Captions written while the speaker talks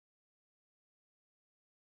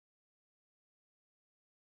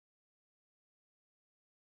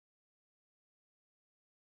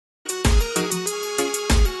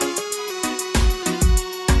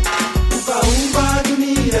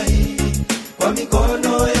kwa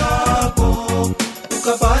mikono yako,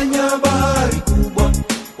 ukafanya bahari kubwa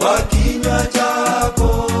kwa kinywa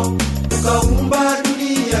chako, ukaumba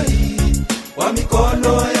dunia hii kwa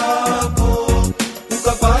mikono yako,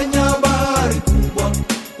 ukafanya bahari kubwa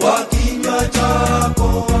kwa kinywa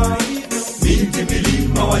chako. Miti,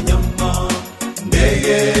 milima, wanyama,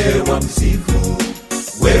 ndege wa msifu,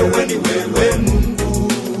 wewe ni wewe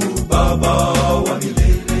Mungu Baba wa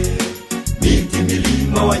milele. Miti,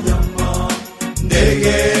 milima, wanyama,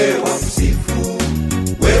 ndege wa msifu,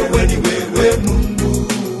 wewe ni wewe Mungu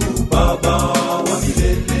Baba wa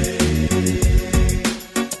milele.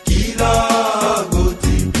 Kila goti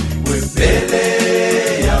liwe mbele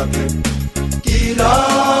yake, kila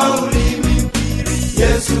ulimi ukiri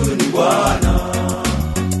Yesu ni Bwana.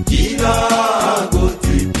 Kila goti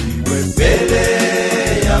liwe mbele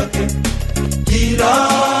yake, kila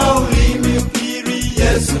ulimi ukiri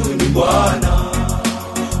Yesu ni Bwana.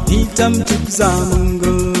 Nitamtukuza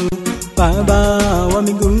Mungu Baba wa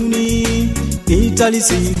mbinguni,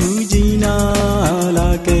 nitalisifu jina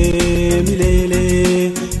lake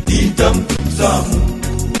milele. Nitamtukuza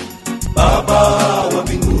Mungu Baba wa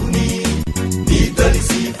mbinguni,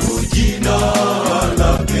 nitalisifu jina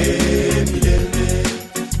lake milele.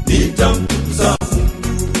 Nitamtukuza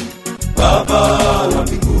Mungu Baba wa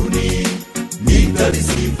mbinguni,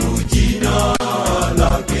 nitalisifu jina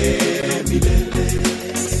lake milele.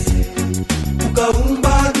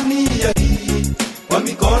 Ukaumba dunia hii kwa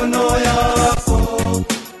mikono yako,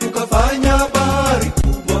 ukafanya bahari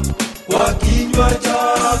kubwa kwa kinywa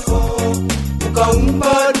chako,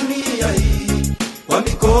 ukaumba dunia hii kwa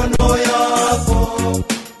mikono yako,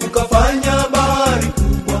 ukafanya bahari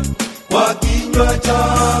kubwa kwa kinywa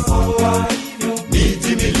chako.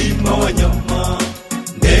 Miti, milima, wanyama,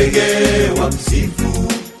 ndege wa msifu,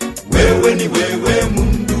 wewe ni wewe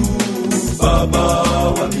Mungu Baba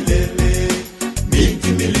wa milele. Miti,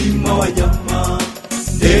 milima, wanyama,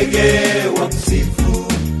 ndege wa msifu,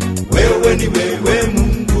 wewe ni wewe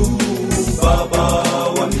Mungu Baba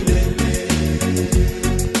wa milele.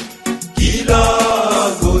 Kila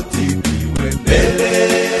goti liwe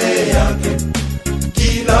mbele yake,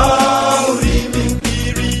 kila ulimi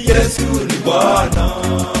ukiri Yesu ni Bwana.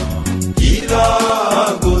 Kila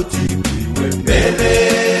goti liwe mbele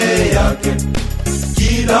yake,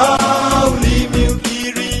 kila ulimi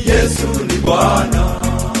ukiri Yesu ni Bwana.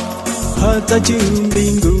 Hata juu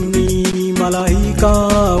mbinguni malaika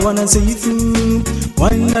wanasifu,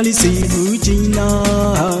 wanalisifu jina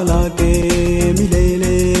lake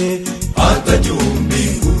milele. Hata juu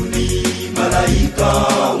mbinguni malaika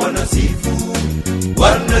wanasifu,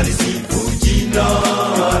 wanalisifu jina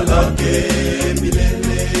lake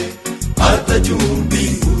milele. Hata juu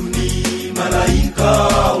mbinguni malaika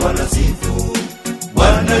wanasifu,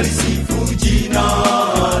 wanalisifu jina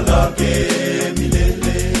lake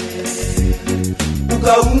milele.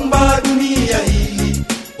 Ukaumba dunia hii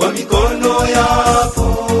kwa mikono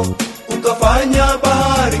yako, ukafanya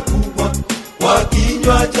bahari kubwa kwa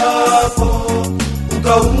kinywa chako,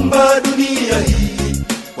 ukaumba dunia hii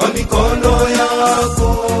kwa mikono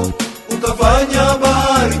yako, ukafanya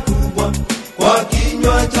bahari kubwa kwa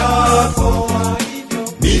kinywa chako.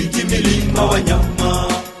 Miti, milima, wanyama,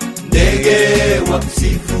 ndege wa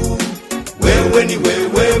msifu, wewe ni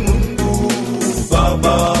wewe Mungu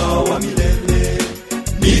Baba wa milele.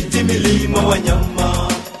 Miti, milima, wanyama,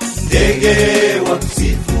 ndege wa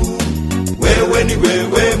msifu, wewe ni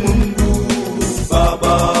wewe Mungu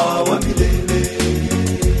Baba wa milele.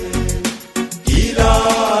 Kila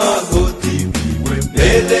goti liwe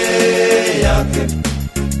mbele yake,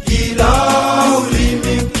 kila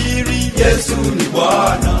ulimi ukiri Yesu ni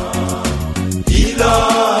Bwana. Kila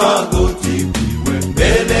goti liwe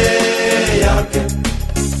mbele yake,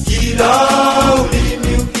 kila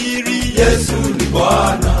ulimi ukiri Yesu ni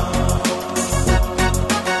Bwana.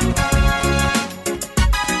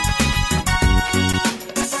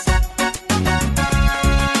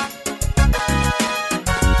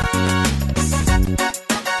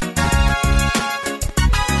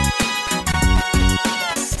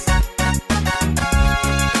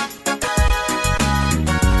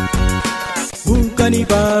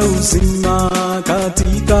 Ukanipa uzima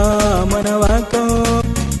katika mwana wako,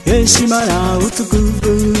 heshima na utukufu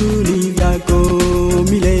ni vyako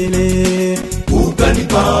milele.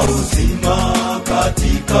 Ukanipa uzima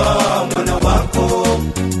katika mwana wako,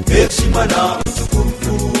 heshima na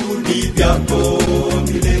utukufu ni vyako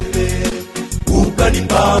milele.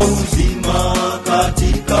 Ukanipa uzima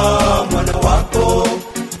katika mwana wako,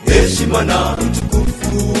 heshima na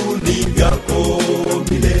utukufu ni vyako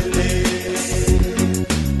milele.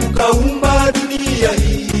 Ukaumba dunia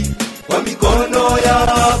hii kwa mikono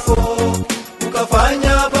yako,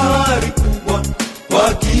 ukafanya bahari kubwa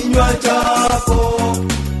kwa kinywa chako,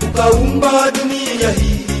 ukaumba dunia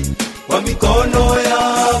hii kwa mikono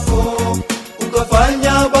yako,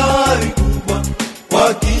 ukafanya bahari kubwa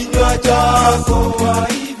kwa kinywa chako. Kwa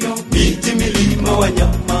hivyo miti, milima,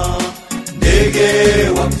 wanyama, ndege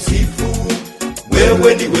wakusifu,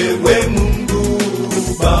 wewe ni wewe Mungu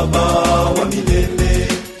Baba wa milele.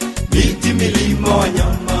 Miti, milima,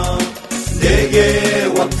 wanyama, ndege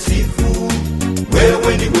wakusifu,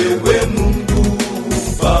 wewe ni wewe Mungu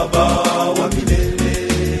Baba wa milele.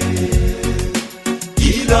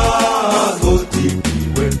 Kila goti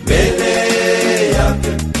liwe mbele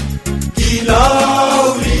yake, kila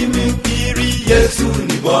ulimi ukiri Yesu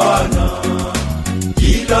ni Bwana.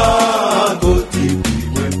 Kila goti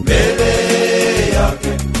liwe mbele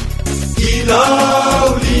yake, kila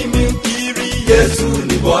ulimi ukiri Yesu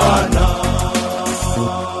ni Bwana.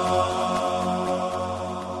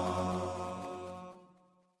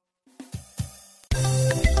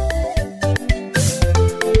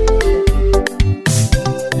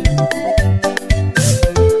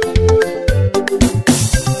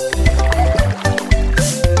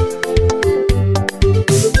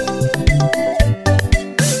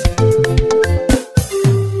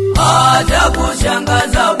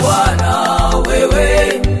 Atakushangaza Bwana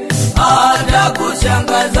wewe,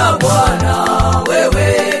 atakushangaza Bwana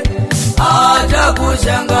wewe,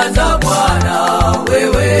 atakushangaza Bwana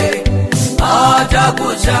wewe,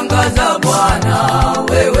 atakushangaza Bwana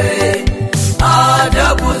wewe,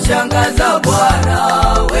 atakushangaza Bwana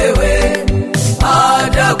wewe,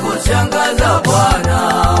 atakushangaza Bwana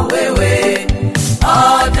wewe,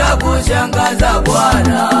 atakushangaza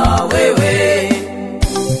Bwana wewe.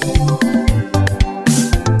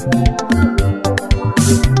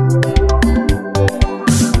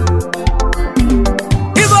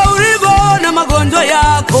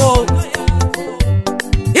 Yako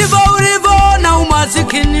hivyo ulivyo na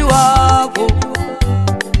umasikini wako,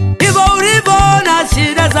 hivyo ulivyo na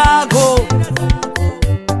shida zako,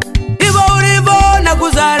 hivyo ulivyo na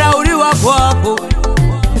kudharauliwa kwako,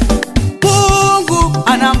 Mungu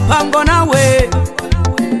ana mpango nawe,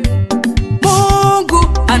 Mungu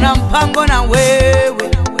ana mpango na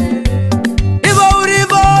wewe. Hivyo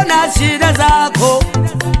ulivyo na shida zako,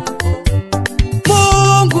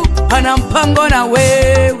 Mungu ana mpango na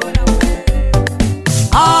wewe.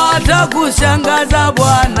 Atakushangaza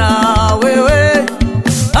Bwana wewe,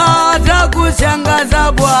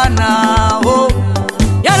 atakushangaza Bwana oh.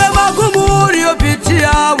 Yale magumu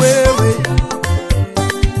uliyopitia wewe,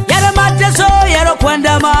 yale mateso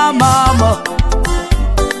yalokwenda mama,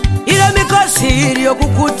 ile mikosi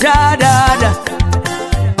iliyokukuta dada,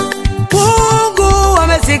 Mungu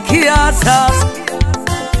amesikia sasa,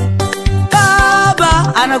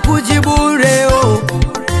 Baba anakujibu leo,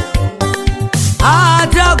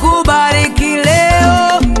 atakubariki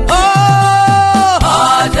leo oh.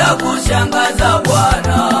 Atakushangaza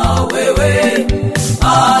Bwana wewe,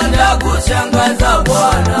 atakushangaza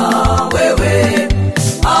Bwana wewe,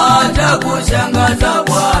 atakushangaza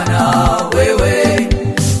Bwana wewe,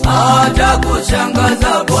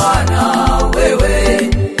 atakushangaza Bwana wewe,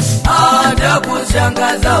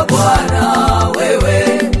 atakushangaza Bwana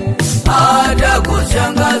wewe,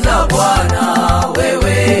 atakushangaza Bwana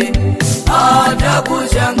wewe,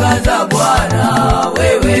 atakushangaza Bwana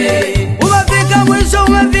wewe. Umefika mwisho,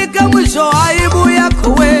 umefika mwisho aibu yako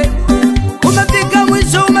we, umefika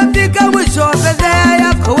mwisho, umefika mwisho fedheha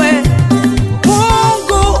yako we.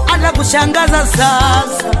 Mungu atakushangaza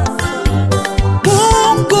sasa,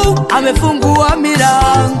 Mungu amefungua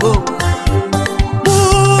milango,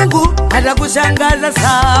 Mungu atakushangaza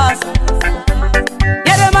sasa.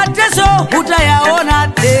 Yale mateso utayaona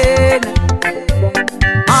tena,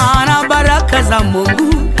 maana baraka za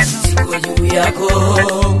Mungu ziko juu yako,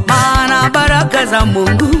 maana baraka za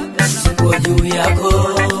Mungu ziko juu yako,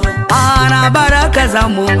 maana baraka za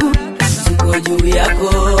Mungu ziko juu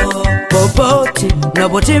yako. Popote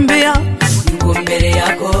unapotembea yuko mbele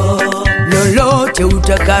yako, lolote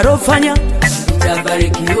utakalofanya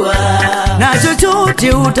utabarikiwa, na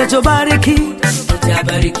chochote utachobariki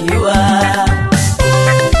utabarikiwa.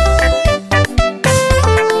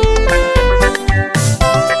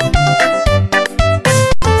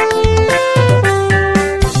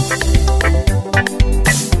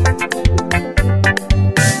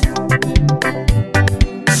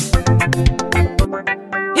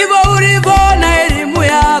 Hivyo ulivyo na elimu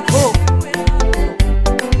yako,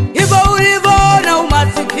 hivyo ulivyo na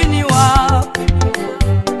umasikini wako,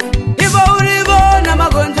 hivyo ulivyo na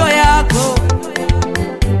magonjwa yako,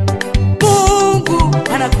 Mungu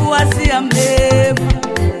anakuwasia mema,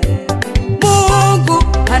 Mungu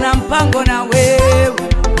ana mpango na wewe.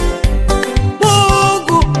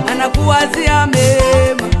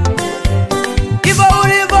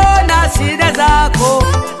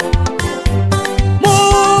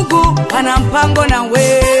 mpango na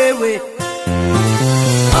wewe.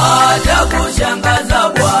 Atakushangaza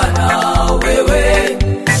Bwana wewe,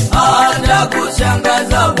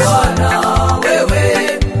 atakushangaza Bwana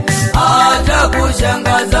wewe,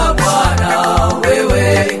 atakushangaza Bwana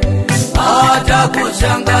wewe,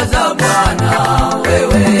 atakushangaza Bwana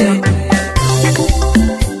wewe.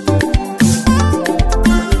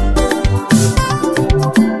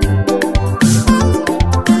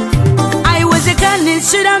 Haiwezekani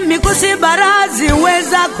shida mikosi barazi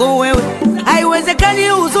wezako wewe, haiwezekani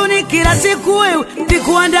huzuni kila siku wewe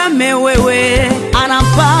vikuandame wewe. Ana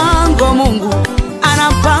mpango Mungu,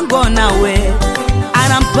 ana mpango nawe,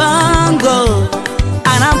 ana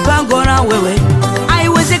mpango na wewe.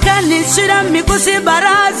 Haiwezekani shida mikosi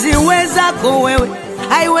barazi wezako wewe,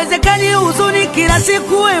 haiwezekani huzuni kila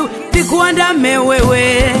siku wewe vikuandame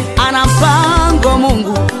wewe. Ana mpango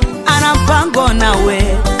Mungu, ana mpango nawe,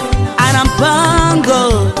 ana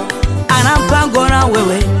mpango na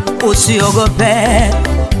wewe. Usiogope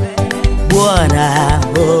Bwana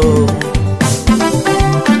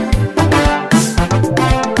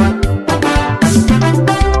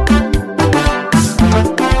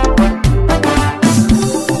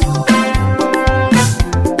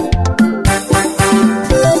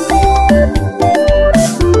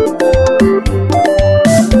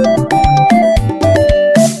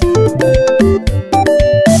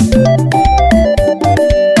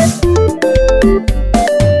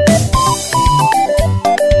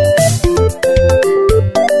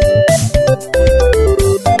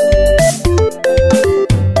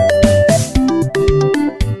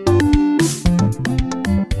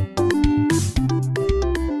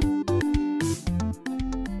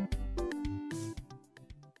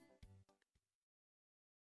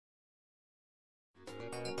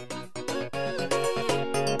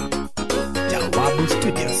Jawabu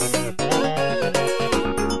Studios.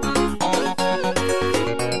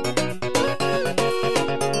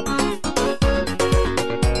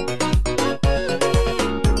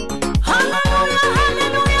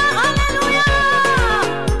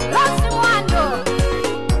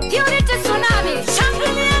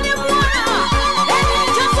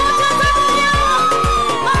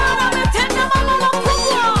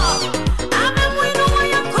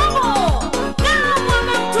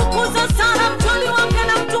 Sana mtoli wange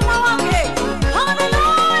na mtuma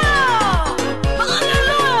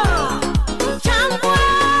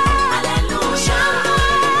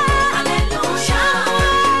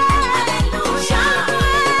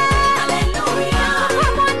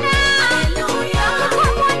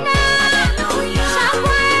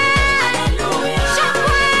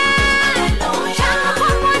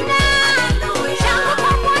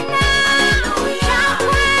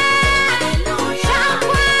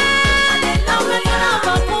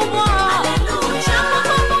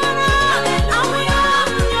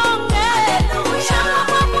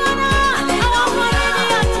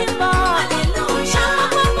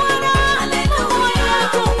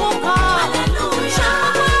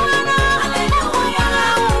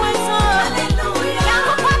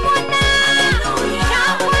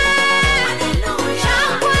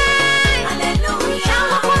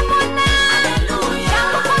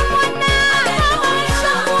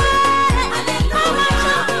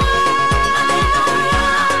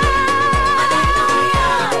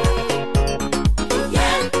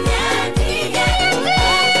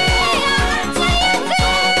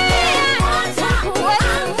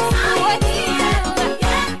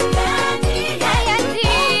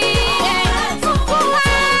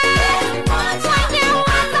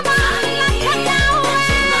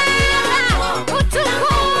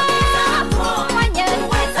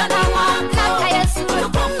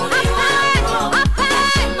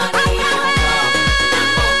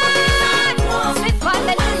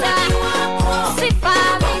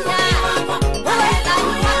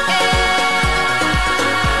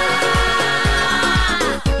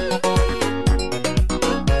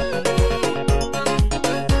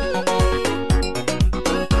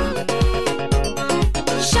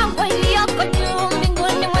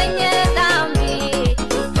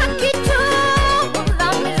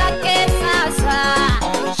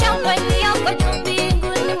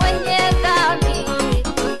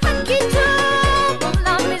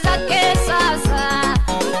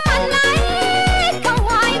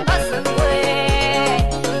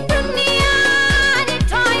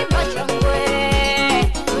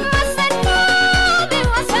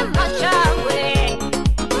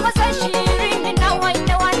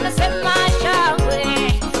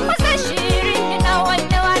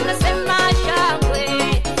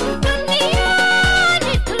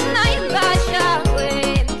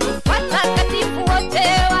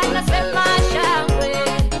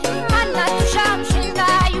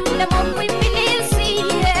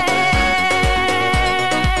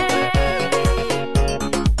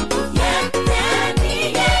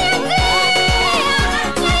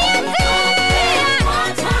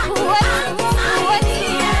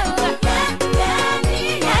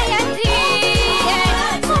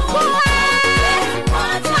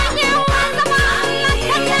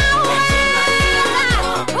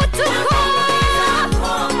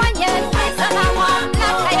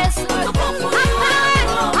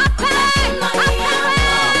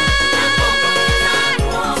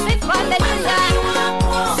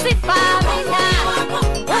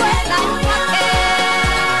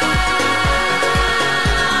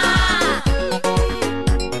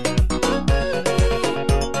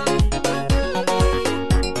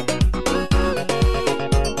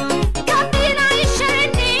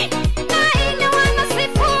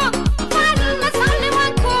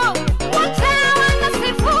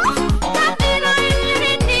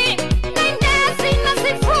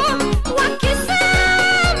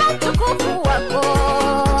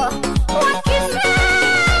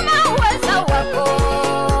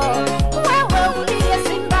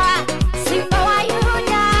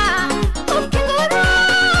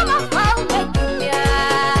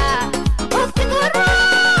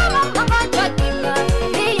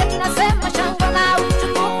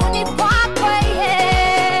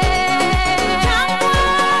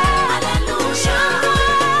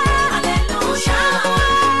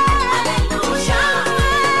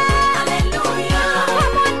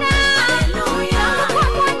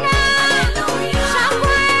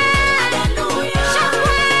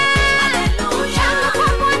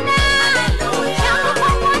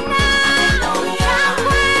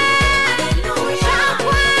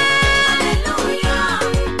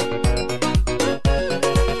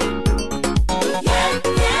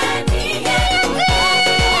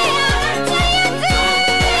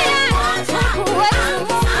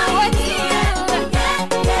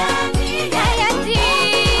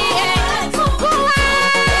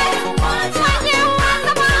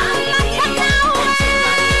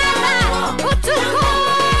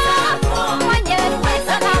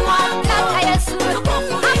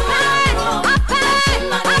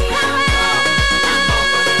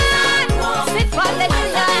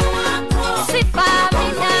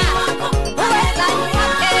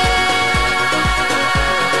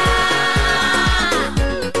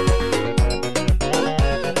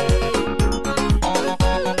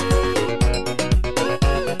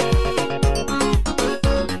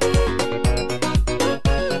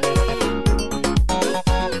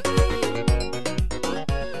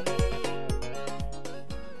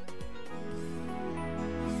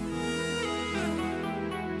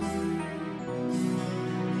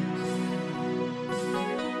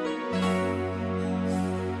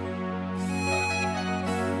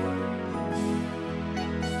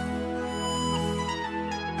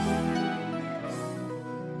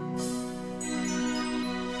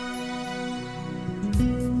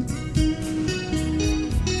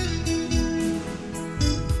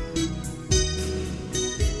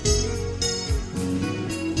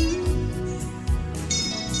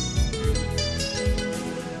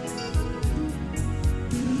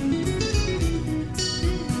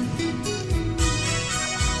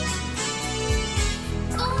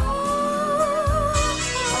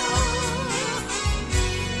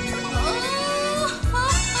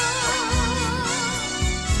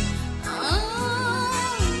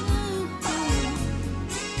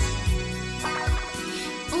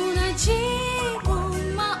unajibu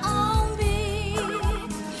maombi,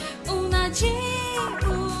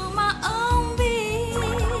 unajibu maombi,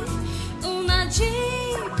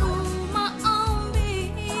 unajibu maombi,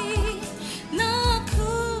 na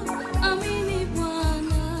kuamini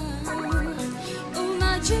Bwana.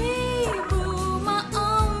 Unajibu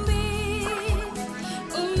maombi,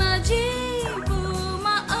 unajibu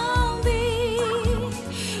maombi,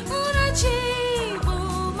 unajibu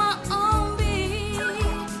maombi,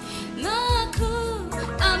 na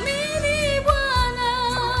kuamini Bwana.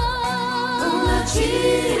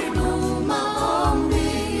 Unajibu maombi,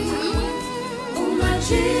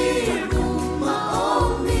 unajibu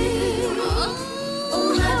maombi,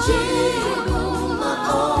 unajibu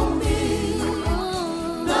maombi,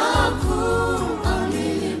 na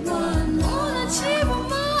kuamini Bwana. Unajibu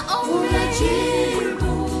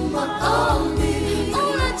maombi,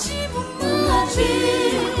 unajibu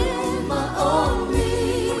maombi,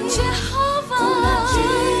 Jehova.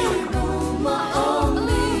 Unajibu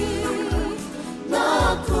maombi, na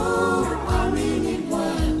kuamini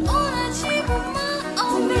Bwana.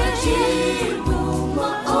 Unajibu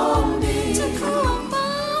maombi, tukuomba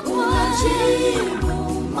Bwana. Unajibu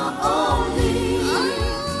maombi,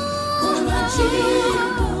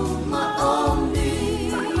 unajibu maombi,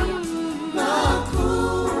 na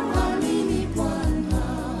kuamini Bwana.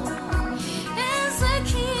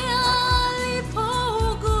 Ezekia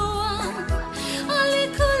alipougua,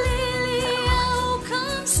 alikulilia,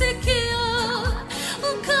 ukamsikia,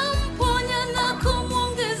 ukamponya na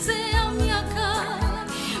kumwongezea miaka.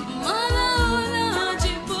 Maana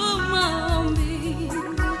unajibu maombi,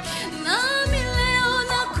 nami leo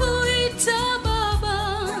nakuita Baba,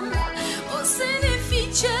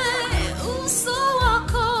 usinifiche uso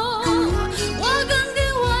wako. Wagange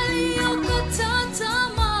waliokata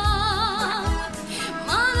tamaa,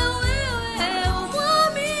 maana wewe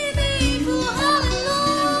umwaminifu.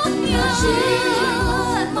 Haleluya. Unajibu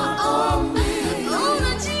maombi,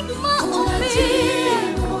 unajibu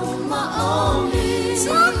maombi,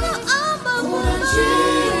 tunaomba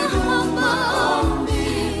unajibu maombi,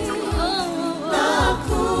 na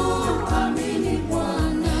kuamini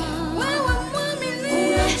Bwana. Wewe mwaminifu.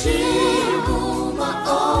 Unajibu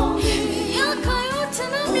maombi, miaka yote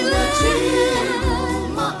na milele. Unajibu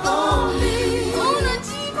maombi,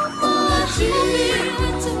 unajibu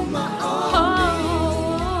maombi,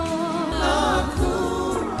 na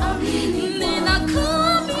kuamini.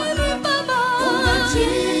 Ninakuamini Baba.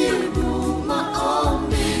 Unajibu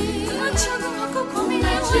maombi, nachagua kukuamini.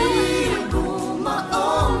 Unajibu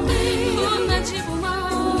maombi, unajibu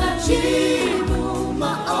maombi,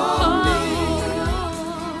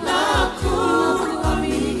 na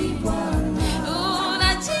kuamini Bwana.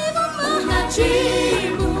 Unajibu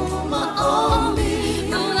maombi,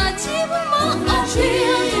 unajibu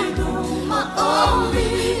maombi,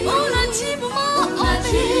 unajibu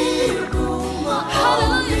maombi.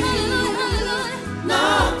 Haleluya, na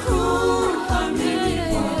kuamini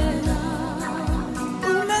Bwana.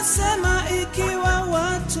 Umesema ikiwa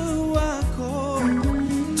watu wako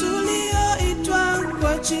tulioitwa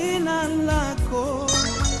kwa jina lako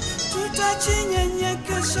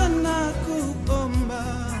tutajinyenyekesha na kuomba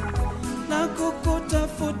na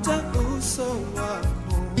kukutafuta uso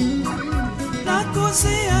wako na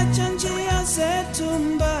kuziacha njia zetu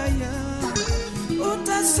mbaya,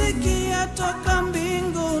 utasikia toka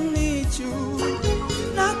mbinguni juu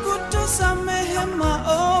na kutusamehe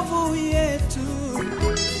maovu yetu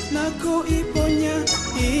na kuiponya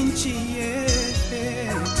nchi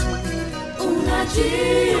yetu.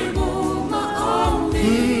 Unajibu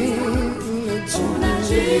maombi,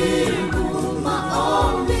 unajibu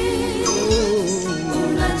maombi,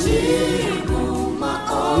 unajibu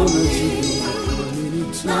maombi,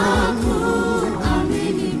 na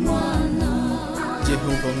kuamini Bwana.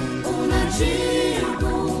 Jehova Mungu,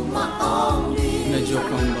 Unajibu maombi, najua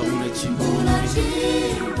kwamba unajibu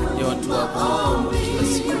ya watu wako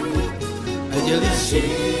kila siku. Haijalishi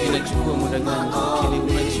inachukua muda gani, lakini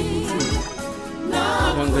unajibu tu.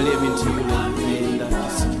 Kuangalia binti yule ameenda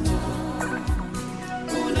kisikitiko,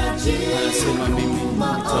 anasema mimi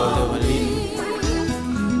nitaolewa lini?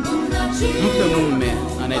 Mpe mume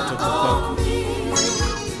anayetoka kwako,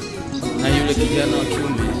 na yule kijana wa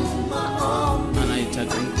kiume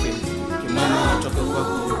anayetaka mke mwema anatoka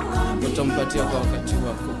kwako, utampatia kwa wakati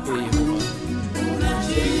wako.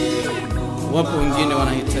 Wapo wengine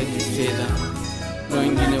wanahitaji fedha, na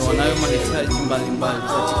wengine wanayo mahitaji mbalimbali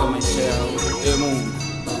katika maisha yao. Ewe Mungu,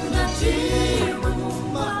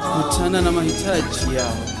 kutana na mahitaji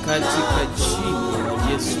yao katika jina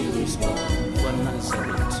la Yesu Kristo wa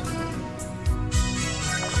Nazareti.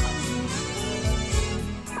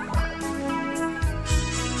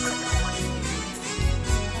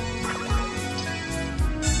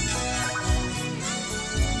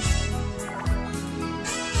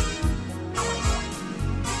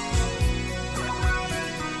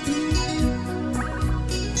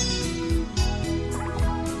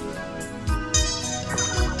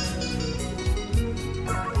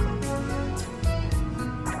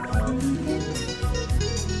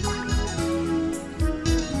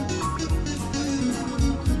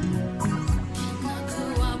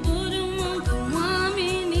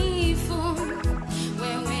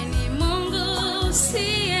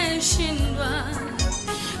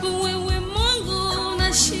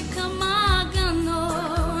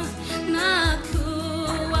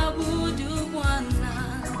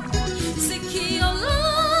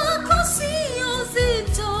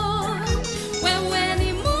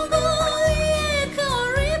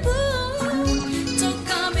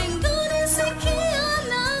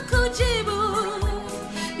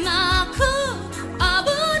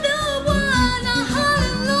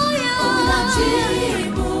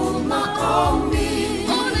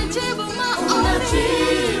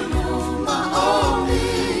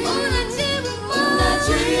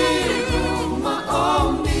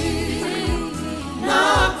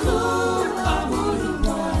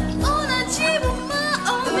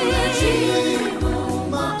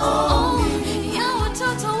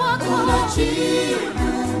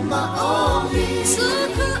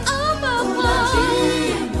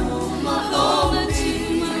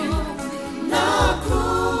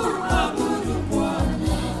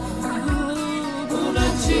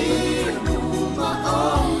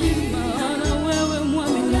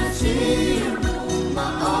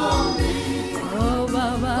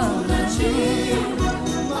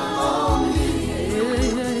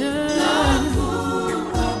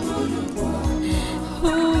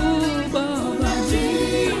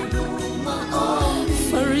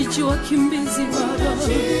 Wakimbizi Baba,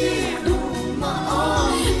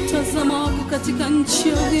 tazama wako katika nchi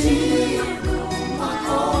ya ugeni,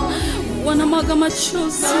 wanamwaga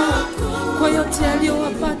machozi kwa yote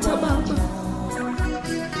yaliyowapata Baba.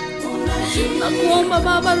 Na kuomba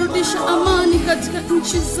Baba, rudisha amani katika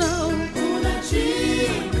nchi zao,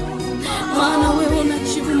 maana wewe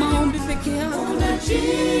unajibu maombi peke yako.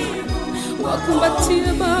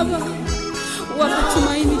 Wakumbatie Baba, wape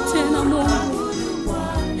tumaini tena Mungu.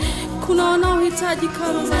 Kuna wanaohitaji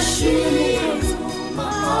karo za shule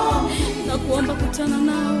Mwokozi, na kuomba kutana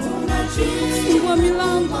nao, fungua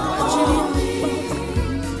milango kwa ajili yao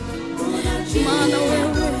Baba, maana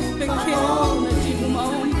wewe pekee unajibu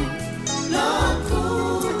maombi.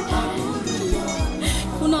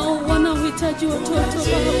 Kuna wanaohitaji watoto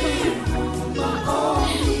Baba,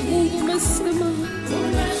 Mungu umesema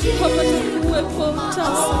hapatakuwepo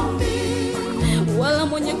tasa wala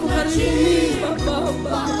mwenye kuharibu mimba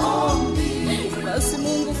Baba. Basi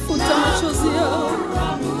Mungu, futa machozi yao,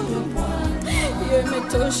 hiyo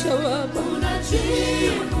imetosha Baba.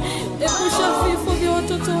 Epusha vifo vya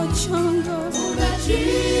watoto wachanga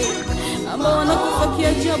ambao wanakufa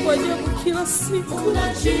kiajabu kila siku.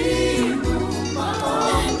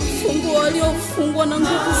 Fungua waliofungwa na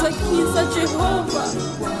nguvu za giza Jehova,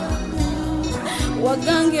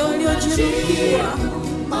 wagange waliojeruhiwa,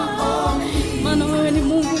 maana wewe ni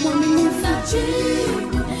Mungu mwaminifu.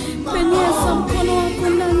 Penyeza mkono wako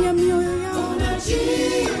ndani ya mioyo yao,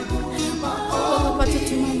 wakapate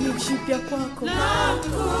tumaini jipya kwako.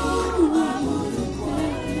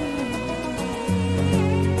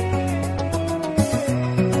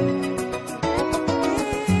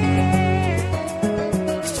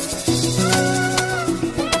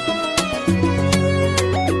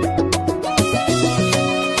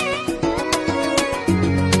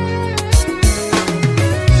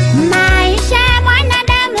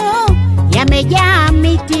 Yamejaa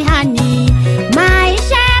mitihani,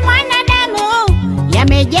 maisha ya mwanadamu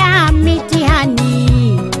yamejaa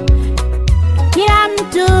mitihani. Kila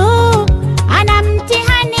mtu ana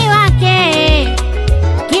mtihani wake,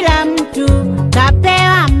 kila mtu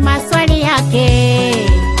kapewa maswali yake.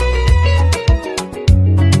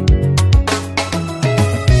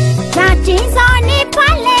 Tatizo ni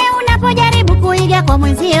pale unapojaribu kuiga kwa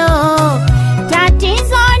mwenzio.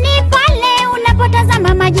 Tatizo ni pale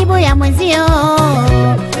unapotazama majibu ya mwenzio.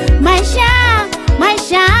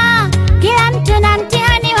 Maisha, kila mtu na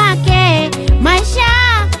mtihani wake.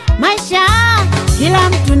 Maisha, kila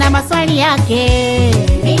mtu na maswali yake.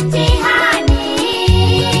 Mitihani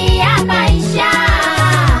ya maisha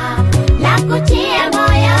la kutia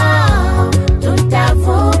moyo,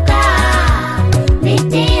 tutavuka.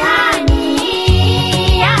 Mitihani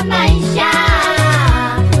ya maisha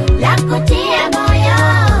la kutia moyo,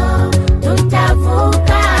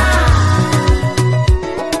 tutavuka.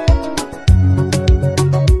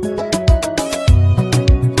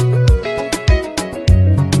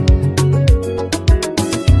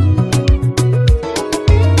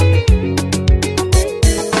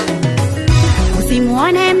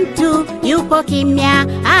 Usimuone mtu yupo kimya,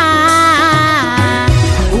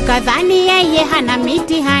 ukadhani yeye hana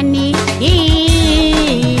mitihani.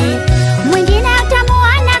 Mwingine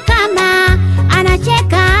utamuona kama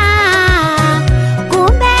anacheka,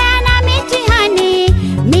 kumbe ana mitihani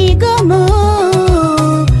migumu.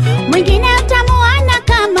 Mwingine utamuona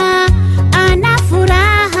kama ana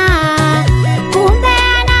furaha, kumbe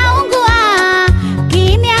anaungua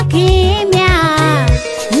kimya kimya.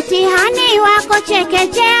 Mtihani wako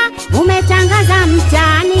chekechea umetangaza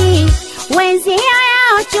mtaani, wenzio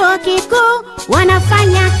yao chuo kikuu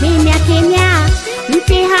wanafanya kimya kimya.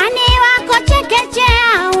 Mtihani wako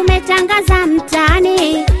chekechea umetangaza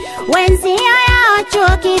mtaani, wenzio yao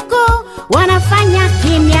chuo kikuu wanafanya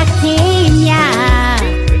kimya kimya.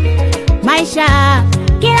 Maisha,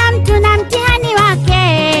 kila mtu na mtihani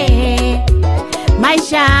wake.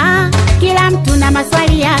 Maisha, kila mtu na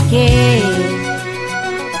maswali yake.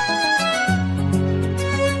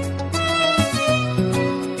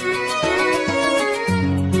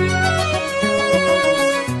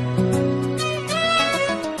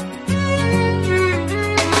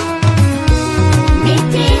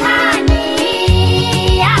 Mitihani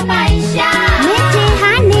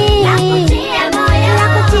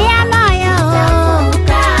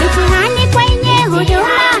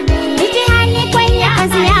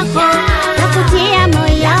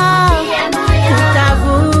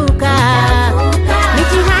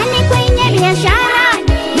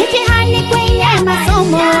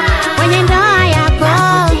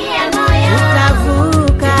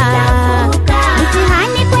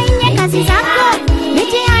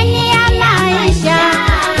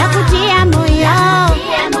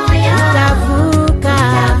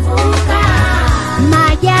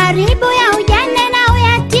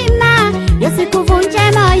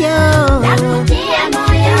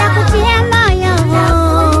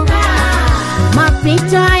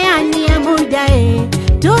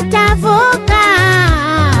tutavuka.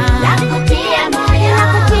 Nakutia moyo,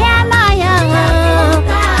 Nakutia moyo.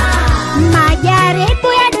 tutavuka. Majaribu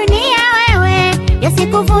ya dunia wewe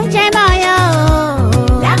yasikuvunje moyo.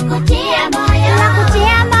 Nakutia moyo,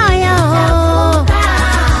 Nakutia moyo. tutavuka.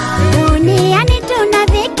 Duniani tuna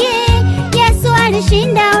dhiki, Yesu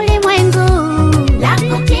alishinda ulimwengu.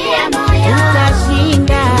 Nakutia moyo,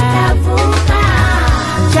 Tutashinda. tutavuka.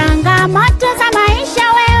 Changamoto za maisha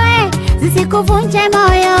wewe zisikuvunje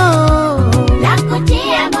moyo.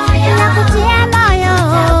 Nakutia moyo, Nakutia moyo.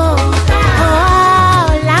 tutavuka.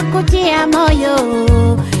 Oh, nakutia moyo.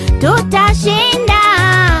 Tutashinda.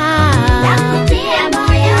 Nakutia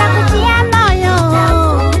moyo, Nakutia moyo.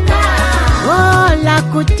 tutavuka. Oh,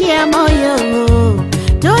 nakutia moyo.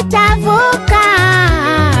 Tutavuka.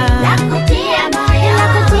 Nakutia moyo,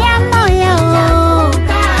 Nakutia moyo.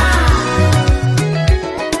 tutavuka.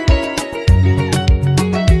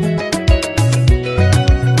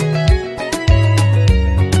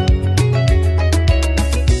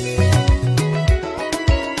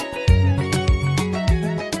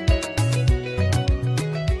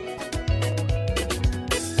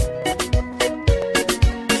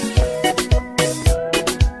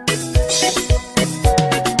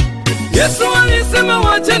 Yesu alisema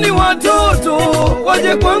wacheni watoto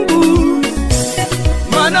waje kwangu,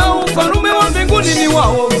 maana ufalme wa mbinguni ni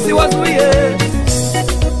wao, msiwazuie.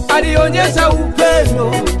 Alionyesha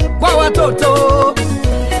upendo kwa watoto,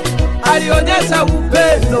 alionyesha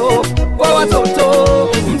upendo kwa watoto.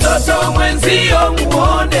 Mtoto mwenzio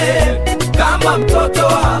muone kama mtoto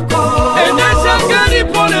wako. Endesha gari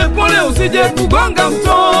pole pole, usije kugonga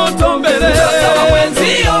mtoto mbele. Mtoto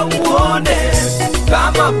mwenzio muone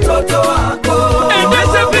kama mtoto wako.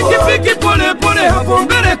 Endesha pikipiki pole pole, hapo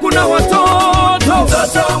mbele kuna watoto.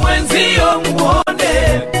 Mtoto mwenzio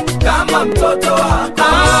muone kama mtoto wako.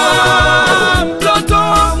 Mtoto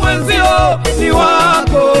mwenzio ni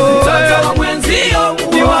wako. Mtoto mwenzio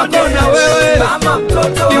ni wako, na wewe kama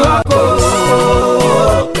mtoto ni wako.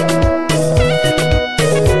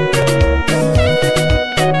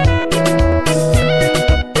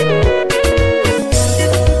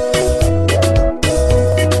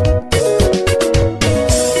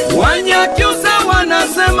 Wanyakyusa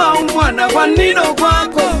wanasema umwana wa nino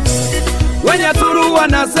kwako, Wanyaturu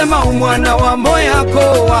wanasema umwana wa moyako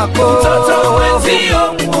wako. Mtoto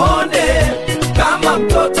wenzio muone kama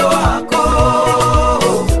mtoto wako.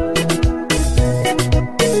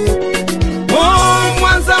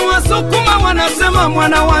 Mwanza wa Sukuma wanasema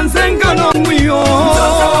mwana wa Nzengano mwiyo.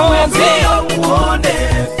 Mtoto wenzio muone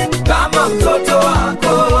kama mtoto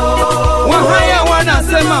wako. Wahaya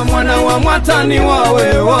wanasema mwana wa Mwatani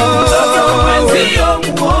wawewa. Mtoto wenzio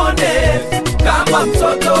muone kama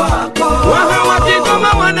mtoto wako. Waha wa Kigoma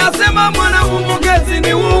wanasema mwana Mvugezi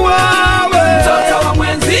ni uwawe. Mtoto wa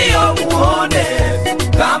mwenzio muone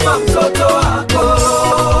kama mtoto wako.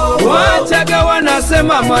 Wachaga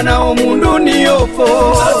wanasema mwana Omundu ni yofo.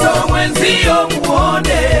 Mtoto wa mwenzio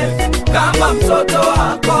muone kama mtoto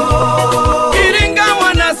wako. Iringa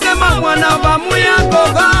wanasema mwana Bamuya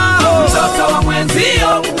Gogao. Mtoto wa mwenzio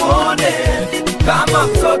muone kama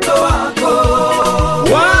mtoto wako.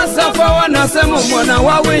 Wasafa wanasema mwana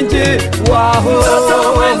wa Wenje waho. Mtoto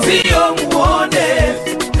wa mwenzio muone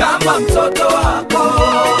kama mtoto wako.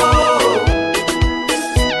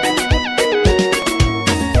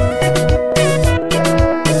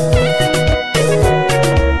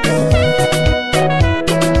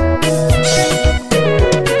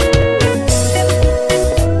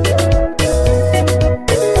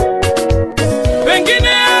 Pengine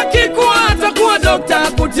akikuwa atakuwa dokta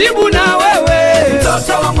kutibu na wewe.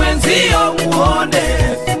 Mtoto wa mwenzio muone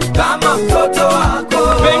kama mtoto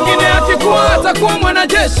wako. Pengine akikuwa atakuwa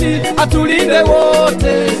mwanajeshi atulinde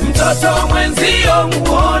wote. Mtoto wa mwenzio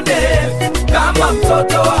muone kama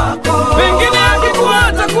mtoto wako. Pengine akikuwa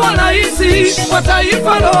atakuwa raisi wa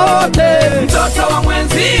taifa lote. Mtoto wa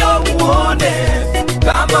mwenzio muone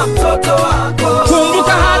kama mtoto wako.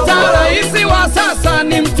 Kumbuka hata raisi wa sasa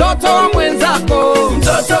ni mtoto wa mwenzako.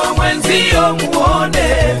 Mtoto wa mwenzio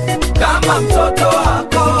muone kama mtoto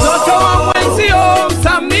wako. Mtoto wa mwenzio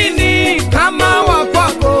msamini kama wa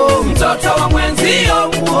kwako. Mtoto wa mwenzio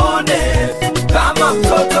muone kama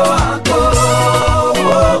mtoto wako.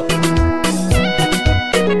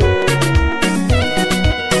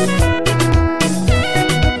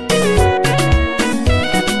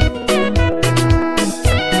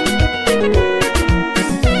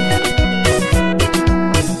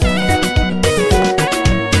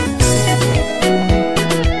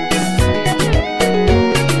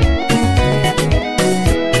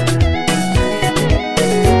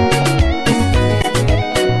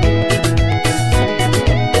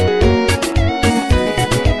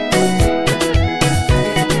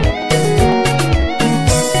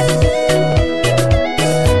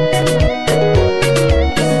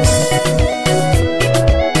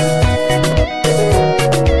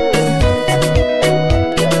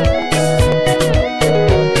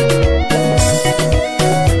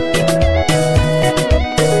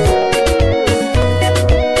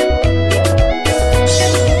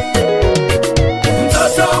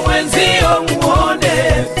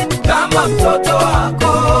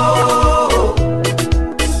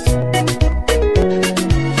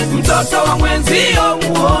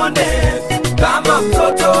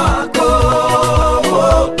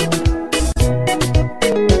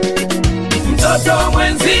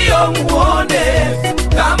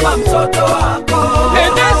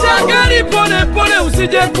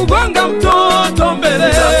 kugonga mtoto mbele.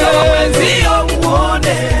 Mtoto wa mwenzio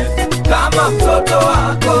muone kama mtoto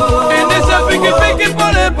wako. Endesha pikipiki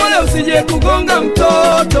pole pole usije kugonga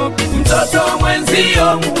mtoto. Mtoto wa mwenzio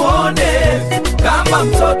muone kama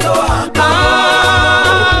mtoto wako.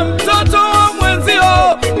 Mtoto wa mwenzio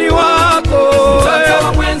ni wako. Mtoto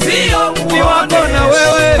wa mwenzio muone ni wako na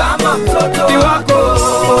wewe kama mtoto ni wako.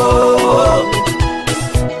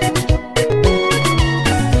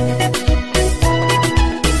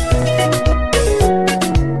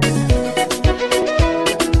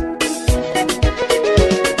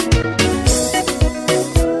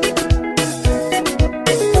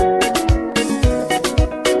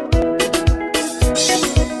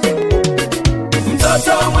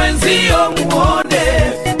 Mtoto wa mwenzio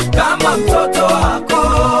muone kama mtoto wako.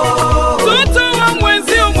 Mtoto wa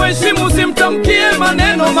mwenzio mheshimu, usimtamkie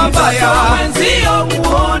maneno mabaya. Mtoto wa mwenzio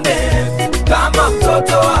muone kama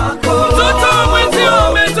mtoto wako. Mtoto wa mwenzio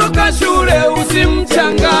umetoka shule,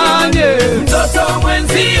 usimchanganye. Mtoto wa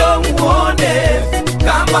mwenzio muone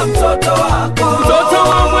kama mtoto wako. Mtoto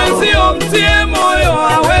wa mwenzio mtie moyo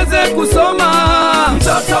aweze kusoma.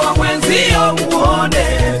 Mtoto wa mwenzio muone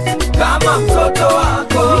kama mtoto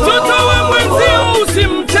wako. Mtoto wa mwenzio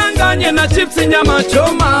usimchanganye na chipsi nyama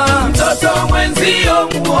choma. Mtoto wa mwenzio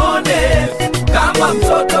muone kama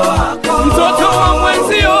mtoto wako. Mtoto wa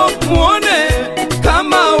mwenzio muone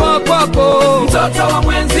kama wa kwako. Mtoto wa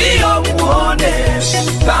mwenzio muone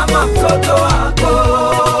kama mtoto wako.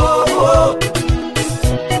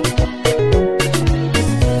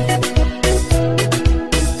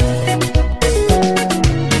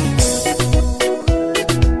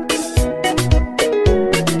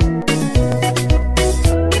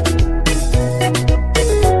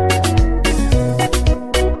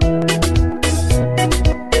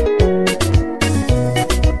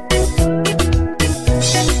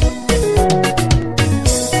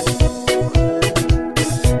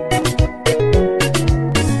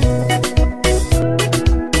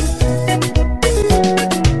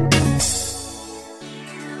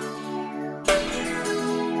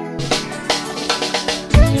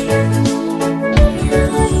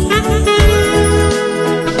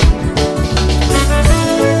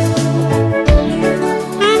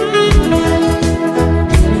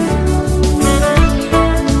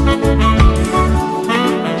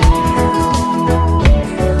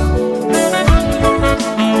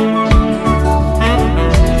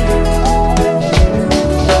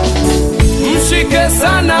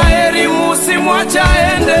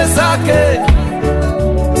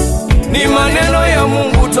 Ni maneno ya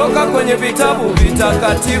Mungu toka kwenye vitabu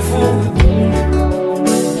vitakatifu.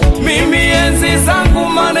 Mimi enzi zangu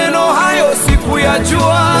maneno hayo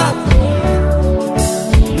sikuyajua.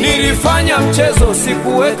 Nilifanya mchezo,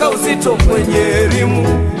 sikuweka uzito kwenye elimu,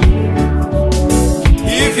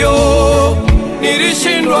 hivyo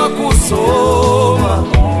nilishindwa kusoma.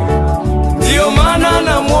 Ndio maana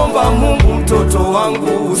namwomba Mungu mtoto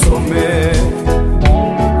wangu usome.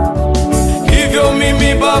 Hivyo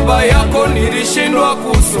mimi baba yako nilishindwa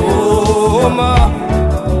kusoma.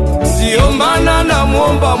 Ndio maana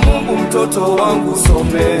namwomba Mungu mtoto wangu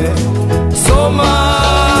some. Soma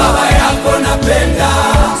baba yako napenda.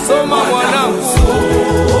 Soma mwanangu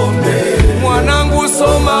some. Mwanangu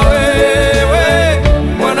soma wewe.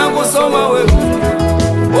 Mwanangu soma wewe.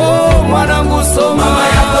 Oh mwanangu soma. Mama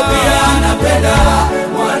yako pia napenda.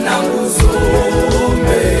 Mwanangu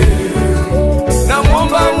some.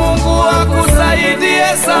 Namwomba Mungu akusaidie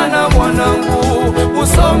sana mwanangu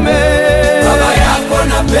usome. Baba yako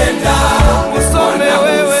napenda. Usome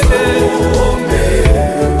wewe.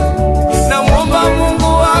 Namwomba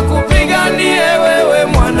Mungu akupiganie wewe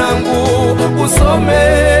mwanangu usome.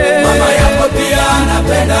 Mama yako pia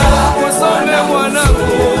napenda. Usome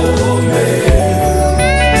mwanangu.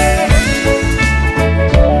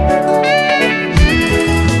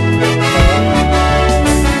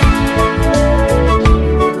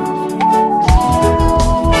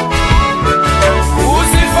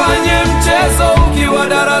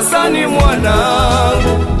 Darasani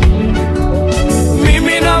mwanangu,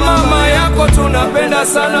 mimi na mama yako tunapenda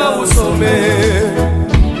sana usome.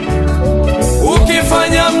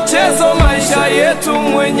 Ukifanya mchezo maisha yetu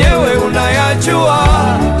mwenyewe unayajua.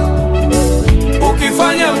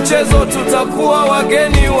 Ukifanya mchezo tutakuwa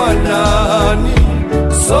wageni wa nani?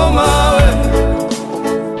 Soma we,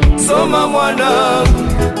 soma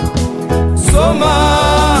mwanangu, soma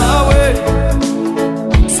we,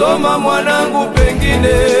 soma mwanangu,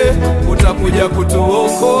 pengine utakuja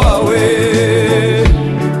kutuokoa we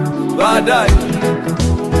baadaye.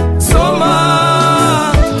 Soma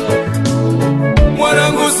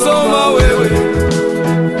mwanangu, soma wewe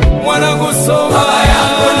mwanangu, soma.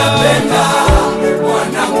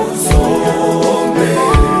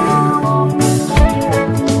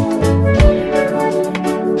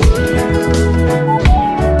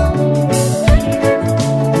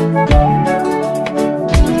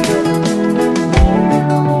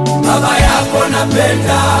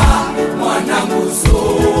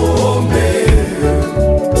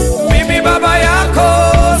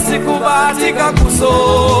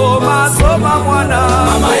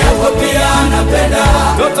 yako pia anapenda.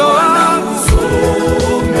 Mtoto wangu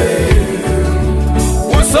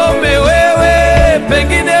usome wewe,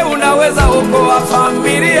 pengine unaweza okoa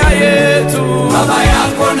familia yetu. Baba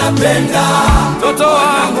yako napenda. Mtoto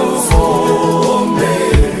wangu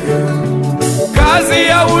kazi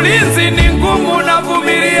ya ulinzi ni ngumu, na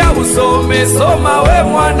vumilia usome. Soma we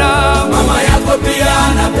mwana, mama yako pia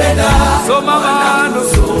anapenda. soma mano,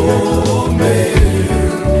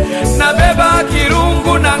 nabeba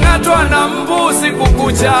kirungu na ng'atwa na mbu siku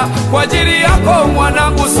kucha kwa ajili yako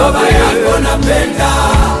mwanangu. Soma baba yako napenda.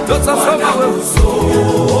 Tota soma we.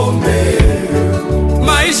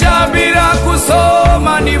 Maisha bila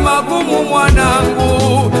kusoma ni magumu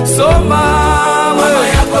mwanangu. Soma mama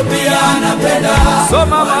yako pia anapenda.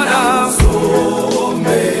 soma mwanangu.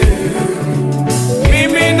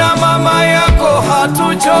 Mimi na mama yako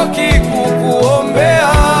hatuchoki kukuombea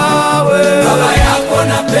we. Baba yako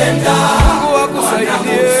napenda. Mungu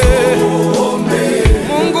akusaidie,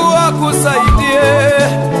 Mungu akusaidie.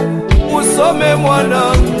 Usome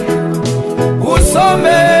mwanangu,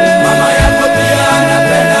 usome. Mama yako pia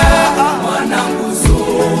anapenda. Mwanangu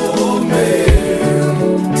some.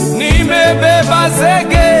 Nimebeba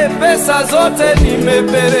zege, pesa zote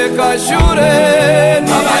nimepeleka shule.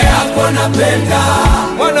 Baba yako napenda.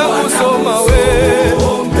 Mwanangu soma we.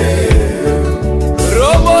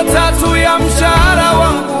 Robo 3 ya mshahara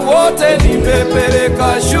wangu wote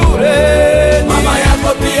nimepeleka shule. Mama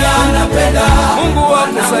yako pia anapenda. Mungu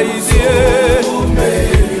akusaidie.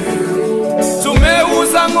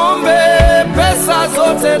 Tumeuza ng'ombe, pesa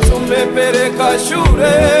zote tumepeleka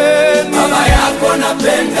shule. Baba yako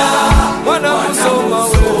napenda. Mwanangu soma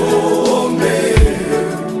we.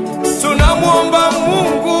 Tunamuomba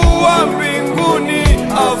Mungu wa mbinguni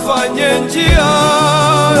afanye njia.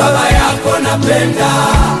 Baba yako napenda.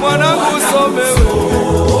 Mwanangu some we.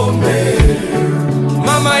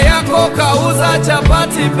 Mama yako kauza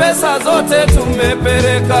chapati, pesa zote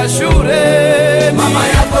tumepeleka shule. Mama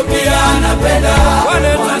yako pia anapenda.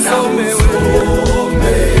 Wane tusome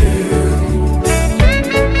we.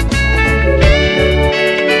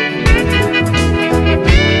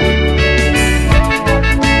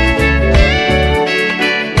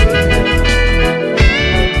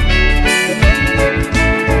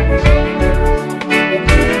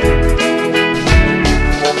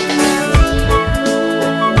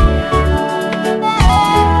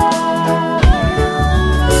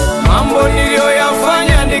 Mambo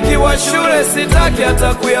niliyoyafanya nikiwa shule sitaki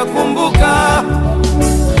hata kuyakumbuka.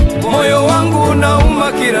 Moyo wangu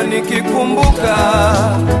unauma kila nikikumbuka.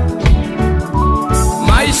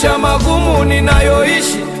 Maisha magumu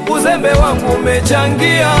ninayoishi, uzembe wangu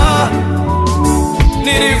umechangia.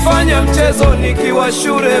 Nilifanya mchezo nikiwa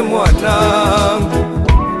shule mwanangu.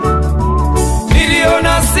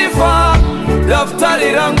 Niliona sifa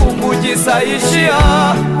daftari langu kujisaishia.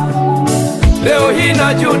 Leo hii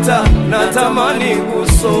najuta, natamani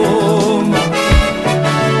kusoma.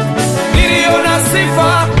 Niliona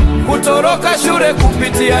sifa kutoroka shule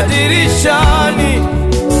kupitia dirishani.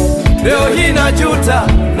 Leo hii najuta,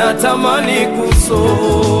 natamani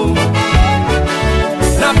kusoma.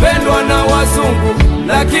 Napendwa na wazungu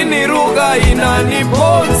lakini lugha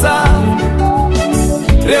inaniponza.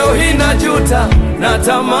 Leo hii najuta,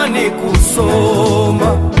 natamani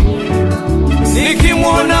kusoma.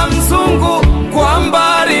 Nikimwona mzungu kwa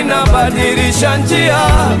mbali nabadilisha njia.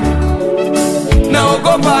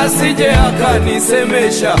 Naogopa asije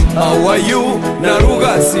akanisemesha how are you, na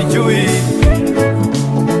lugha sijui.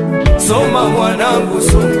 Soma mwanangu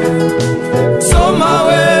soma. Soma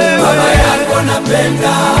wewe. Baba yako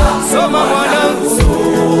napenda. Soma mwanangu.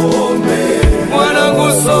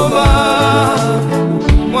 Mwanangu soma.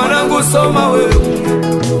 Mwanangu soma wewe.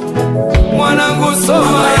 Mwanangu soma.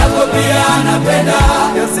 Mama yako pia anapenda.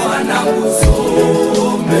 Mwanangu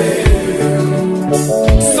some.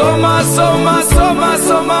 Soma soma soma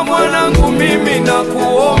soma mwanangu, mimi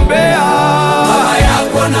nakuombea. Baba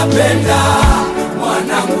yako napenda.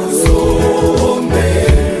 Mwanangu some.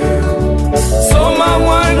 Soma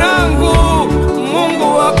mwanangu,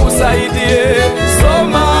 Mungu akusaidie.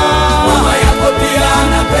 Soma. Mama yako pia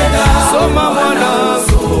anapenda. Soma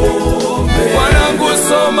mwanangu. Mwanangu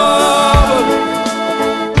soma.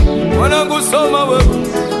 Mwanangu soma wewe.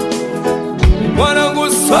 Mwanangu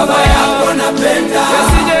soma. Baba yako napenda.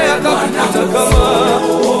 Yasije yakakukuta kama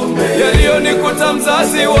yaliyonikuta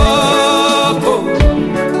mzazi wako.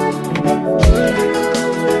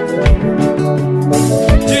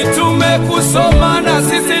 Jitume kusoma na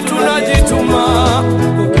sisi tunajituma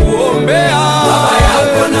kukuombea. Baba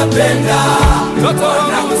yako napenda. Mtoto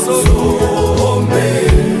wangu some.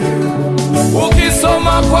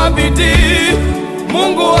 Ukisoma kwa bidii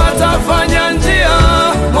Mungu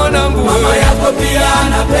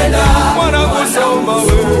anapenda mwana kusoma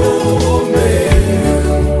wewe.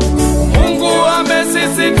 Mungu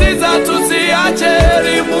amesisitiza tusiache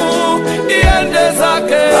elimu iende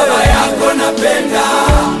zake. Baba yako napenda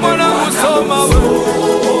mwana kusoma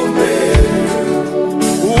wewe.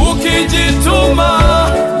 Ukijituma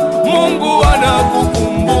Mungu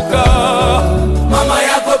anakukumbuka. Mama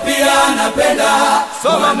yako pia anapenda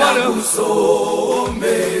Soma mwana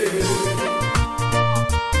usome.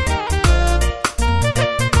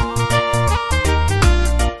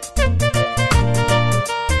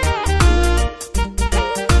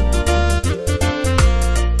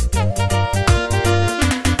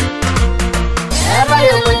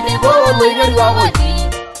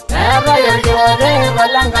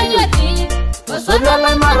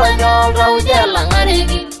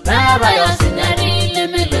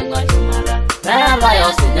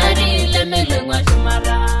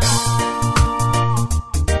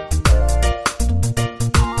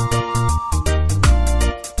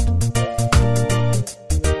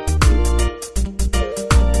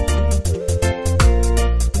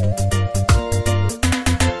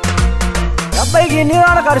 Begini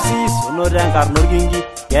arkarsis uno renkarnor gingi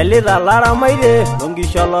kelita lara maire longi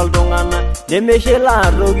shalal dongana nemeshela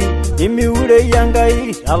rogi imiure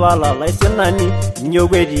yangai avala laisenani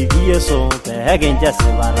nyogwedi yeso tegenja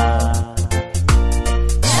sibara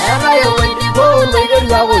era yo wendi bo leire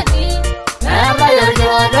lawodi era yo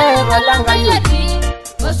jore balanga yodi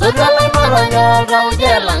osoga lai maranyo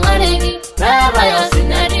rauje langaregi era yo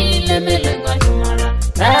sinari lemelenga shumara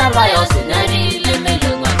era yo sinari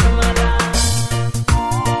lemelenga shumara.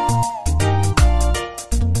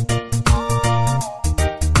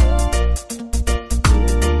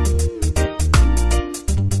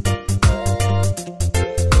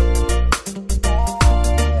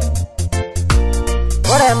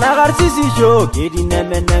 Nagarsisi show kedi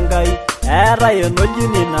nemenengai era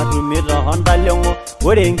yonojini natumita hondalengo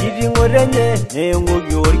ore ngiti ngorenye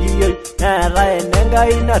nengogi orgiye era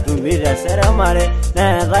enengai natumita seremare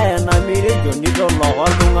era enamire jonito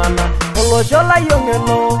loholdungana oloshola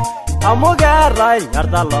yongeno amogera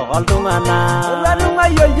yarda loholdungana ladunga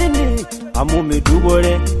yojini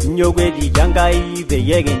amumidugore nyogedi jangai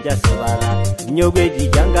beyegenja sibara nyogedi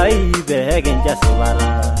jangai beyegenja sibara.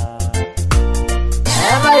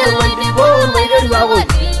 Era yo wendi bo leire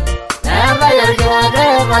lawodi era yo jore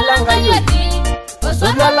balanga yodi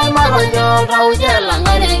osoga lai maranyo rauje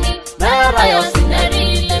langaregi era yo sinari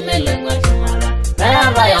lemelenga shumara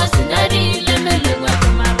era yo sinari lemelenga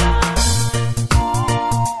shumara.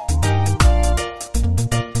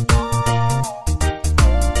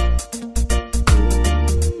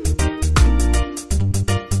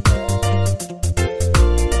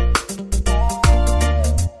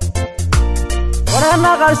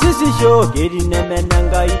 Nagarsisi show kedi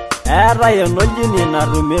nemenengai era yonojini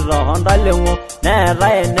natumita hondalengo era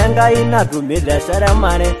enengai natumita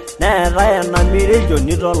seremare era enamire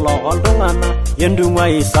jonito loholdungana yendungwa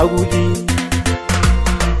isaguti.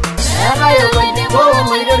 Era yo wendi bo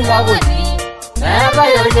leire lawodi era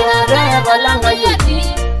yo jore balanga yodi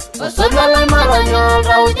osoga lai maranyo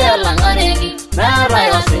rauje langaregi era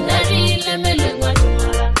yo sinari lemelenga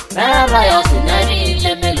shumara era yo sinari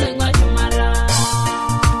lemelenga shumara.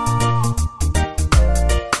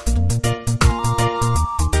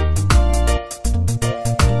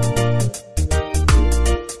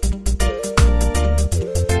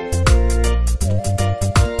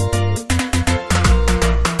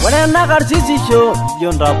 Nagarsisi show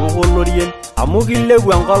yonda bugolorien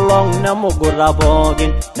amugilewu enkolong nemugura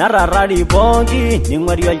pookin nararari pookin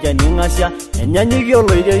ning'wari olchani ng'asia enyanyuki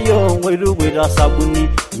oloiterio ngoitukuita sabuni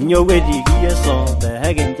nyowediki yeso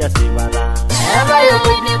peekincha sipata. Era yo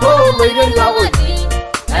wendi bo leire lawodi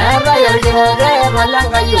era yo jore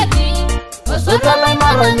balanga yodi osoga lai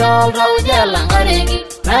maranyo rauje langaregi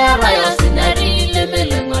era yo sinari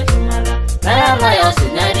lemelenga shumara era yo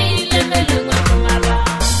sinari lemelenga shumara.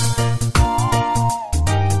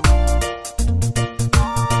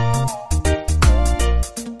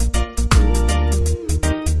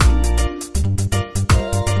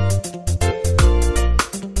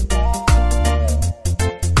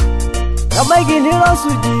 Begini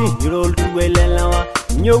rasuji irol duwelelawa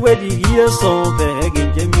nyogwedi yeso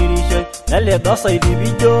begenje mirisho ele dosa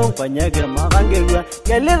idibijo kwanyage magangerwa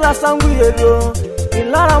kele rasangu yedo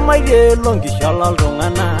ilara maide longi shalal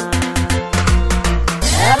dongana.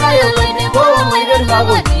 Era yo wendi bo leire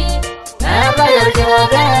lawodi era yo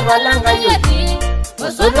jore balanga yodi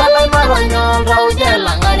osoga lai maranyo rauje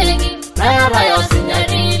langaregi era yo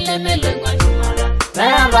sinari lemelenga shumara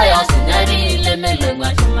era yo sinari lemelenga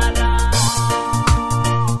shumara.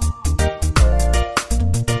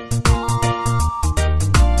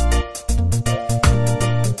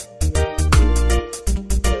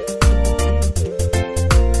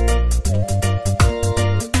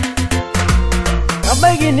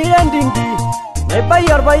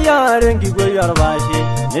 arbayare ngigwe yarbashi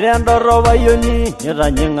nirendoro bayoni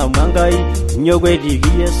niranyinga mwangai nyogwe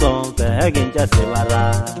digiye so begenja sebara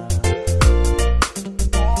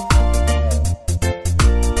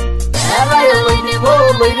Arayo ni bo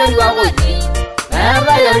moire lawati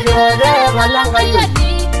Arayo yore malanga yoti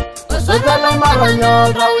Osotala maranyo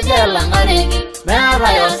raujela ngaregi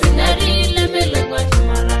Arayo sinari lemele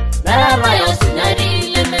machumara Arayo sinari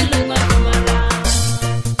lemele machumara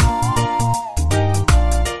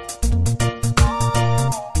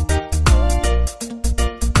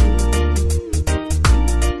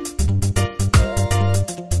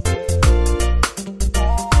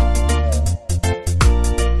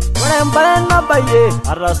Mbana baye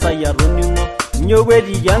arasa ya runimo nyogwe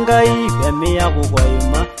di yangai beme ya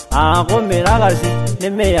kukoima ako meragasi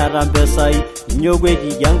neme ya rambesai nyogwe di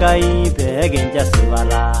yangai begenja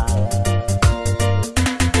sibala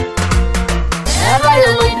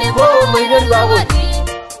Arayo ni bo moire lawati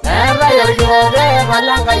Arayo yore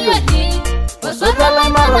malanga yoti Osotala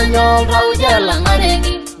maranyo raujela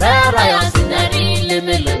ngaregi Arayo sinari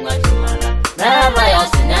lemele machumara Arayo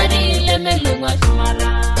sinari lemele machumara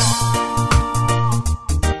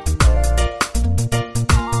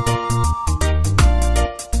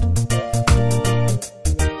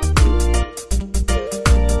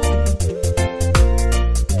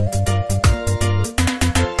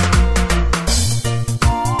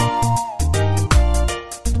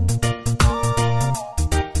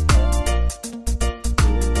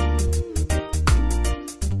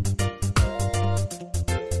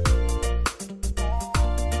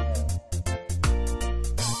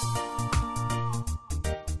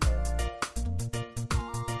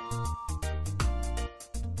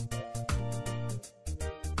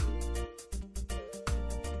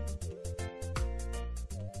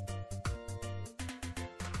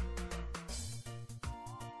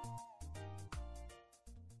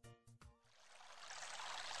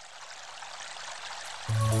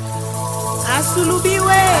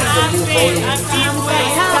Asulubiwe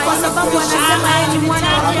anamkataa kwa sababu anasema yeye ni mwana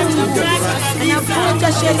wa Mungu.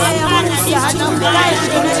 Anavunja sheria ya Musa, anamdai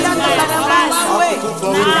sheria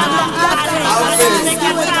barabara.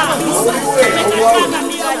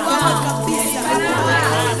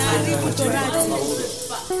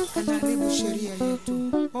 Anaharibu sheria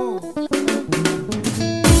yetu.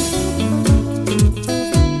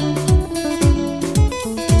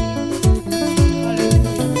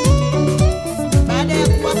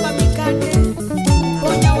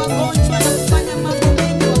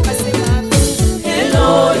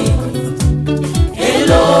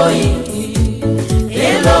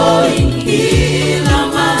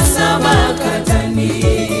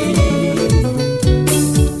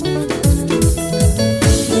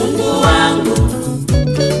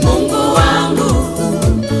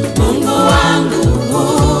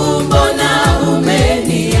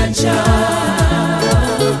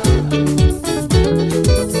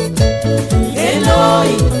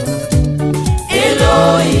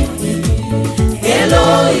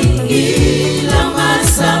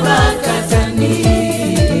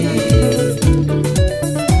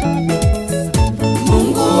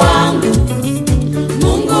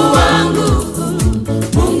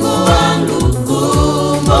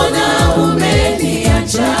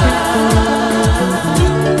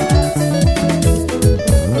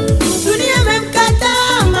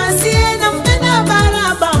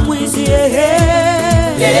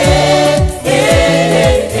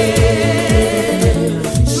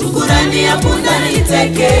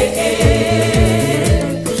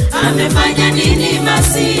 Amefanya nini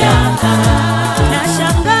Masia?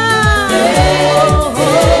 Nashangaa,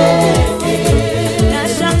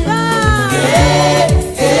 nashangaa.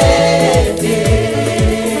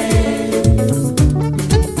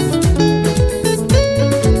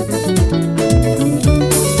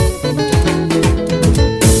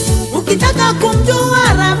 Ukitaka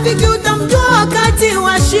kumjua rafiki utamjua wakati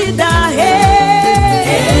wa shida.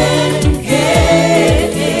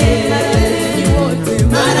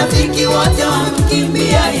 Marafiki wote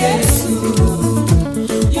wamkimbia Yesu.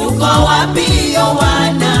 Yuko wapi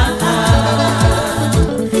Yohana?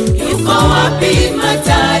 Yuko wapi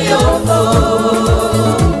Mathayo?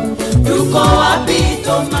 Yuko wapi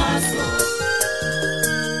Tomaso?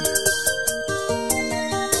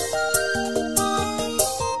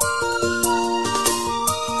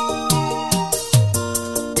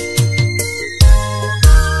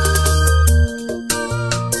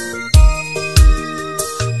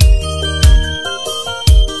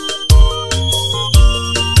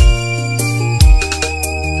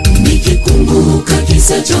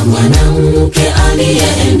 Kisa cha mwanamke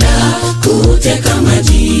aliyeenda kuteka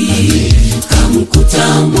maji, kama kamkuta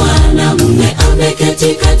mwanamume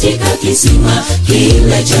ameketi katika kisima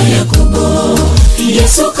kile cha Yakobo.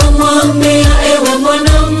 Yesu kamwambia, ewe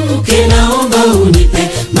mwanamke, naomba unipe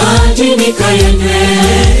maji nikayanywe.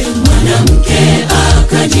 Mwanamke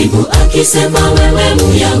akajibu akisema, wewe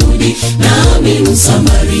Myahudi nami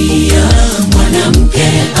Msamaria. Mwanamke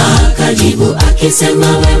akajibu akisema,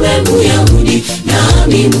 wewe Myahudi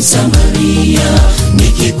nami Msamaria.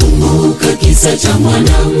 Nikikumbuka kisa cha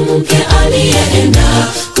mwanamke aliyeenda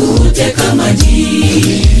kuteka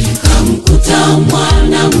maji, kamkuta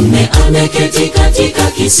mwanamume ameketi katika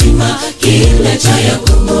kisima kile cha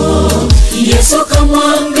Yakobo. Yesu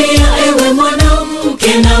kamwambia, ewe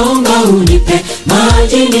mwanamke, naomba unipe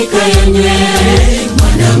maji nikayanywe.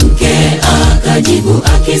 Mwanamke akajibu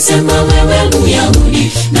akisema, wewe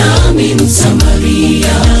Myahudi nami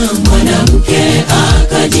Msamaria. Mwanamke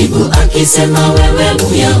akajibu akisema, wewe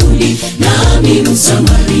Myahudi nami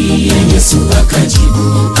Msamaria. Yesu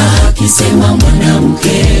akajibu akisema,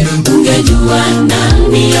 mwanamke, ungejua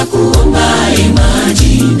nani ya kuombaye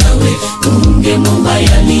maji, nawe ungemwomba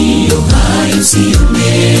yaliyo hai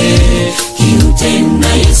usione kiu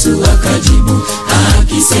tena. Yesu akajibu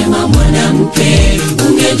akisema, mwanamke,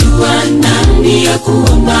 ungejua nani ya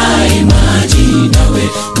kuombaye maji, nawe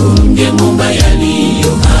ungemwomba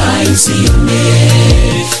yaliyo hai usione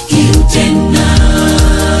kiu tena.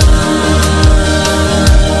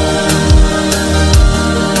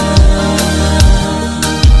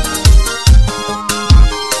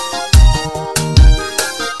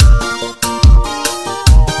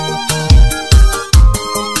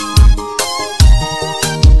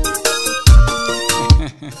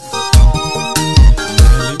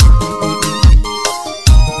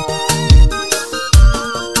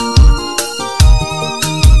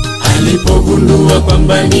 Alipogundua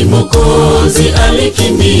kwamba ni Mwokozi,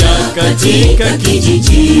 alikimbia katika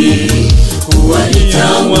kijiji kuwaita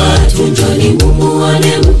watu, njoni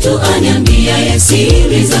mumuone mtu aniambia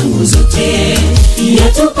siri zangu zote.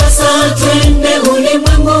 Yatupasa twende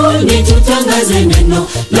ulimwenguni tutangaze neno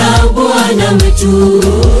la Bwana wetu.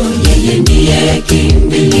 Yeye ndiye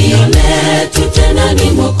kimbilio letu, tena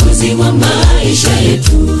ni Mwokozi wa maisha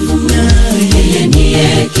yetu. Yeye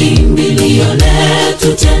ndiye kimbilio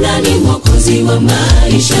letu, tena ni Mwokozi wa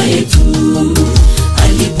maisha yetu.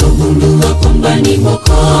 Alipogundua kwamba ni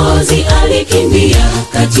Mwokozi, alikimbia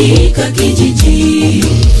katika kijiji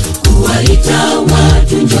kuwaita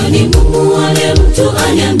watu, njoni mumuone mtu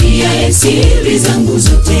aniambia siri zangu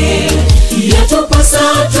zote. Yatupasa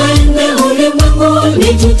twende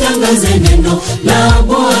ulimwenguni tutangaze neno la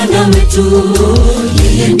Bwana wetu.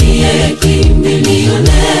 Yeye ndiye kimbilio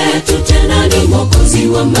letu, tena ni Mwokozi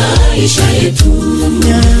wa maisha yetu.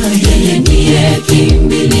 Yeye ndiye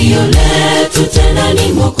kimbilio letu, tena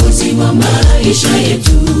ni Mwokozi wa maisha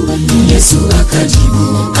yetu. Yesu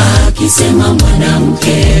akajibu akisema,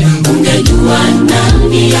 mwanamke, ungejua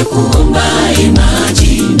nani ya kuombaye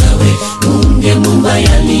maji, nawe ungemwomba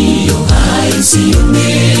yaliyo hai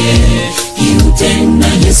usione kiu tena.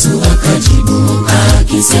 Yesu akajibu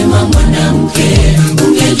akisema, mwanamke,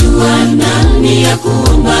 ungejua nani ya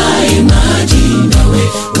kuombaye maji, nawe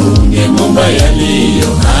ungemwomba yaliyo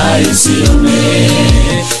hai usione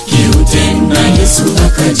kiu tena. Yesu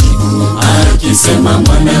akajibu akisema,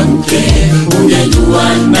 mwanamke,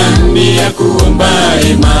 ungejua nani ya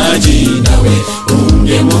kuombaye maji, nawe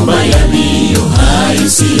ungemwomba yaliyo hai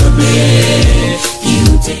usione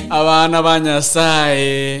kiu tena. Abana ba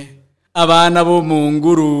Nyasaye, abana bo mu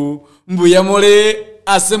nguru, mbuya muri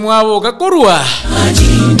ase mwaboka kurwa maji,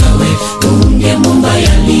 nawe ungemwomba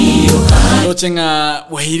yaliyo hai. Ochenga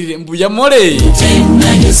wahirire mbuya muri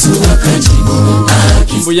tena. Yesu akajibu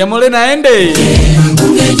akisema, mbuya muri naende,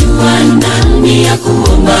 ungejua nani ya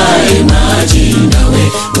kuombaye maji,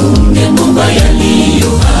 nawe ungemwomba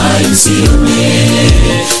yaliyo hai usione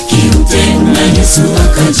kiu tena. Yesu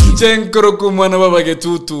akajibu chenkoro kumwana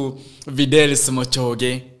babagetutu Videlis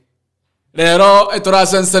Mochoge. Lero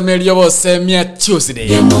eturasensemerio bose mia Tuesday.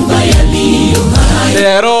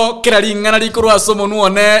 Lero kila lingana likurwa somo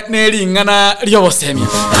nuone ne lingana lyo bose mia.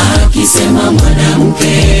 Akisema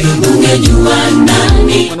mwanamke, ungejua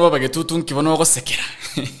nani. Mwana babagetutu nkibono gosekera.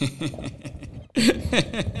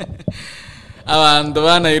 Abantu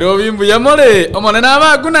ba Nairobi mbuya more omone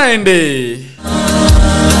nabakunaende.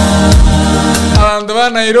 Abantu ba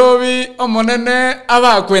Nairobi omonene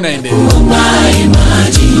abakwenaende.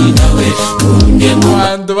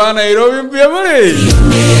 Abantu ba Nairobi mbuya more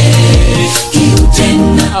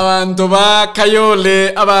abantu ba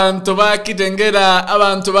Kayole, abantu ba Kitengera,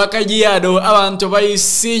 abantu ba Kajiado, abantu ba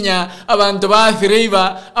Isinya, abantu ba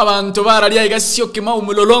Thiriva, abantu ba Ralia Igasio Kimau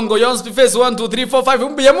Mulolongo, Yons Face 1 2 3 4 5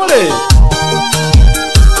 umbiyamole.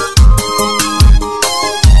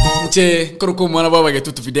 Che kuruku mwana baba ke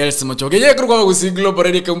tutu Fidelis mochoke ye kuruku baba kusi global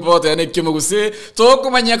ready kumpoto ya nekimo kusi toko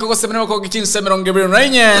manyako ko semena ko kichin semeron gebero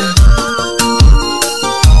nainye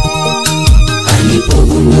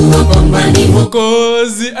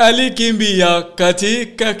Kozi alikimbia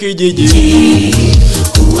katika kijiji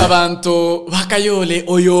abantu bakayole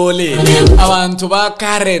oyole abantu ba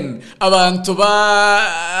Karen abantu ba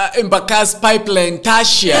Embakasi pipeline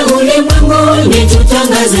Tasha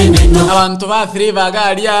abantu ba Thriva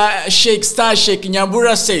galia Sheikh Star Sheikh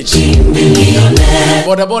Nyambura stage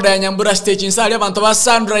boda boda ya Nyambura stage insali abantu ba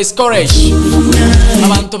Sunrise Courage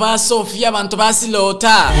abantu ba Sofia abantu ba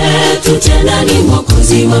Silota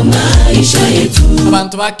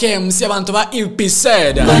abantu ba Kems abantu ba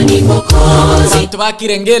Ilpised abantu ba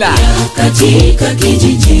Kirengela katika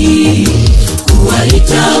kijiji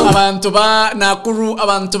abantu ba Nakuru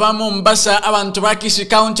abantu ba Mombasa abantu ba Kisi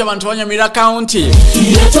County abantu ba Nyamira County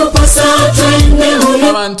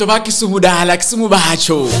abantu ba Kisumu Dala Kisumu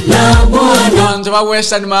Bacho abantu ba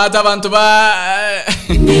Western Mata abantu ba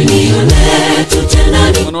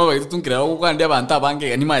Mono ba tutunkira ukwandi abantu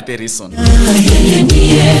abange ni Materison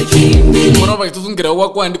Mono ba tutunkira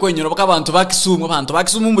ukwandi ko nyoro baka abantu ba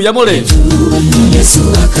Kisumu mbuyamole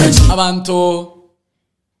abantu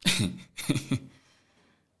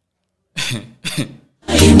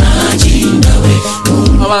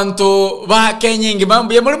abantu ba Kenyingi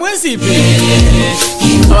mambo ya mwesipi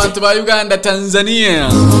abantu ba Uganda Tanzania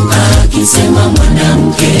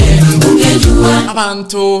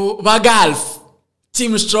abantu ba Gulf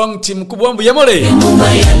Team Strong Team Kubombu ya mole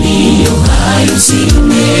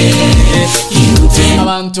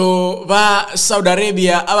abantu ba Saudi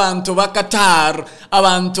Arabia abantu ba Qatar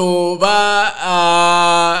abantu ba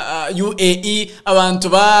UAE abantu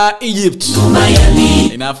ba Egypt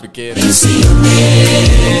in Africa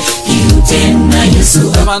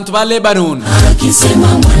abantu ba Lebanon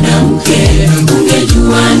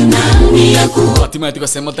Fatima tiko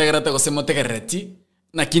semotegereti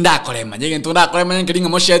na kinda akolema nyege ntunda akolema nyege linga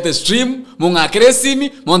moshete stream munga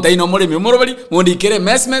kresimi monta ino mole mi morobali mondi kere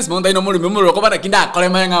mesmes monta ino mole mi morobali ko bana kinda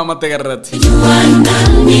akolema nga mategerati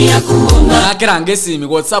na kerange simi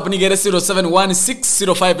WhatsApp ni gere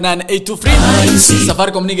 0716059823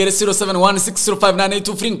 Safaricom ni gere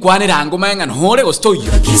 0716059823 kwane rango manga nhore go stoyo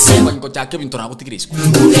ko chake bintora butigrisku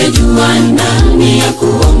ungejuana ni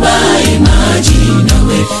akuomba imagine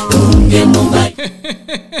we unge Mumbai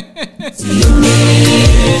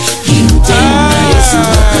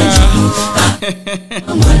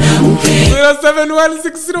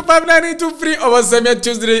 0716059823 obasemia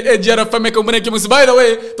Tuesday ejara fame komune kimusi. By the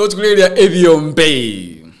way, don't clear Avion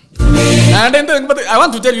Bay. And then I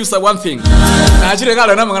want to tell you one thing. Actually,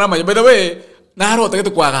 by the way,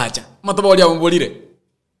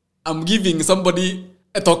 I'm giving somebody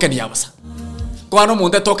a token yabosa. Kwano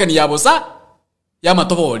munde token yabosa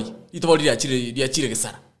yamatoboli. Itoboli ya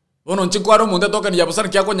gesara. Ono nchikwaro munde token yabosa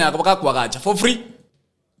kyako nyaka baka kwagacha for free.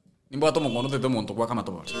 Nimbo atomo ngono tete monto kwa kama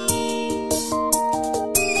toboli.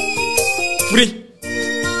 Free.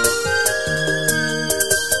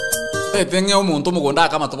 Tenga un monto mugonda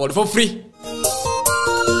kama toboli for free.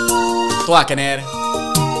 Toa kenere.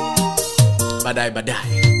 Badai.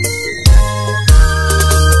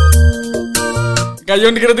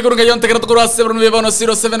 Kayon te kuru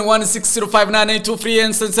 0716059823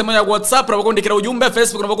 and sensemo ya WhatsApp rabako ndikira ujumbe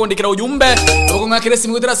Facebook rabako ndikira ujumbe rabako ngakire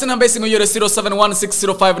simu kudira sina mbesi ngoyore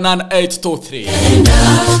 0716059823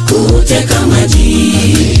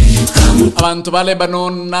 abantu ba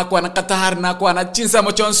Lebanon nakwa na Qatar nakwa na chinsa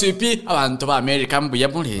mochonsu ipi abantu ba America mbuya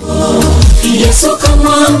muri Yesu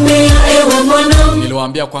kamwambia ewe mwanangu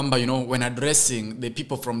niliwaambia kwamba when addressing the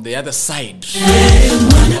people from the other side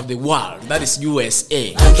of the world, that is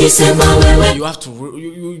USA, you have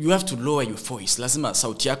to lower your voice. Lazima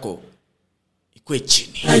sauti yako ikue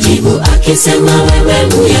chini.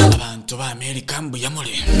 Abantu ba America mbuya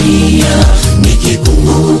muri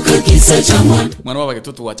nikikumbuka kisa cha mwana baba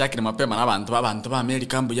ketutu wachaki na mapema na abantu ba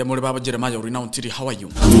America mbuya muri baba Jeremiah uri now tiri how are you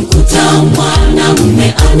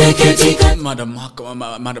Madam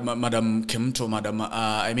Kemto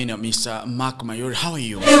I mean Mr. Mark Mayor, how are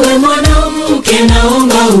you?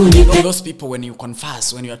 Those people, when you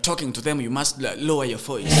converse, when you are talking to them, you must lower your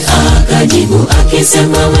voice.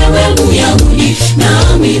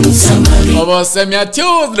 Obosemia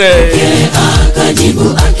Tuesday.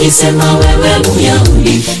 Akajibu akisema wewe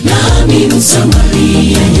Myahudi nami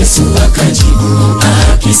Msamaria. Yesu akajibu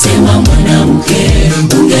akisema mwanamke,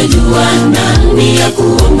 ungejua nani ya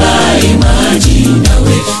kuombaye maji,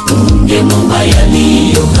 nawe ungemwomba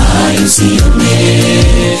yaliyo hai usione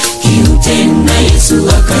kiu tena. Yesu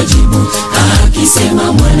akajibu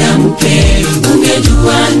akisema mwanamke,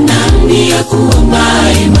 ungejua nani ya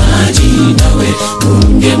kuombaye maji, nawe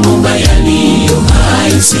ungemwomba yaliyo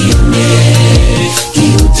hai usione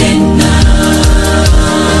kiu tena.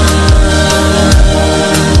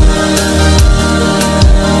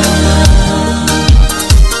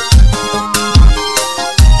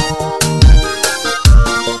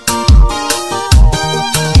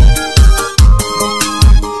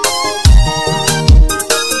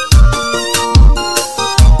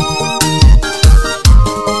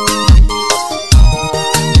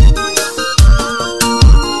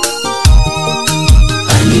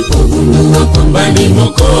 Ni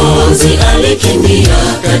Mwokozi alikimbia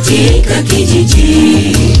katika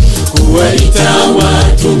kijiji kuwaita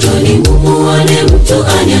watu, njoni mumuone mtu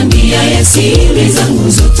aniambia siri zangu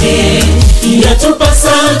zote.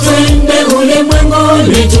 Yatupasa twende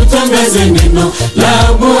ulimwenguni tutangaze neno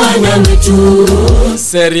la Bwana wetu.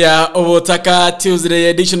 Seria Obotaka Tuesday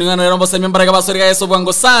edition ngana rombo sa mbaraga basori ga Yesu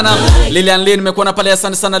bwango sana. Lilian Lin nimekuona pale,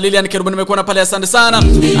 asante sana. Lilian Kerubu nimekuona pale, asante sana.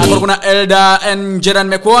 Hapo kuna Elda and Jeran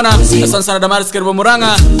nimekuona, asante sana. Damaris Kerubu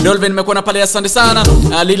Muranga, Dolvin nimekuona pale, asante sana.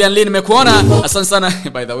 Lilian Lin nimekuona, asante sana.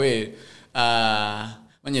 By the way,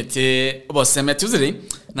 manyete Obosemia Tuesday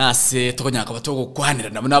nase tokonyaka batoko kwanira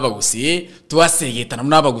nabagusi tuwasegeta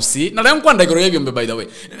nabagusi nalem kwandagiro yebyo. By the way,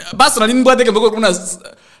 basi nalinbwadeke mboko kuna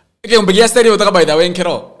Mbegia Seria Obotaka. By the way,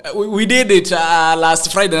 Nkero, we did it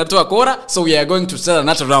last Friday na tuakora, so we are going to start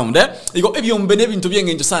another round. Iko ebyo mbene bintu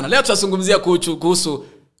byengenjo sana. Leo tutazungumzia kuhusu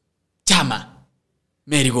chama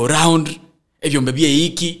merry go round, ebyo mbebye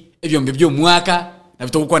hiki, ebyo mbebyo mwaka na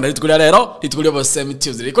bitoko kwanda litukulia lero, litukulia Obosemia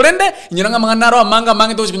Tuesday. Korende nyiranga mangana ro amanga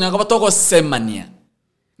mangi to kunyanga batoko semania.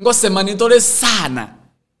 Ngo semani tole sana.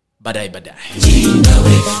 Badai.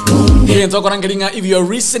 If you are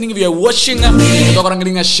listening, if you are watching,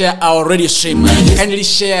 share our radio stream. Kindly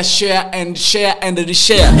share and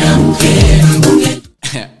reshare.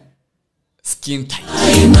 Skin tight.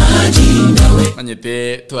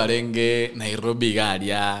 Manyete tuarenge Nairobi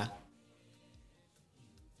garia.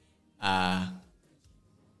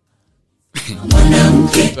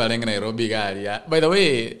 Tuarenge Nairobi garia. By the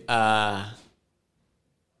way,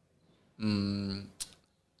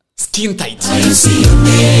 skin tight.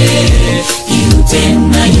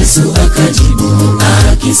 Tena Yesu akajibu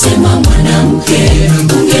akisema mwanamke,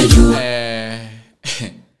 ungejua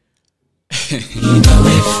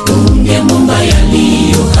nawe ungemwomba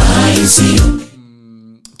yaliyo hai usione.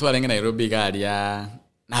 Tuarenge Nairobi garia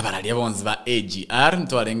nabaralia bonzi ba AGR,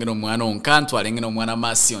 tuarenge no mwana onka, tuarenge no mwana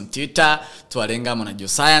Masion Tita, tuarenga mwana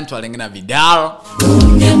Josiah, tuarenge na Vidal,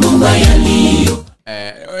 ungemwomba yaliyo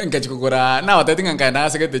nkachukura na watati ngana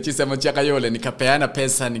sekete chisemo chaka yole, nikapeana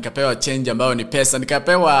pesa, nikapewa change ambayo ni pesa,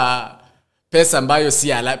 nikapewa pesa ambayo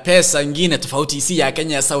si ala pesa nyingine tofauti, si ya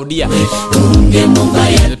Kenya, ya Saudia.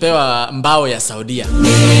 Nilipewa mbao ya Saudia.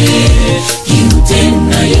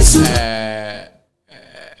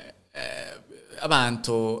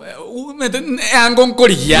 Abantu ango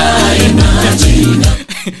nkolia.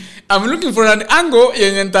 I'm looking for an angle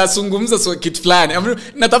yenye nitazungumza so kitu fulani.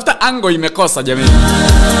 Natafuta angle imekosa jamani.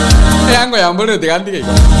 Angle ya mbole ndikandike.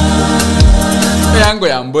 Angle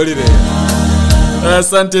ya mbole.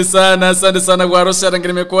 Asante sana kwa Rosa.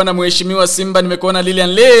 Nimekuona mheshimiwa Simba, nimekuona Lilian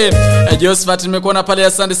Lee, Josephat nimekuona pale,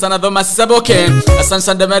 asante sana. Thomas Saboke, asante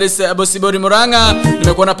sana. Damaris Bosibori Muranga,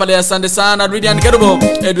 nimekuona pale, asante sana. Ridian Kerubo,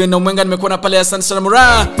 Edwin Omwenga, nimekuona pale, asante sana.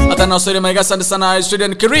 Mura atana Osori Maiga, asante sana.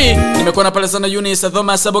 Student Kiri, nimekuona pale sana. Eunice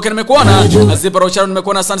Thomas Saboke, nimekuona. Azipa Rocharo,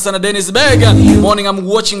 nimekuona, asante sana. Dennis Beg, morning, I'm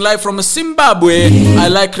watching live from Zimbabwe. I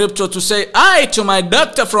like crypto to say hi to my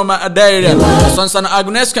doctor from Adaria. Asante sana.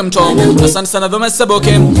 Agnes Kemto, asante sana. Thomas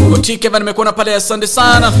Saboke, Otike nimekuona pale, asante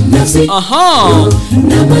sana.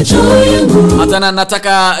 Atana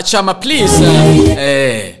nataka chama please.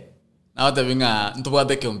 Now the winga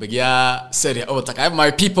ntubwate ke umbegia Seria Obotaka. I have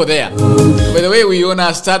my people there. By the way, we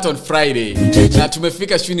wanna start on Friday. Na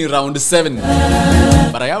tumefika shuni round 7.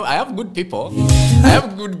 But I have good people. I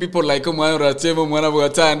have good people like Mwana Ratemo, Mwana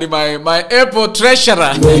Bwatandi, my airport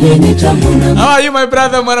treasurer. How are you, my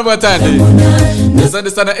brother Mwana Bwatandi? Asante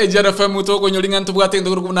sana AJR FM utoko nyolinga ntubwate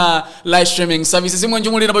ndukuru kuna live streaming services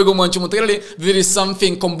mwanju mulina boygo mwanju mutegale there is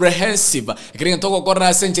something comprehensive ikiringa toko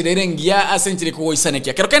korna century rengia century ko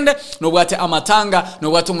isanekia kerokende no bwate amatanga no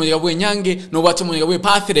bwate munyiga bwenyange no bwate munyiga bwe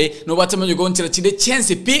birthday no bwate munyiga ntira chide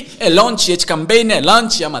chance pi a launch ya campaign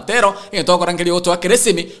launch ya matero ingitoko rangeli oto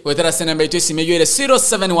akeresimi wetera senembe itesimi yele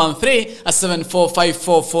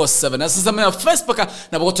 0713745447 asasema ya Facebook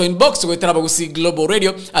na boto inbox wetera bagusi Global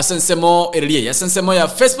Radio asensemo elie asensemo ya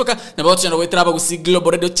Facebook na boto chano wetera bagusi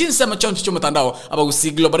Global Radio chinsema choncho mutandao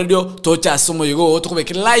abagusi Global Radio tocha somo yugo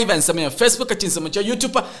tukubeke live ansema ya Facebook chinsema cha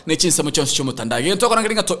YouTube na chinsema choncho mutandao ingitoko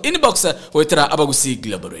rangeli to inbox wetera abagusi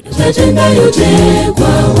Global Radio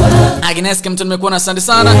Agnes Kempton mekuona asante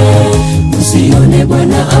sana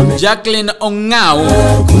Jacqueline Ongao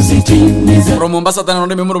from Mombasa tana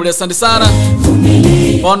ndio memorable asante sana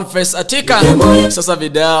Boniface Atika sasa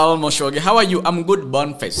video moshoge how are you I'm good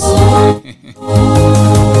Boniface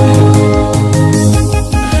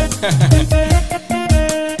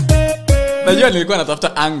Najua nilikuwa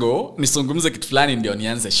natafuta ango nisungumze kitu fulani ndio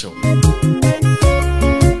nianze show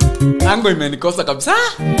Ango imenikosa kabisa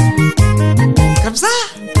kabisa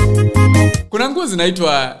Kuna nguo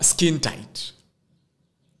zinaitwa skin tight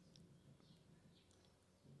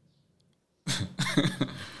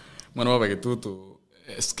Mwana baba kitutu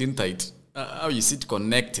skin tight how you sit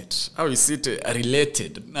connected how you sit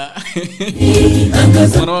related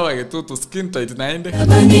Mwana baba kitutu skin tight naende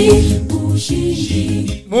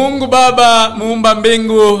Mungu Baba muumba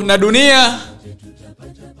mbingu na dunia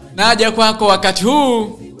naja kwako wakati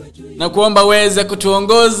huu na kuomba uweze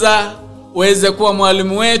kutuongoza uweze kuwa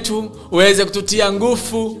mwalimu wetu uweze kututia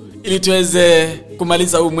nguvu ili tuweze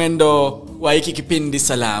kumaliza huu mwendo wa hiki kipindi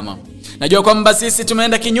salama Najua kwamba sisi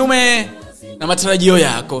tumeenda kinyume na matarajio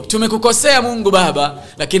yako. Tumekukosea Mungu Baba,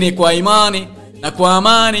 lakini kwa imani na kwa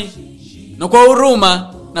amani na kwa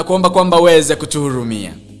huruma na kuomba kwamba uweze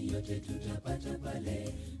kutuhurumia.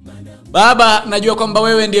 Baba, najua kwamba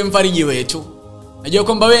wewe ndiye mfariji wetu. Najua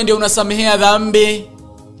kwamba wewe ndiye unasamehea dhambi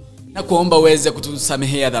na kuomba uweze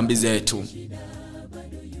kutusamehea dhambi zetu.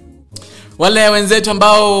 Wale wenzetu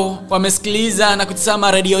ambao wamesikiliza na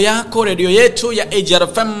kutazama radio yako, radio yetu ya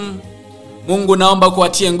AJRFM, Mungu naomba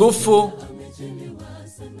kuwatie nguvu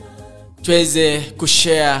tuweze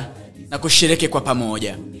kushare na kushiriki kwa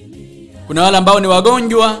pamoja. Kuna wale ambao ni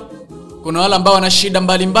wagonjwa, kuna wale ambao wana shida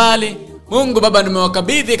mbalimbali. Mungu Baba,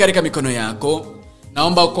 nimewakabidhi katika mikono yako.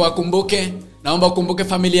 Naomba kuwakumbuke, naomba ukumbuke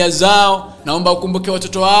familia zao, naomba ukumbuke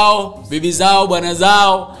watoto wao, bibi zao, bwana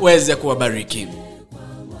zao, uweze kuwabariki.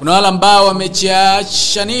 Kuna wale ambao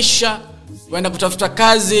wamejiachanisha kwenda kutafuta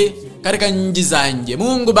kazi katika nchi za nje.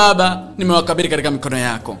 Mungu Baba, nimewakabidhi katika mikono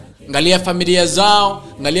yako. Angalia familia zao,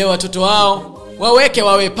 angalia watoto wao, waweke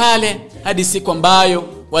wawe pale hadi siku ambayo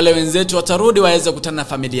wale wenzetu watarudi waweze kukutana na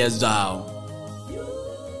familia zao.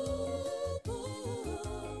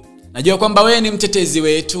 Najua kwamba wewe ni mtetezi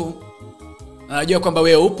wetu. Najua kwamba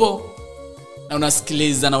wewe upo na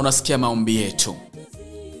unasikiliza na unasikia maombi yetu.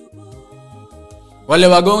 Wale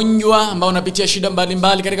wagonjwa ambao wanapitia shida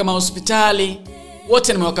mbalimbali katika mahospitali,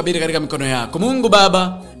 wote nimewakabidhi katika mikono yako. Mungu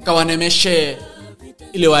Baba, kawanemeshe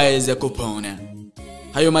ili waweze kupona.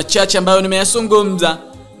 Hayo machache ambayo nimeyazungumza,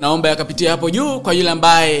 naomba yakapitia hapo juu kwa yule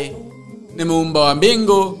ambaye ni muumba wa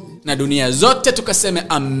mbingu na dunia zote, tukaseme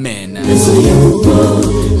amen. Yesu yuko,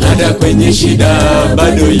 hata kwenye shida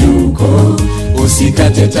bado yuko.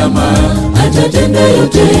 Usikate tamaa, atatenda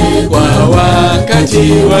yote kwa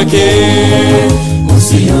wakati wake.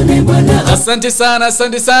 Usione Bwana. Asante sana,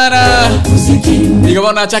 asante sana.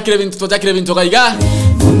 Nikabona chakile bintu kaiga.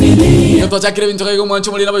 Vumilia. Chakile bintu kaiga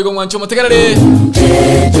mwancho mulina boigo mwancho mutegerere.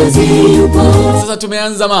 Sasa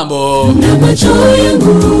tumeanza mambo. Na macho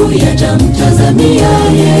yangu yatamtazamia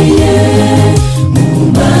yeye,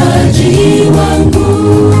 muumbaji wangu.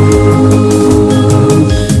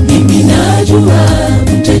 Mimi najua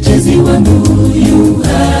mtetezi wangu yu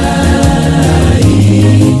hai.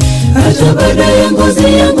 Hata baada ya ngozi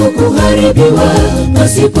yangu kuharibiwa,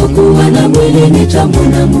 pasipokuwa na mwili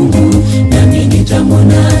nitamwona Mungu, nami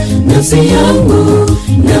nitamwona nafsi yangu,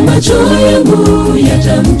 na macho yangu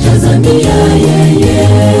yatamtazamia yeye,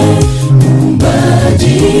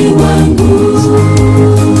 muumbaji wangu.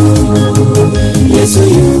 Yesu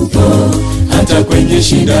yupo, hata kwenye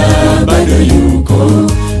shida bado yuko.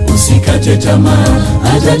 Usikate tamaa,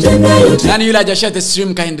 atatenda yote. Nani yule hajashare the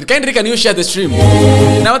stream? Kindly can you share the stream?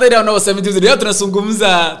 Na watu ndio wanao 70 leo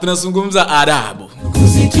tunazungumza adabu.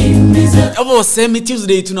 kuzitimiza. Hapo Semi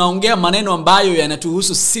Tuesday tunaongea maneno ambayo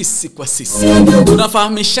yanatuhusu sisi kwa sisi.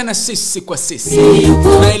 Tunafahamishana sisi kwa sisi.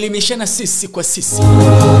 Tunaelimishana sisi kwa sisi.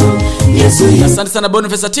 Asante sana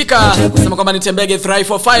Boniface Atika. Sema kwamba nitembege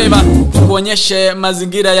 345 kuonyeshe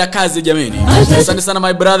mazingira ya kazi jamini. Asante sana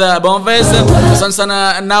my brother Boniface. Asante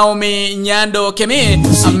sana Naomi Nyando Kemi.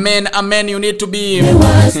 Amen, amen, you need to be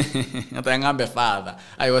a father.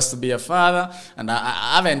 I was to be a father and I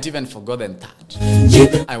haven't even forgotten that.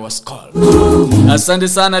 I was called. Asante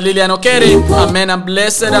sana Lilian Okeri. Amen, I'm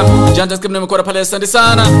blessed. Janta skip nimekuwa pale, asante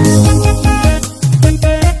sana.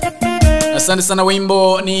 Asante sana,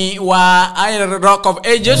 wimbo ni wa Iron Rock of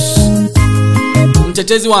Ages.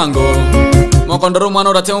 Mtetezi wangu Mwakondoro mwana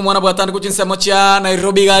uratemu mwana bwatani kuchinsa mocha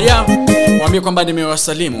Nairobi garia. Mwambie kwamba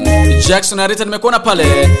nimewasalimu. Jackson Arita nimekuona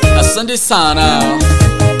pale. Asante sana.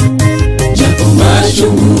 Japo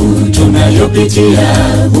machungu tunayopitia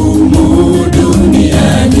humu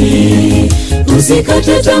duniani,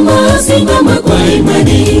 usikate tamaa, simama kwa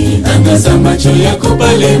imani, angaza macho yako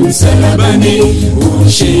pale msalabani.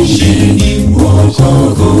 Ushindi,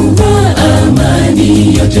 wokovu,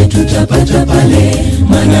 amani, yote tutapata pale,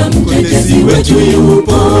 maana mtetezi wetu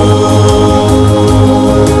yupo.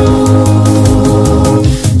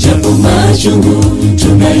 Japo machungu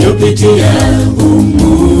tunayopitia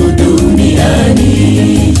humu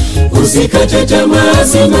duniani, usikate tamaa,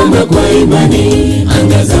 simama kwa imani,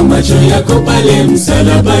 angaza macho yako pale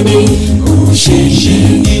msalabani.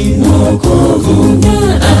 Ushindi, wokovu,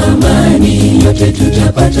 amani, yote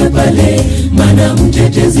tutapata pale, maana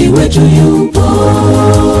mtetezi wetu yupo.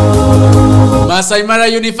 Masai Mara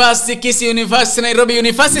University, Kisii University, Nairobi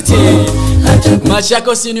University,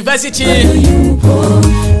 Machakos University.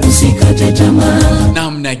 Usikate tamaa.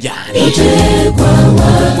 Namna gani?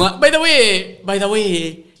 By the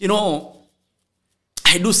way, you know,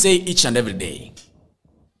 I do say each and every day,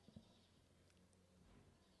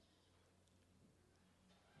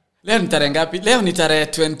 leo ni tarehe ngapi? Leo ni tarehe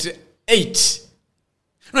 28.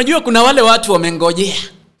 Unajua kuna wale watu wamengojea.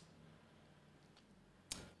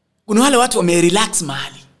 Kuna wale watu wamerelax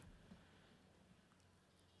mahali.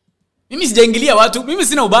 Mimi sijaingilia watu, mimi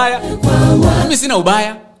sina ubaya.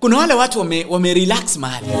 Kuna wale watu wamerelax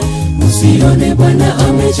mahali. Usione Bwana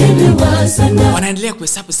amechelewa sana. Wanaendelea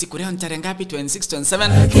kuhesabu siku, leo ni tarehe ngapi? 26,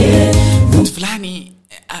 27. Mtu fulani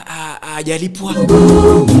hajalipwa.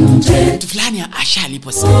 Mtu fulani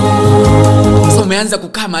ashalipwa sana. Sasa umeanza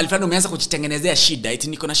kukaa mahali fulani, umeanza kujitengenezea shida. Eti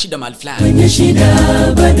niko na shida mahali fulani.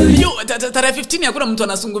 Tarehe 15 hakuna mtu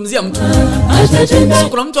anazungumzia mtu. So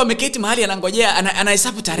kuna mtu ameketi mahali anangojea,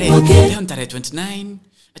 anahesabu tarehe. Leo ni tarehe 29.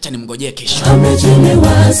 Acha nimngojee kesho.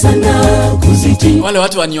 Amechelewa sana kuziti. Wale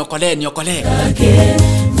watu waniokolee.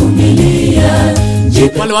 Vumilia.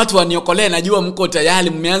 Wale watu waniokolee, najua mko tayari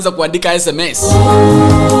mmeanza kuandika SMS.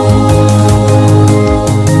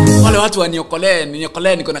 Wale watu waniokolee,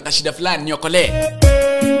 niko na kashida fulani, niokolee.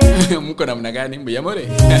 Mko namna gani mbuyamole?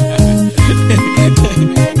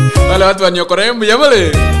 Wale watu waniokolee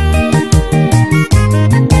mbuyamole.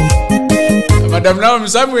 Madam Naomi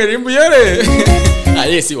Samuel mbuyere.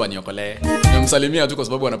 Si waniokolee. Namsalimia tu kwa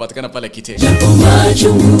sababu wanapatikana pale Kite.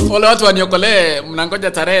 Wale watu waniokolee,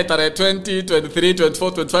 mnangoja tarehe 20, 23,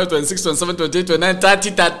 24, 25, 26, 27, 28, 29,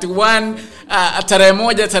 30, 31, tarehe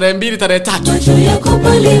 1, tarehe 2, tarehe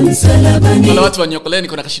 3. Wale watu waniokolee,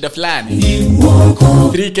 niko na kashida fulani.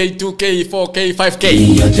 3K, 2K, 4K,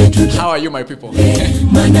 5K. How are you my people?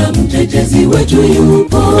 Maana mtetezi wetu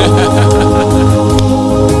yupo.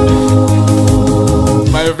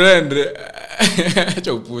 My friend,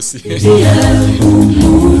 acha upusi.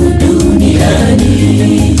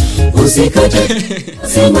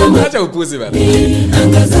 Acha upusi bana.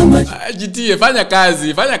 Jitie, fanya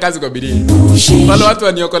kazi kwa bidii. Wale watu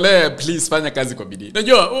waniokolee, please fanya kazi kwa bidii.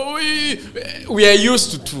 Unajua we are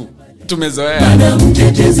used to tumezoea.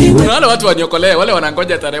 Wale watu waniokolee, wale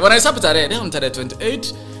wanangoja tarehe. Wanahesabu tarehe, leo ni tarehe 28.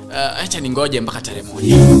 Acha ningoje mpaka tarehe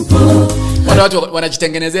 1. Wale watu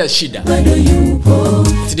wanajitengenezea shida.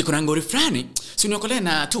 Sidi kuna ngori fulani, si uniokolee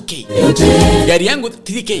na 2K. Gari yangu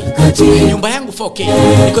 3K. Nyumba yangu 4K.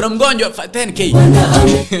 Niko na mgonjwa 10K.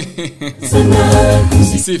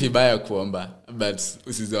 Si vibaya kuomba, but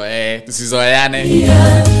usizoeane.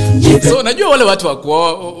 So unajua wale watu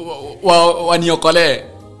waniokolee.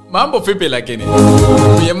 Mambo vipi lakini?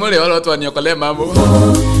 Mjemole wale watu waniokolee mambo.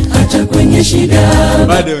 Hata kwenye shida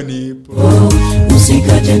bado nipo.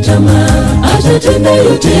 Usikate tamaa, atatenda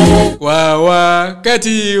yote.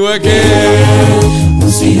 Wakati wake.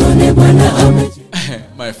 Usione Bwana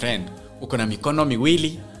My friend, uko na mikono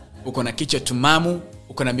miwili, uko na kichwa tumamu,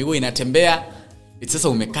 uko na miguu inatembea. Sasa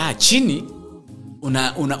umekaa chini,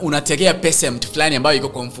 unategea pesa ya mtu fulani ambayo iko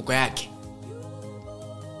kwa mfuko yake.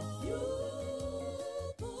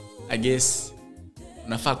 I guess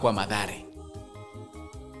unafaa kuwa madhare.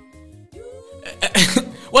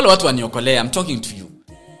 Wale watu waniokolea, I'm talking to you.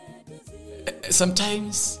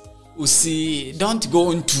 Sometimes don't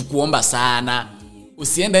go into kuomba sana.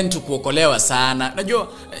 Usienda into kuokolewa sana. Unajua,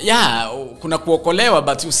 kuna kuokolewa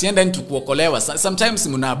but usienda into kuokolewa. Sometimes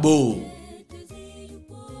mnabo.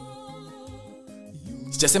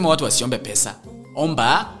 Sijasema watu wasiombe pesa.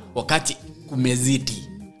 Omba wakati kumezidi.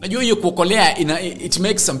 Unajua hiyo kuokolea it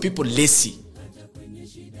makes some people lazy.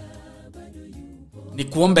 Ni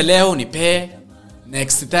kuombe leo unipe,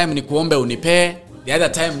 next time ni kuombe unipe, the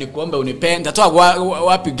other time ni kuombe unipe. Nitatoa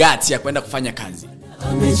wapi guts ya kwenda kufanya kazi?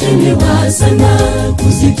 Amechelewa sana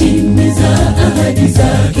kuzitimiza ahadi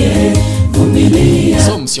zake. Vumilia.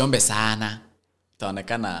 So msiombe sana.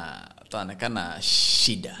 Taonekana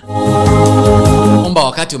shida. Omba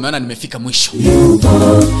wakati umeona nimefika mwisho.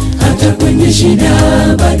 Hata kwenye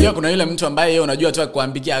shida bado. Kuna yule mtu ambaye unajua tu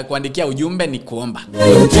kuandikia ujumbe ni kuomba.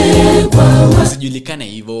 Usijulikane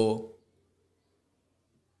hivyo.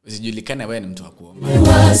 Usijulikane wewe ni mtu wa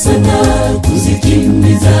kuomba. Sana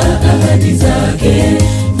kuzitimiza ahadi zake.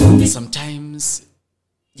 Sometimes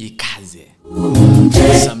jikaze.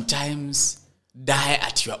 Sometimes die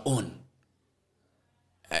at your own.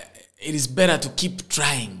 It is better to keep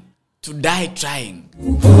trying, to die trying.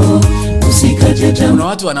 Kuna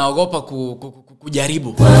watu wanaogopa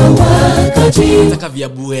kujaribu. Nataka vya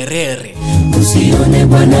buerere. Usione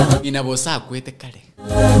Bwana inabosa kwete kale.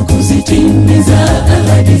 Kuzitimiza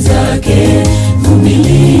ahadi zake.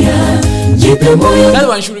 Vumilia. Jipe moyo. That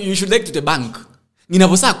one you should take to the bank.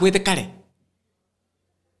 Ninabosa kwete kale.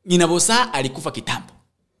 Ninabosa alikufa kitambo.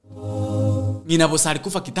 Ninabosa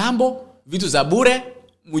alikufa kitambo, vitu za bure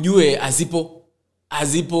mjue azipo.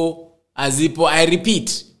 I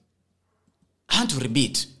repeat. I want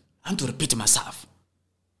to repeat myself.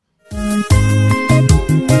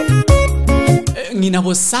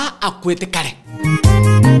 Ninabosa akwete kale.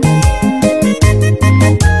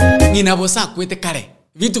 Ninabosa akwete kale.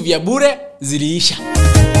 Vitu vya bure ziliisha.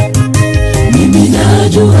 Mimi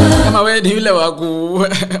najua. Kama wewe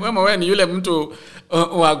ni yule mtu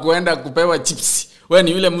wa kuenda kupewa chips. Wewe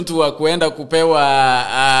ni yule mtu wa kuenda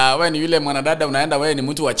kupewa wewe ni yule mwanadada unaenda wewe ni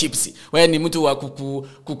mtu wa chips. Wewe ni mtu wa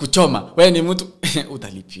kukuchoma. Wewe ni mtu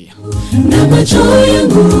utalipia. Na macho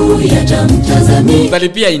yangu yatamtazamia.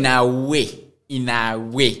 Utalipia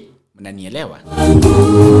inawe. Mnanielewa?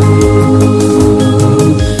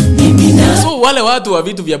 So wale watu wa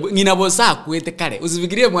vitu vya ninabosa kuete kale.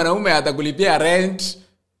 Usifikirie mwanaume atakulipia rent,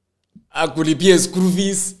 akulipia school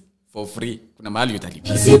fees for free. Kuna mahali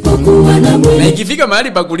utalipia. Na ikifika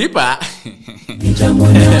mahali pa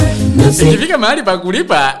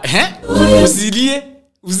kulipa,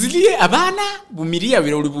 usilie abana, vumilia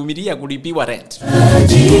vile ulivumilia kulipiwa rent.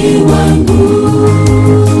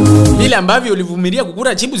 Vile ambavyo ulivumilia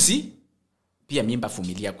kukula chibusi, pia mimba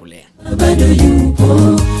vumilia kulea. Bado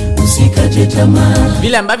yupo, usikate tamaa.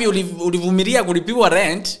 Vile ambavyo ulivumilia kulipiwa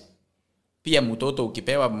rent, pia mtoto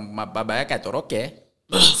ukipewa baba yake atoroke,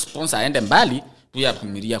 sponsor aende mbali, pia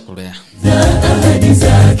vumilia kulea. Ahadi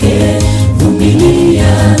zake,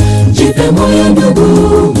 vumilia, jipe moyo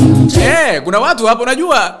ndugu. Kuna watu hapo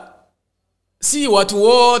najua si watu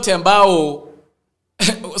wote ambao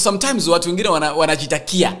sometimes watu wengine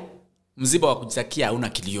wanajitakia mziba wa kujitakia hauna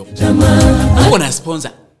kilio. Uko na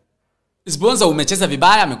sponsor umecheza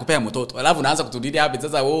vibaya amekupea mtoto. Alafu unaanza kutulilia hapo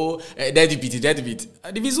sasa deadbeat.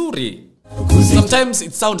 Ni vizuri. Sometimes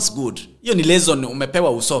it sounds good. Hiyo ni lesson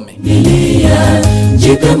umepewa usome.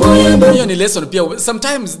 Hiyo ni lesson pia.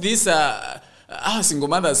 Sometimes these single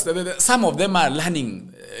mothers, some of them are learning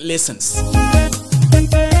lessons.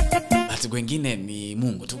 But wengine ni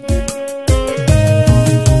Mungu tu.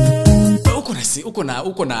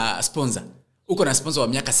 Uko na sponsor. Uko na sponsor wa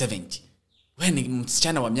miaka 70. Wewe ni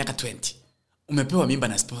msichana wa miaka 20. Umepewa mimba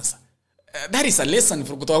na sponsor. That is a lesson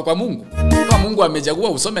kutoka kwa Mungu. Kwa Mungu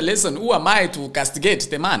amejagua usome lesson. Who am I to castigate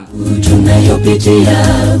the man?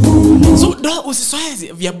 So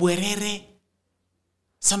usisoeze vya bwerere.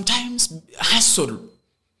 Sometimes hustle.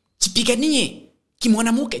 Jipiganie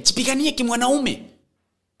kimwanamke, jipiganie kimwanaume.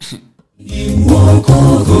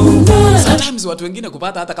 Sometimes watu wengine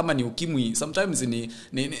kupata hata kama ni ukimwi, sometimes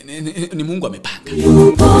ni Mungu amepanga.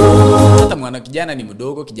 Hata mwana kijana ni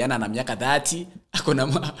mdogo, kijana ana miaka 30,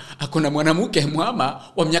 akona mwanamke mama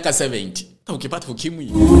wa miaka 70. Hata ukipata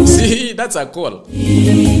ukimwi, see, that's a call.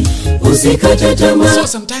 So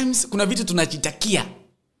sometimes kuna vitu tunajitakia.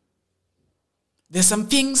 There's some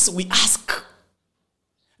things we ask.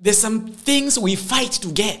 There's some things we fight to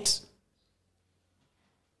get.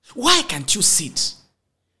 Why can't you sit?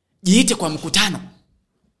 Jiite kwa mkutano.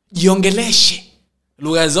 Jiongeleshe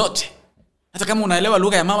lugha zote. Hata kama unaelewa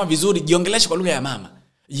lugha ya mama vizuri, jiongeleshe kwa lugha ya mama.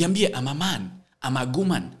 Jiambie, I'm a man, I'm a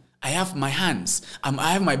woman, I have my hands, I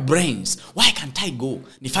have my brains. Why can't I go?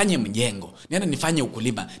 Nifanye mjengo, niende nifanye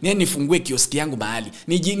ukulima, niende nifungue kioski yangu mahali,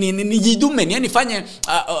 nijidume, niende nifanye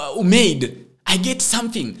maid. I get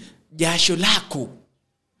something. Jasho lako.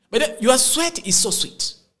 But your sweat is so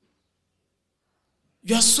sweet.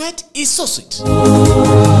 Your sweat is so sweet.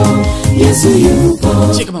 Yesu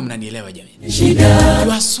yupo. Cheka kama mnanielewa jamani.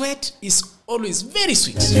 Your sweat is always very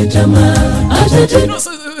sweet. You know,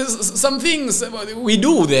 some things we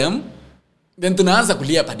do them, then tunaanza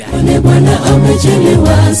kulia baadaye. Bwana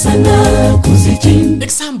amechelewa sana kuzitii.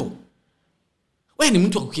 Example. Wewe ni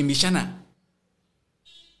mtu wa kukimbishana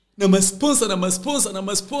na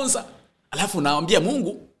masponsa. Alafu unaambia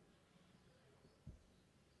Mungu,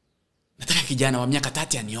 nataka kijana wa miaka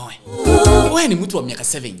 30 anioe. Wewe ni mtu wa miaka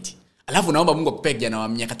 70. Alafu naomba Mungu akupe kijana wa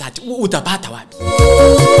miaka 30. Utapata wapi?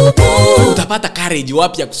 Utapata courage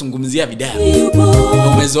wapi ya kuzungumzia video?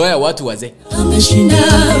 Umezoea watu wazee.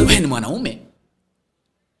 Wewe ni mwanaume.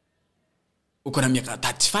 Uko na miaka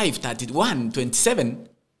 35, 31, 27.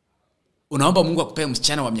 Unaomba Mungu akupe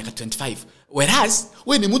msichana wa miaka 25. Whereas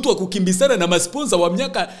wewe ni mtu wa kukimbizana na masponsa wa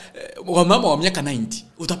miaka wa mama wa miaka 90.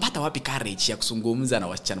 Utapata wapi courage ya kuzungumza na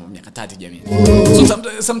wasichana wa miaka 30 jamii?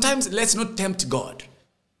 So sometimes let's not tempt God.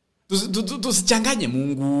 Tusichanganye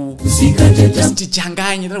Mungu.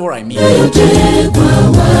 Tusichanganye, that's what I mean.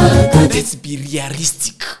 Let's be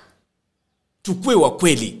realistic. Tukue wa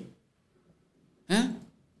kweli.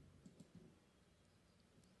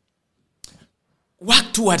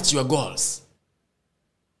 Work towards your goals.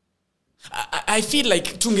 I feel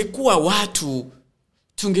like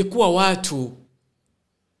tungekuwa watu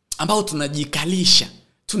ambao tunajikalisha,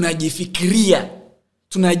 tunajifikiria,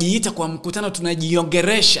 tunajiita kwa mkutano,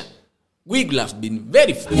 tunajiongeresha. We would have been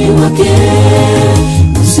very fun.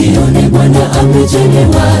 Usione Bwana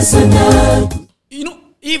amechelewa sana. You know,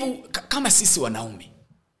 even kama sisi wanaume,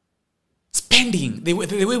 spending the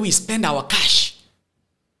way we spend our cash,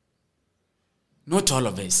 not all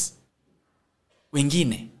of us,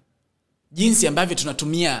 wengine jinsi ambavyo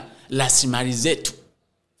tunatumia rasilimali zetu.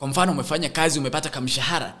 Kwa mfano umefanya kazi, umepata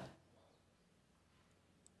kamshahara.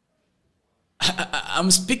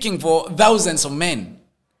 I'm speaking for thousands of men.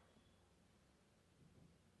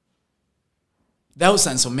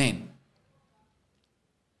 Thousands of men.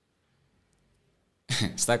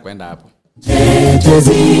 Sitaki kwenda hapo.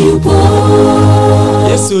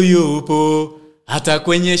 Yesu yupo, hata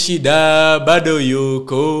kwenye shida bado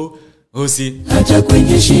yuko. Hata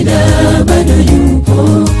kwenye shida bado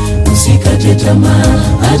yupo. Usikate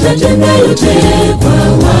tamaa, atatenda yote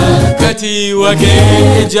kwa wakati wake.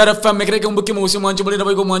 Jarafa mekreke umbuki musi mwancho mulina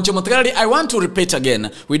boygo mwancho mutagari. I want to repeat again.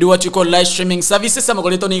 We do what you call live streaming services.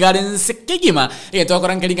 Amagoleto ni garen sikigima. Ito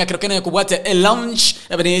akorankelinga kirokena ya kubwate a launch.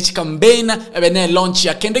 Ebene echi campaign. Ebene launch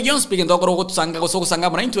ya Kende Gion. Speaking to akoro kutusanga kusoko sanga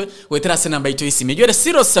mwana intwe. Wetera sena mba ito isi. Mejuere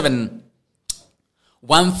 07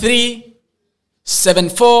 13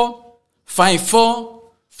 74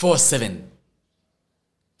 5447.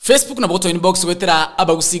 Facebook na boto inbox wetera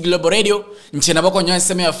Abagusi Global Radio. Nchena bako nyoa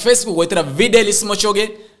sema ya Facebook wetera Videlis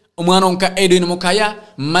Mochoge. Umwana onka Edwin Mukaya.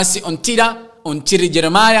 Masi Ontiri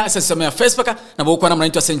Jeremiah. Sasa sema ya Facebook. Na bako na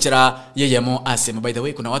mnaitwa Senchera Yeyemo asema. By the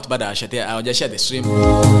way, kuna watu bada hawajashare the stream.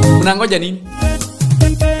 Unangoja nini?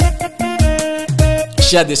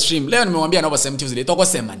 Share the stream. Leo nimemwambia naomba sema Tuesday. Toko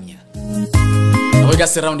semania. Oiga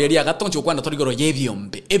surround area gatoncho kwanda toligoro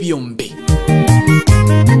ebyombe.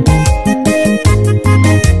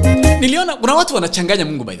 Niliona kuna watu wanachanganya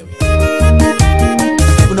Mungu, by the way.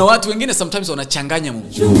 Kuna watu wengine sometimes wanachanganya Mungu.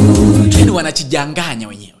 Yaani wanachijanganya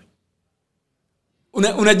wenyewe.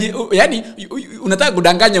 Yani unataka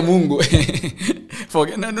kudanganya Mungu.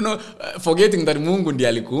 Forgetting that Mungu ndiye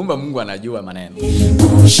alikuumba. Mungu anajua maneno.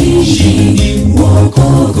 Ushindi,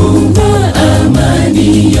 wokovu na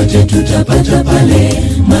amani yote tutapata pale,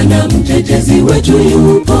 maana mtetezi wetu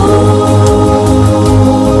yupo.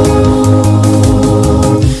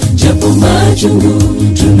 Japo machungu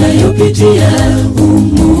tunayopitia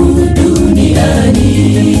humu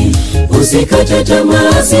duniani, usikate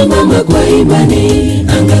tamaa, simama kwa imani,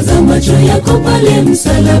 angaza macho yako pale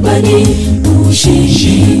msalabani.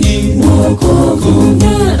 Ushindi, wokovu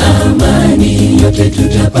na amani yote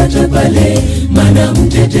tutapata pale, maana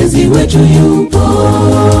mtetezi wetu yupo.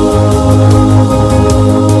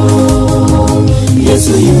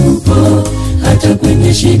 Yesu yupo, hata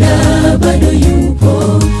kwenye shida bado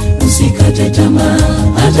yupo. Usikate tamaa,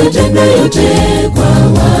 atatenda yote kwa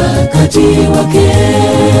wakati wake.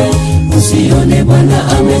 Usione Bwana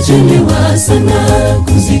amechelewa sana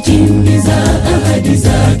kuzitimiza ahadi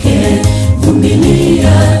zake.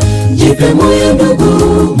 Vumilia, jipe moyo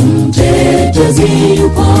ndugu, mtetezi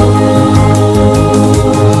yupo.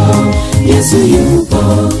 Yesu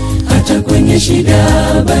yupo, hata kwenye shida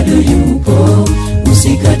bado yupo.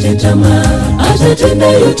 Usikate tamaa, atatenda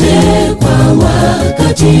yote kwa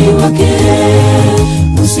wakati wake.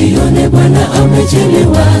 Usione Bwana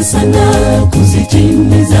amechelewa sana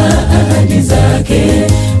kuzitimiza ahadi zake.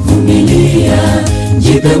 Vumilia,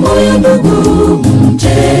 jipe moyo ndugu,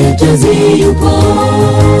 mtetezi yupo.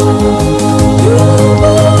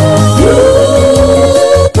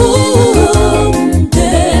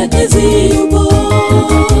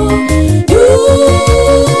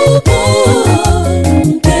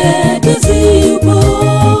 Mtetezi yupo.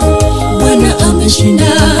 Bwana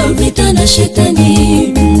ameshinda vita na shetani,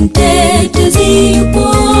 mtetezi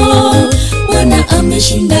yupo. Bwana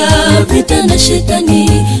ameshinda vita na shetani,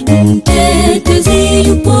 mtetezi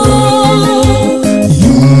yupo.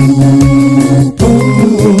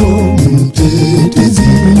 Mtetezi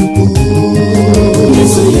yupo.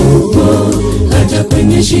 Yesu yupo, hata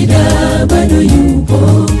kwenye shida bado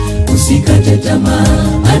yupo. Usikate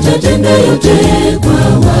tamaa, atatenda yote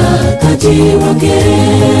kwa wakati wake.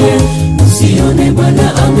 Usione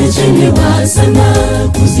Bwana amechelewa sana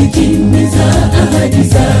kuzitimiza ahadi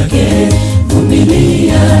zake.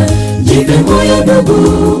 Vumilia, jipe moyo ndugu,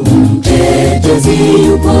 mtetezi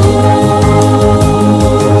yupo.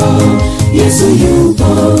 Yesu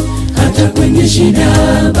yupo, hata kwenye shida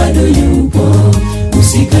bado yupo.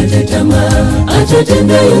 Usikate tamaa,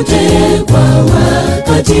 atatenda yote kwa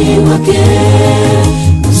wakati wake.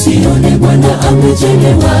 Usione Bwana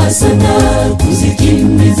amechelewa sana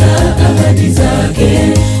kuzitimiza ahadi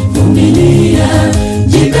zake. Vumilia,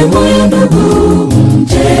 jipe moyo ndugu,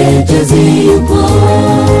 mtetezi yupo.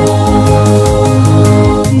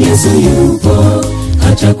 Yesu yupo,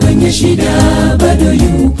 hata kwenye shida bado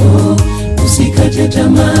yupo. Usikate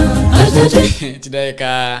tamaa, atatenda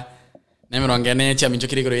tideka nemirongene cha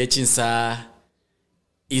minjokirikiro yechinsa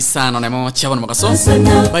isano nemo chabona makaso.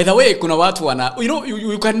 By the way, kuna watu wana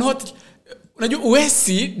you cannot, unajua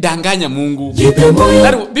uwezi danganya Mungu.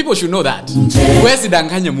 People should know that. Uwezi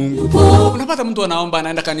danganya Mungu. Unapata mtu anaomba,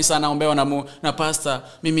 anaenda kanisa, anaombewa na pastor,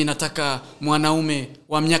 mimi nataka mwanaume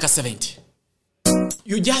wa miaka 70.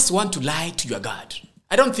 You just want to lie to your God.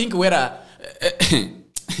 I don't think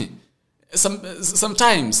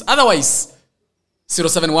sometimes otherwise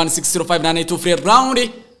 0716059823 round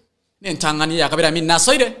ni Tanzania kabira mimi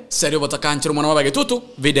nasoide Seria Obotaka nchiro mwana wabage tutu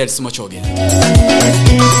video simochoge.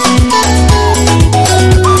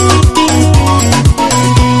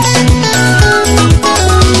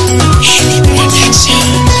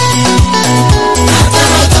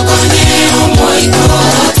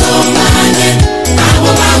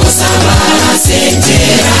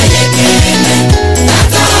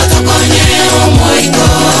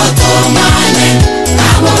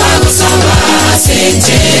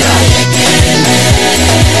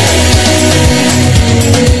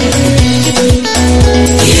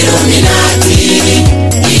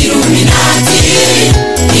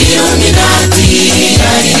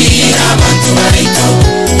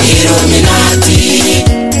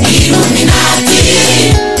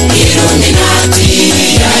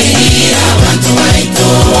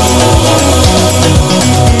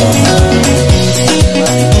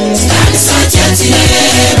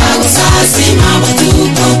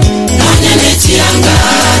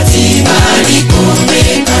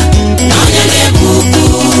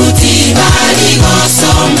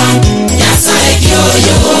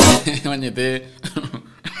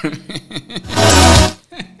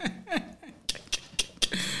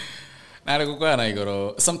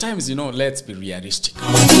 Sometimes, you know, let's be realistic.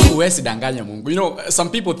 Uwezi danganya Mungu. You know, some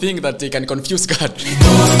people think that they can confuse God.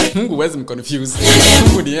 Mungu uwezi mconfuse.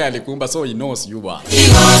 Mungu ni yeye alikuumba, so he knows you are.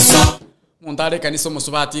 Montare kanisa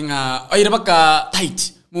musubati nga ayirabaka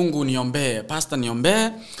tight. Mungu niombe, pastor niombe,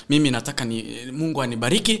 mimi nataka Mungu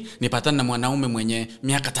anibariki, nipatane na mwanaume mwenye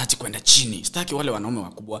miaka 30 kwenda chini. Sitaki wale wanaume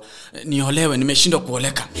wakubwa. Niolewe, nimeshindwa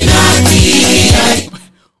kuoleka.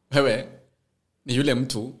 Wewe ni yule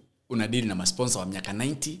mtu unadili na masponsa wa miaka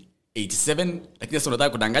 90, 87, lakini sasa unataka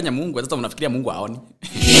kudanganya Mungu. Sasa unafikiria Mungu haoni?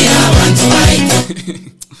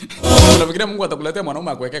 Unafikiria Mungu atakuletea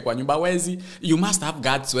mwanaume akuweke kwa nyumba? Wezi. You must have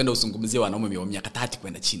guts uende usungumzie wanaume wa miaka 30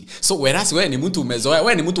 kwenda chini. So whereas wewe ni mtu umezoea,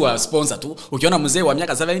 wewe ni mtu wa sponsor tu. Ukiona mzee wa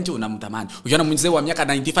miaka 70 unamtamani. Ukiona mzee wa miaka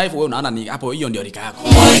 95 wewe unaona ni hapo, hiyo ndio rika yako.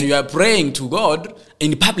 And you are praying to God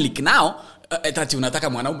in public now. Tati unataka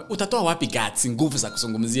mwanaume, utatoa wapi guts, nguvu za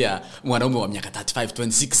kuzungumzia mwanaume wa miaka 35,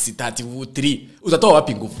 26, 33? Utatoa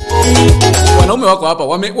wapi nguvu? Wanaume wako hapa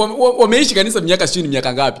wameishi kanisa miaka 20,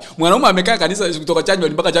 miaka ngapi? Mwanaume amekaa kanisa kutoka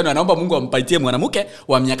Januari mpaka Januari, anaomba Mungu ampatie mwanamke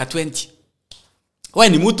wa miaka 20. Wewe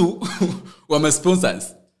ni mtu wa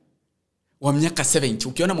sponsors wa miaka 70.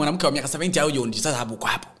 Ukiona mwanamke wa miaka 70 au yoni, sasa hapo uko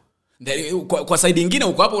hapo. Kwa side nyingine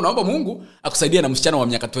uko hapo unaomba Mungu akusaidie na msichana wa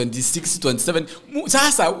miaka 26, 27.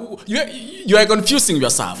 Sasa you are confusing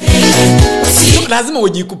yourself. Lazima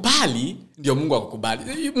ujikubali ndio Mungu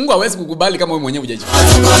akukubali. Mungu hawezi kukubali kama wewe mwenyewe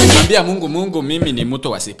hujajikubali. Mwambia Mungu mimi ni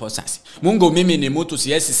mtu wa sponsors. Mungu mimi ni mtu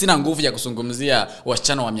siasi, sina nguvu ya kuzungumzia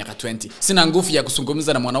wasichana wa miaka 20. Sina nguvu ya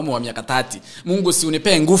kuzungumza na mwanaume wa miaka 30. Mungu si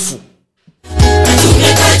unipe nguvu.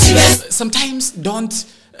 Sometimes don't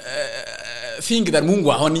think that Mungu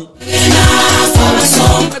haoni.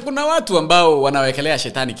 Kuna watu ambao wanawekelea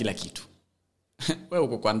shetani kila kitu. Wewe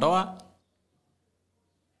uko kwa ndoa,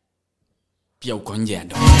 pia uko nje ya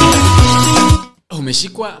ndoa.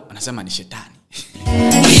 Umeshikwa, wanasema ni shetani.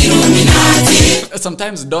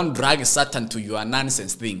 Sometimes don't drag Satan to your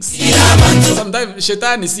nonsense things. Sometimes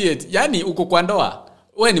shetani see it. Yani uko kwa ndoa,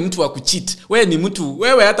 wewe ni mtu wa kucheat.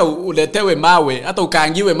 Wewe hata uletewe mawe, hata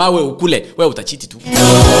ukaangiwe mawe ukule, wewe utachiti tu.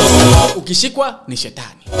 Ukishikwa ni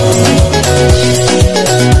shetani.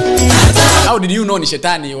 How did you know ni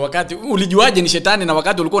shetani wakati ulijuaje ni shetani na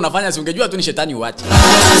wakati ulikuwa unafanya si ungejua tu ni shetani uache?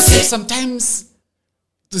 Sometimes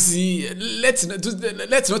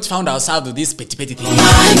let's not found ourselves with this petty thing.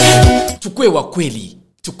 Tukue wa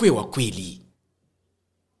kweli.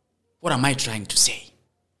 What am I trying to say?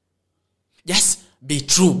 Just be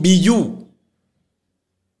true, be you.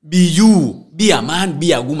 Be a man,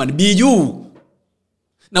 be a woman, be you.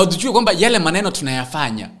 Na utujue kwamba yale maneno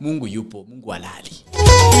tunayafanya, Mungu yupo, Mungu halali.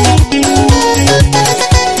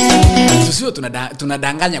 Tusio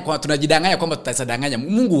tunadanganya kwa tunajidanganya kwamba tutasadanganya.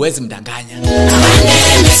 Mungu huwezi mdanganya.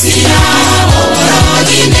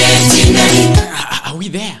 Are we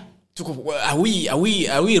there?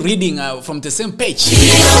 Are we reading from the same page?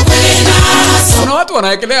 Kuna watu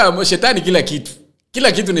wanawekelea shetani kila kitu.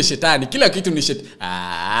 Kila kitu ni shetani.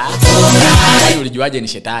 Ulijuaje ni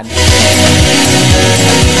shetani?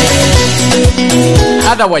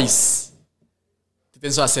 Otherwise,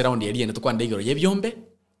 titenso around area na tukwa ndigiro yebyombe.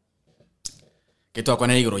 Keto kwa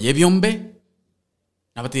ndigiro yebyombe.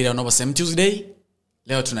 Na batira no Same Tuesday.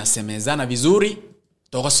 Leo tunasemezana vizuri.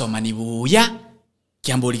 Tokosoma ni buya.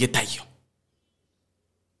 Kiambo ligetayo.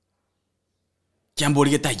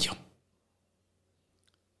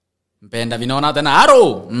 Mpenda vinaona tena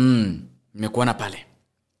haro. Nimekuona pale.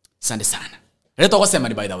 Asante sana. Leo tokosema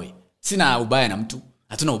ni by the way. Sina ubaya na mtu.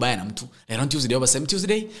 Hatuna ubaya na mtu. Leo Tuesday over Same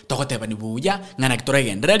Tuesday. Tokoteba ni buya. Ngana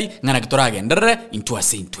kitorage ndere into a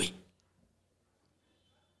saint way.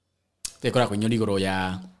 Tekora kwenye ligoro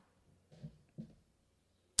ya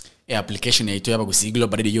application ya ito yaba gusiglo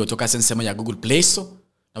baridi yo toka sensemo ya Google Play Store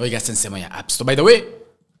na wega sensemo ya App Store. By the way,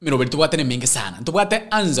 mino bali tuwate ne mingi sana. Tuwate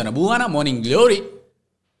anza na buwana Morning Glory,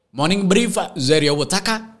 Morning Brief, Seria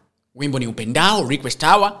Obotaka, wimbo ni upendao, Request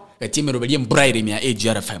Hour, kati mino bali mbrairi ya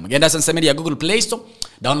AGRFM. Genda sensemo ya Google Play Store,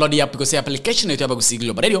 download ya application ya ito yaba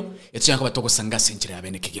gusiglo baridi yo, ito yanko batoko sanga senchire ya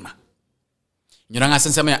bene kigima. Nyoranga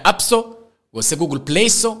sensemo ya App Store, gose Google Play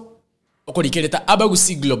Store, oko dikeleta aba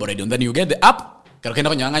gusiglo baridi. Then you get the app. Karokenda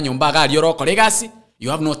konyanga nyomba ga yoro kolegasi,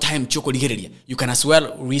 you have no time choko digereria. You can as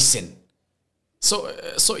well listen. So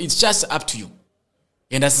it's just up to you.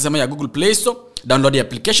 Enda sasa ya Google Play Store, download the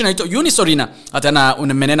application ito Unisorina. Hata na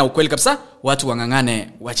unamenena ukweli kabisa, watu wangangane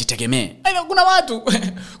wajitegemee.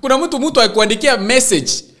 Kuna mtu akuandikia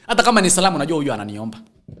message hata kama ni salamu, unajua huyu ananiomba.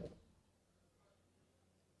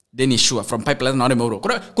 Then sure from pipeline na Moro.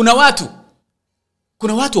 Kuna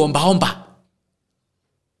watu omba.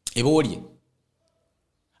 Ebori.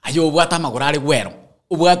 Ayo ubwata magurare gwero.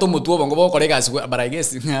 Ubwato mutuo bongo bokorega siku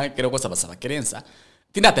baragesi kero ko saba kerensa.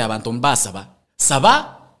 Tindate abantu mbasaba.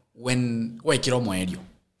 Saba when wekiro mwerio.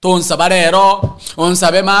 Ton sabarero, on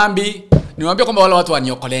sabe mambi. Niwaambia kwamba wale watu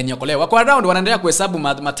wanyokole. Wako around wanaendelea kuhesabu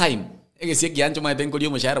ma time. Egesi kianjo mwa tengo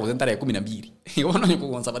lio mshahara kwa tarehe 12. Wono ni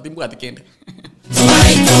kwa saba timbu atikende.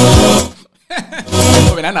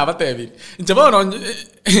 Obena na batevi. Nchebono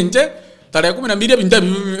nje tarehe 12 bindabi.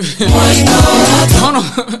 No.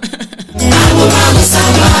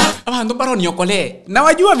 Abantu baro niokole. Na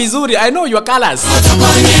wajua vizuri, I know your colors.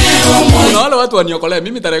 Kuna wale watu waniokole.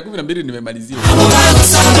 Mimi tarehe 12 nimemalizia.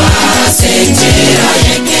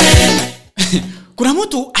 Kuna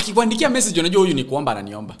mtu akikuandikia message unajua huyu ni kuomba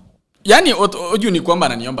ananiomba. Yaani huyu ni kuomba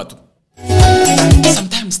ananiomba tu.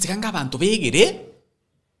 Sometimes tikanga abantu begere.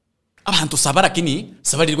 Abantu sabara kini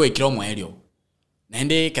sabari rwo ikiro mweryo.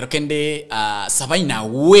 naende kerokende Savaina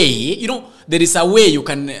way, you know, there is a way you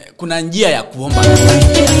can, kuna njia ya kuomba.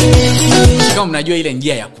 Kama mnajua ile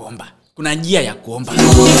njia ya kuomba, kuna njia ya kuomba.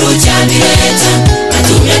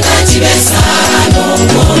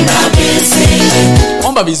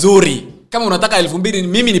 Omba vizuri. Kama unataka 2,000,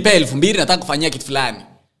 mimi nipe 2,000, nataka kufanyia kitu fulani.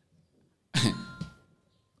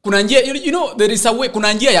 Kuna njia, you know, there is a way,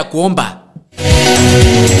 kuna njia ya kuomba.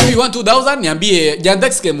 If you want 2,000, niambie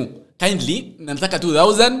Jandex Kemu, kindly nataka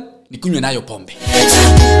 2,000 nikunywe nayo pombe.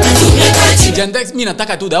 Jandex, mimi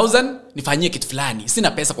nataka 2,000 nifanyie kitu fulani.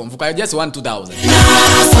 Sina pesa kwa mfuko, I just want 2,000.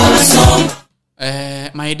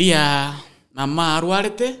 My dear, mama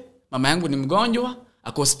arwarete, mama yangu ni mgonjwa,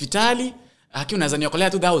 ako hospitali, aki unaweza niokolea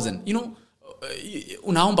 2,000. You know,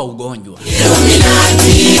 unaomba ugonjwa.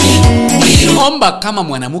 Omba kama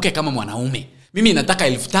mwanamke kama mwanaume. Mimi nataka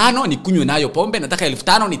 5,000 nikunywe nayo pombe, nataka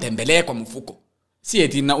 5,000 nitembelee kwa mfuko. Si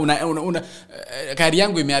eti gari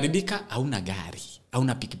yangu imeharibika, hauna gari,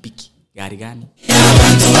 hauna pikipiki. Gari gani?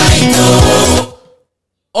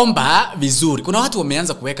 Omba vizuri. Kuna watu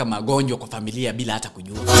wameanza kuweka magonjwa kwa familia bila hata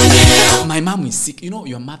kujua. My mom is sick. You know,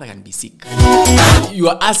 your mother can be sick. You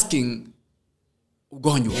are asking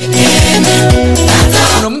ugonjwa.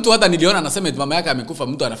 Kuna mtu hata niliona anasema eti mama yake amekufa,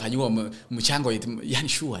 mtu anafanyiwa mchango, yani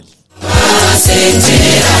surely.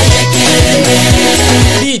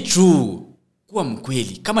 Be true. Kuwa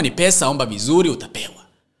mkweli. Kama ni pesa omba vizuri utapewa.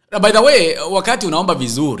 Na by the way, wakati unaomba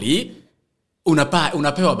vizuri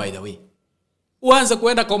unapewa by the way. Uanze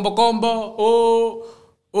kuenda kombo.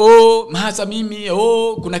 Mahasa mimi,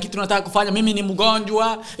 kuna kitu nataka kufanya, mimi ni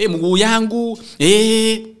mgonjwa, mguu yangu,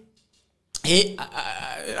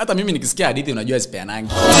 hata mimi nikisikia hadithi unajua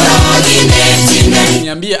sipeanangi.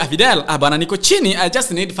 Niambie Fidel, bwana niko chini, I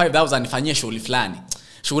just need 5,000 nifanyie shughuli fulani.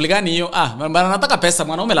 Shughuli gani hiyo? Bwana nataka pesa,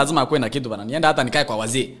 mwanaume lazima akue na kitu bwana. Nienda hata nikae kwa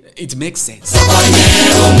wazee. It makes sense.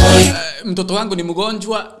 Mtoto wangu ni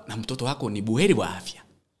mgonjwa na mtoto wako ni buheri wa afya.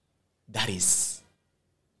 That is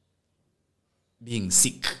being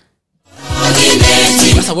sick.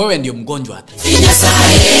 Sasa wewe ndio mgonjwa hata.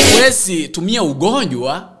 Wewe tumia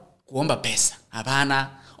ugonjwa kuomba pesa. Hapana,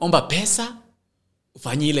 omba pesa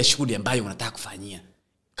ufanyie ile shughuli ambayo unataka kufanyia.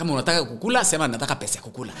 Kama unataka kukula, sema nataka pesa ya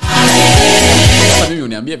kukula. Sasa mimi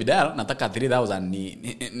uniambia Vidal, nataka 3,000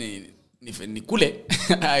 ni kule.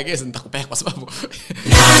 I guess nitakupea kwa sababu.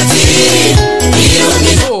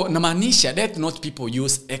 So, namaanisha let not people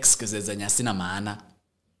use excuses zenye sina maana.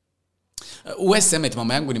 Uwe sema eti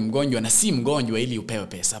mama yangu ni mgonjwa na si mgonjwa ili upewe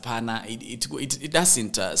pesa. Hapana, it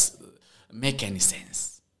doesn't make any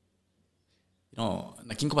sense. You know,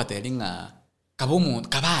 nakinko patelinga kabomo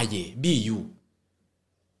kabaye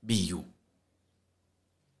be you.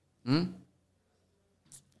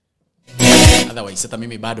 Otherwise hata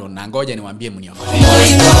mimi bado nangoja niwaambie mniokolee.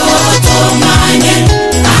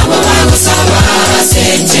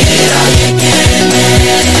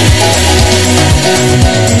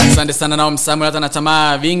 Asante sana na Samuel, hata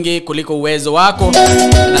natamaa vingi kuliko uwezo wako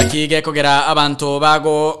na kige kogera abantu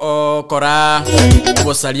bago kora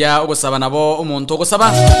ogosalia ogosaba nabo umuntu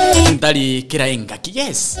ogosaba ndali kiraenga.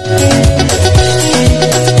 Yes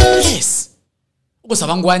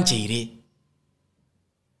ogosaba ngwancheire,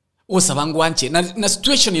 ogosaba ngwanche na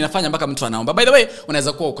situation inafanya mpaka mtu anaomba. By the way,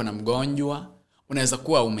 unaweza kuwa uko na mgonjwa, unaweza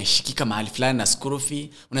kuwa umeshikika mahali fulani na school fee,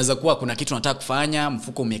 unaweza kuwa kuna kitu unataka kufanya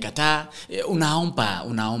mfuko umekataa,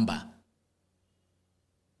 unaomba.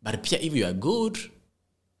 But pia if you are good,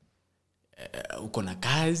 uko na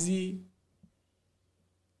kazi,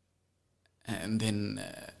 and then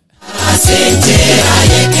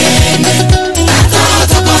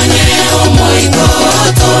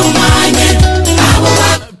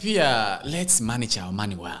pia let's manage our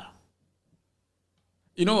money well.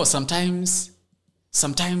 You know, sometimes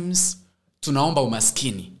tunaomba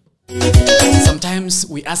umaskini. Sometimes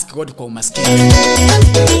we ask God kwa umaskini.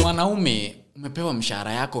 Mwanaume umepewa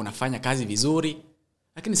mshahara yako, unafanya kazi vizuri,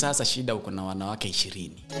 lakini sasa shida uko na wanawake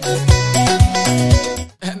 20.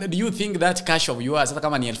 And do you think that cash of yours hata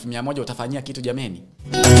kama ni 1,100 utafanyia kitu jameni?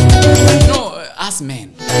 No, as men.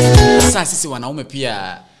 Sasa sisi wanaume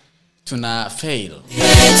pia tuna fail.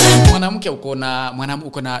 Mwanamke uko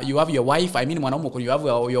na you have your wife, I mean mwanaume uko you have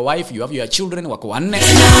your wife, you have your children wako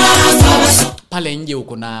 4. Pale nje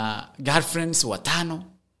uko na girlfriends 5,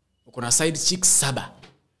 uko na side chicks 7.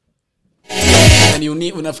 And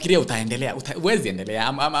unafikiria utaendelea, huwezi endelea.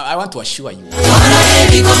 I want to assure you.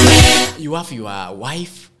 You have your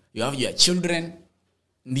wife, you have your children,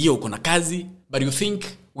 ndio uko na kazi, but you think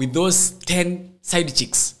with those 10 side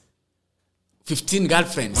chicks, 15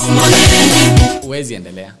 girlfriends, huwezi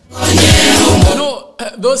endelea. No,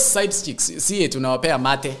 those side chicks, see tunawapea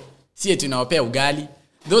mate, Sie tunawapea ugali.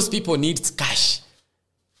 Those people need cash.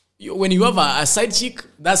 When you have a side chick,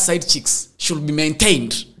 that side chicks should be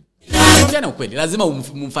maintained. Naambia ukweli, lazima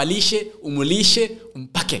umfalishe, umulishe,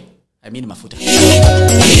 umpake. I mean mafuta.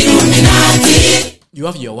 You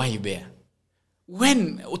have your wife there.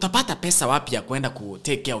 When utapata pesa wapi ya kwenda ku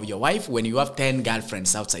take care of your wife when you have 10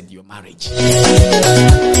 girlfriends outside your marriage?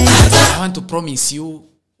 I want to promise you,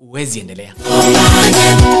 uwezi endelea.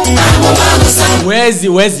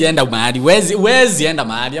 Uwezi enda mahali, uwezi enda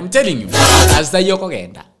mahali. I'm telling you. As the yoko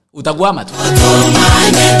genda, utagwama tu.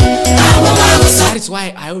 That is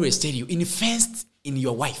why I always tell you, invest in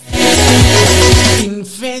your wife.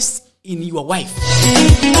 Invest in your wife.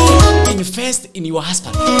 Invest in your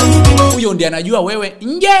husband. Huyo ndiye anajua wewe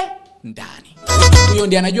nje ndani. Huyo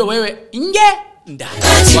ndiye anajua wewe nje ndani.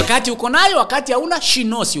 Wakati uko nayo, wakati hauna, she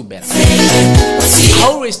knows you better. I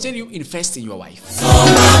always tell you, invest in your wife.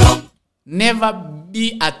 Never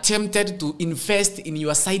be attempted to invest in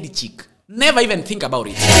your side chick. Never even think about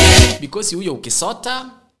it. Because huyo ukisota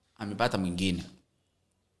amepata mwingine.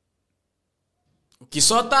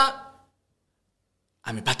 Ukisota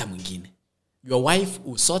amepata mwingine. Your wife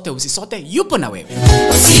usote usisote yupo na wewe.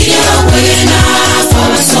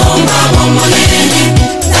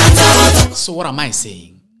 So what am I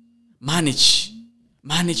saying?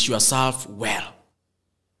 Manage yourself well.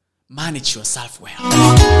 Manage yourself well.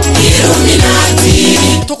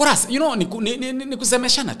 Tokoras, you know, ni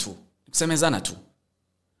kusemeshana tu. Kusemezana tu.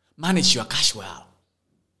 Manage your cash well.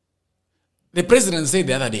 The president said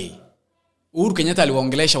the other day, Uhuru Kenyatta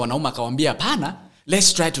aliwaongelesha wanaume akawaambia hapana,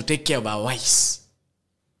 let's try to take care of our wives.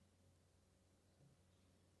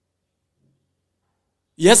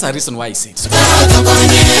 Yes, a reason why he said so.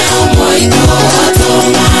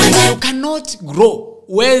 You cannot grow.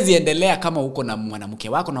 Uwezi endelea kama uko na mwanamke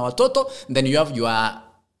wako na watoto, then you have your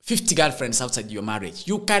 50 girlfriends outside your marriage.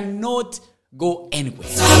 You cannot go anywhere.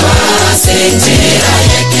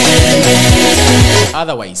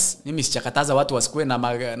 Otherwise, mimi sichakataza watu wasikue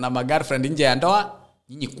na girlfriend nje ya ndoa.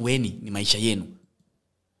 Nyinyi kueni, ni maisha yenu.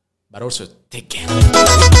 But also take care.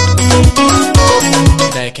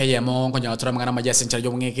 Daikeye mongo nyawatura mangana majasi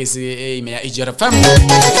ncharajo mungekesi imea IGRFM.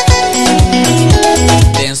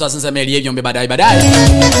 Denso asensa meli hivyo mbe badai.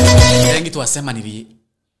 Yengi tuwasema nili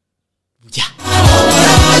buja.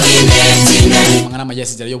 Mangana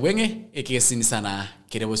majasi ncharajo mwenge ekesi ni sana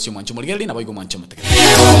kirebo siyo mwancho muligeli na boigo mwancho mutegeli.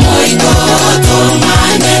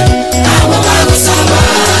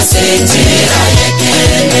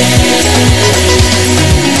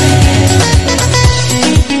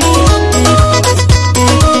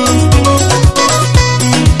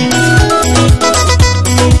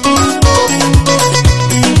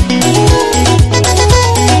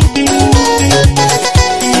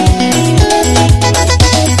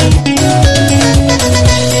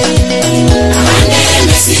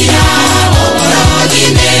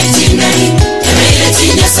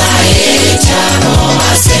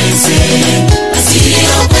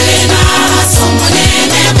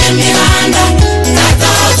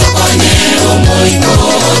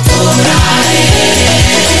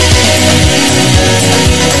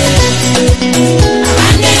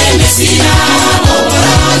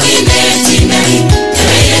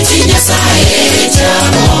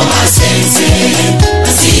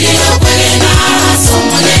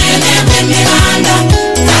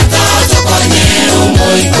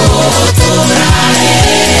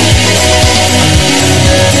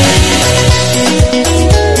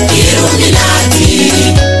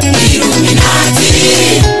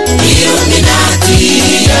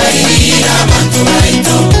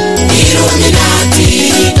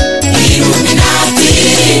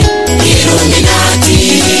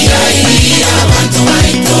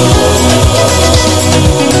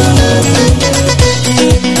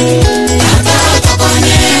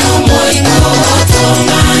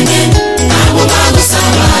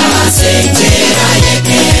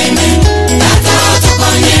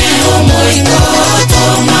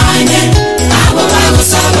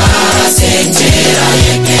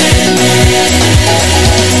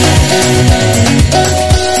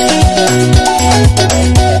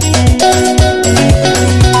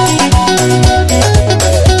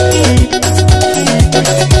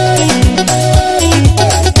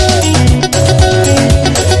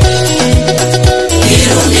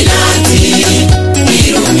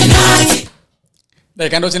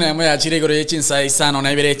 Kando chine ya moya chire gore chinsa isano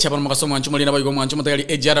na ibere chapa mukasomo anchumuli na boigo mwanchumo tagali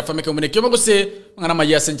ejara fameke umene kyo bagose ngana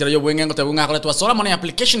maya senchira yo bwenge ngote bunga kole twasola mone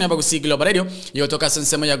application yabagusi Global Radio yo toka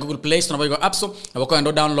sensema ya Google Play Store nabago App Store abako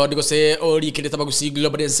ndo download go se oli kile tabagusi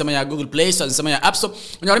Global Radio sensema ya Google Play Store sensema ya App Store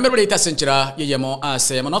nyore mbere ita senchira yeyemo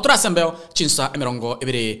ase mono tora sembeo chinsa emirongo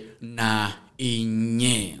ebere na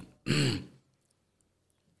inye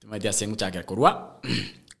tumadia sengu chake kurwa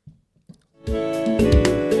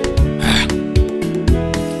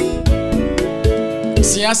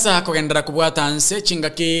siasa kugendera kubwata nse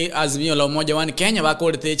chingaki azimio la umoja wa Kenya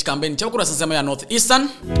bakolete campaign chakura sensema ya North Eastern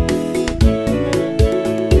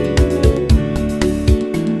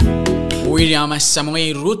William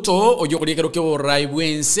Samuel Ruto ojokulika rukyo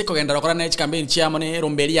raibwense kugendera kora na campaign chiamone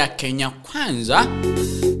rombeli ya Kenya kwanza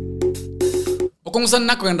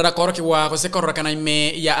okungusana kugendera kora kiwa kosekora kana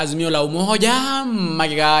ime ya azimio la umoja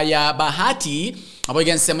magiga ya bahati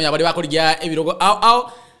aboigen sema ya bali bakolija ebirogo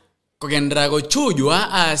au kugendera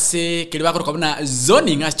gochujwa ase kiliba korokabna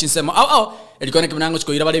zoning as chinsema au elikone kimanango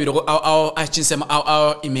chikoira bale birogo au as chinsema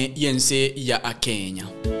au ime yense ya Kenya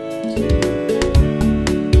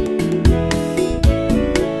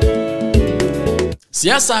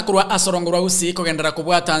siasa kurwa asorongorwa usi kugendera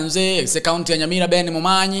kubwata nze se county ya Nyamira Ben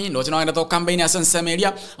Mumanyi ndo tinaenda to campaign ya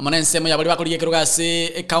Sensemelia amana nsema ya bali bakoliye kiruga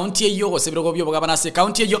se county eyo ose birogo byo bugabana se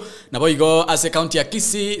county eyo naboigo ase county ya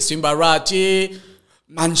Kisii Simbarati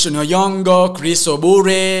Mansion Oyongo, Chris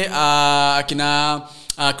Obure, akina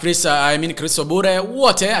Chris Obure,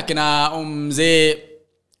 wote akina mzee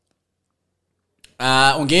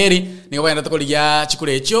Ongeri ningo bayanda tokolija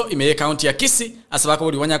chikule echo ime county ya Kisii asabako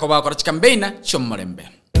buli wanyako bakora chikambeina chomorembe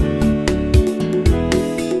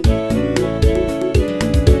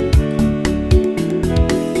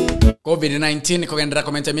COVID-19 kogendera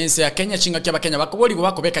komentaminse ya Kenya chinga kya Kenya bakoboli go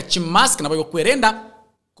bakobeka chimask nabo kwerenda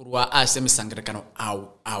kurwa ase misangirikano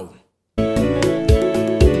au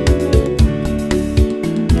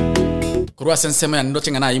kurwa sensema ya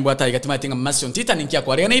ndotinga na imbo ata igatima tinga masion tita ninkia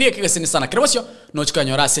kwa rena ile kigese ni sana kirwasyo no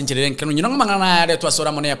chikanyora senjire nkenu nyinonga mangana ya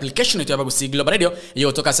twasora mone application to yabagusi Global Radio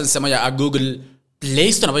yo toka sensema ya Google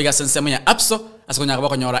Play Store naboiga sensema ya App Store asonya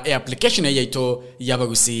kwa nyora application ya ito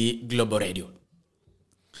yabagusi Global Radio.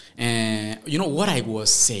 You know what I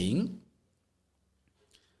was saying?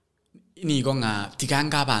 Ni gonga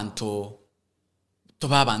tikanga abantu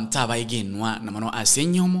toba bantaba igenwa na mano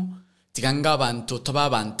asenyomo tikanga abantu toba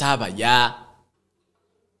bantaba ya.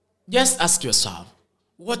 Just ask yourself,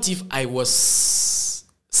 what if I was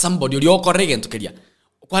somebody uli okoregen tukeria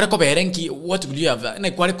kware ko berenki, what would you have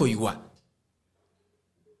na kware ko yuwa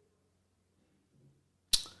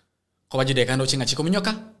ko bajide kando chinga chiko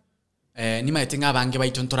munyoka ni maetinga abange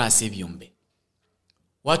baitontora asebyombe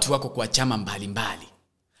watu wako kwa chama mbalimbali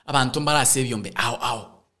abantu mbara asebyombe au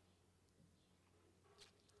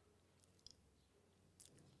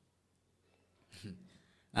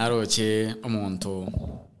aroche omonto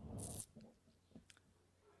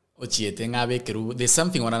ochiete ngabe keru there's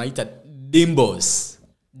something wanaita dimbos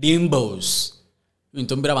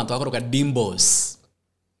intombira abantu bakoroka dimbos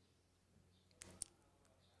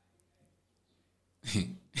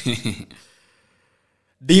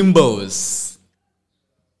dimbos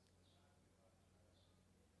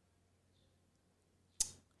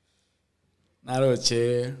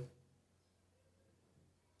naroche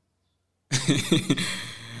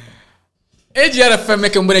EGRFM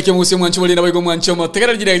ke mboneke musi mwancho boli nabayigo mwancho mo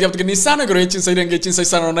tegera jira ya tukini sana gro echinsa irenge echinsa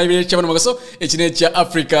sana na ibire chabana magaso echine cha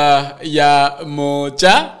Africa ya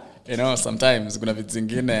mocha. You know, sometimes kuna vitu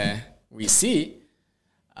zingine we see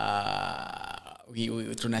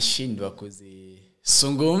we tunashindwa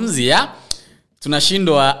kuzizungumzia,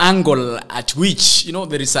 tunashindwa angle at which, you know,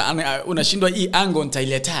 there is unashindwa hii angle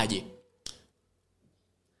nitailetaje.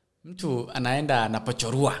 Mtu anaenda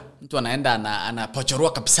anapochorua, mtu anaenda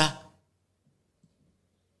anapochorua kabisa.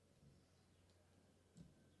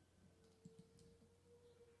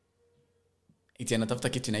 Iti anatafuta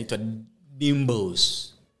kitu inaitwa dimbos.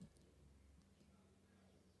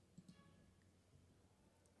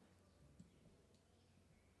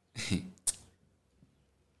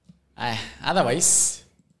 Otherwise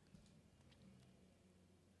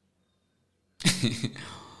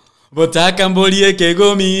Obotaka mbolie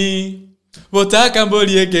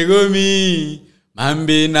kegomi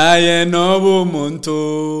mambi naye nobu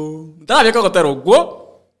muntu ndabye ko gotero gwo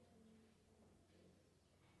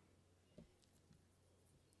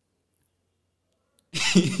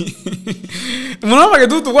Mwana wake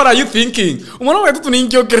tutu, what are you thinking? Mwana wake tutu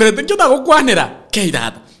ninkyo kerete kyo tako kwanera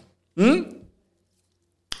keidata.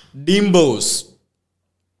 Dimbos.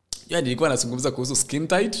 Ya nilikuwa nasungumza kuhusu skin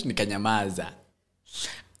tight nikanyamaza.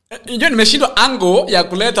 Njoo nimeshindwa angle ya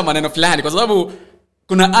kuleta maneno fulani kwa sababu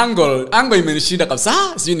kuna angle imenishinda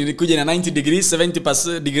kabisa. Sijui nilikuja na 90 degrees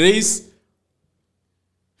 70% degrees.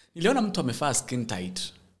 Niliona mtu amevaa skin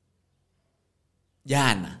tight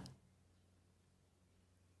jana.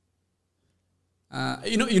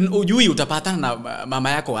 Ujui utapatana na mama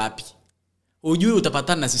yako wapi, ujui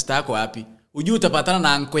utapatana na sister yako wapi, ujui utapatana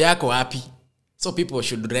na uncle yako wapi. So people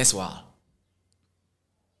should dress well.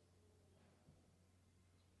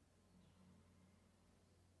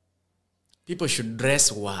 People should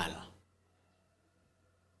dress well.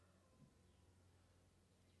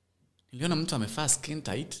 Niliona mtu amevaa skin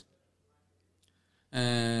tight.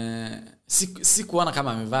 Si kuona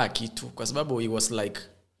kama amevaa kitu, kwa sababu he was like,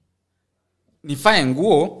 nifae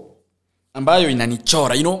nguo ambayo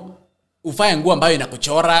inanichora, ufae nguo ambayo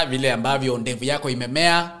inakuchora, vile ambavyo ndevu yako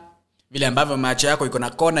imemea, vile ambavyo macho yako iko na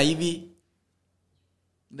kona hivi.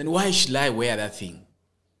 Then why should I wear that thing?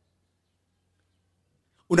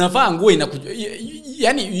 Unavaa nguo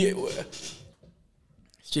yani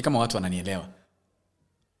si kama watu wananielewa.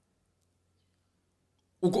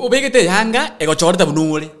 Ubekete hanga egochorta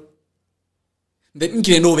bunumule. Then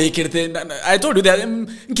nkire no bekirete. I told you that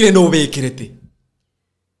nkire no bekirete.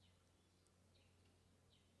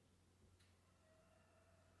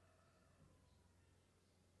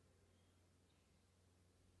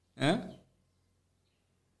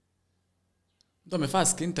 Mtu amevaa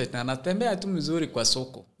skin tight na anatembea tu mzuri kwa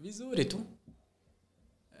soko. Vizuri tu.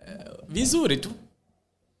 Vizuri tu.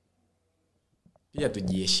 Pia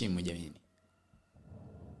tujiheshimu jamani.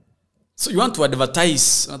 So you want to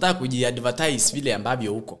advertise, unataka kuji-advertise vile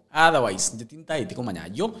ambavyo huko. Otherwise, njetinta itiko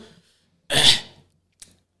manyajo.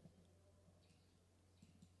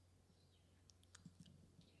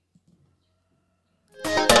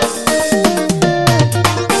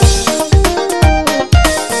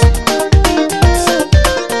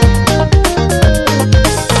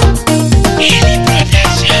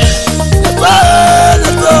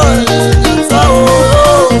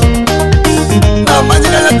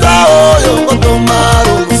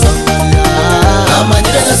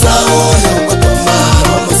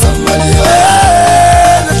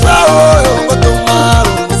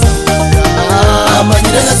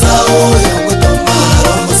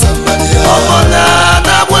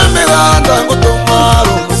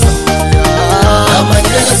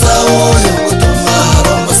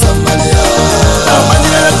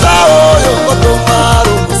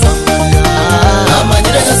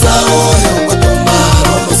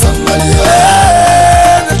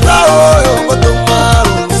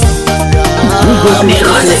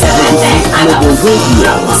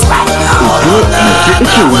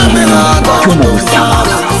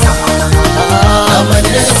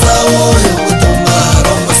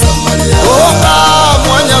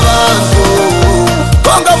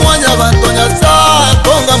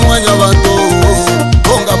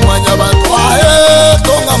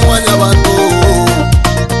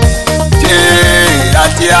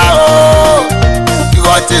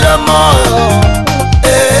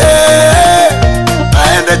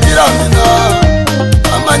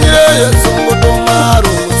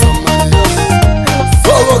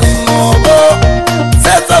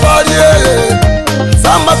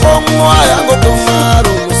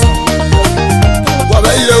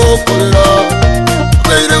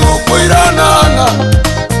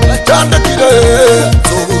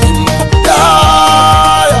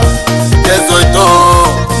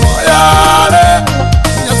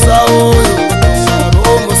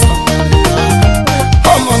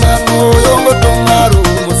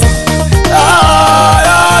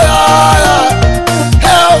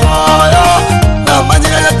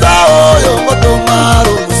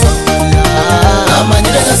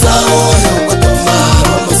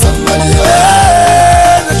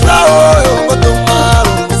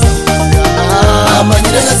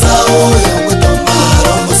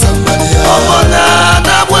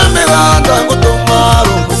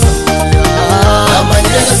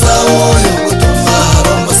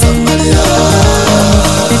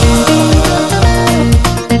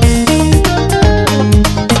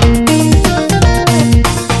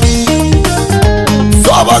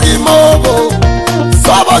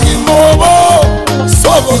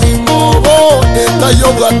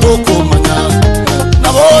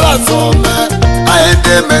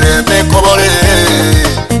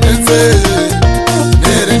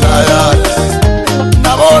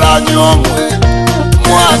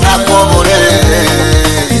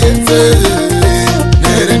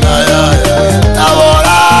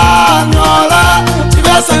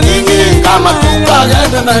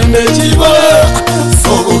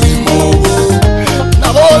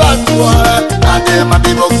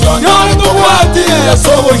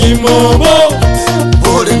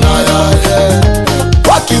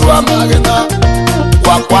 kirwa magena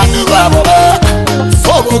wakwani rwabo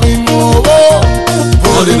sobo gimobo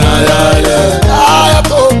boli na yale aya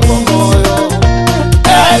tomo moyo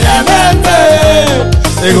elemente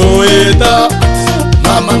egoita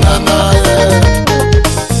mama nanaye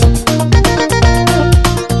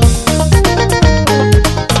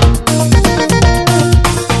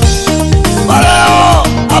Baleo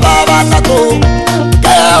ababa kako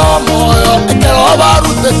keo moyo ekelo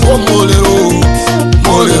barute ko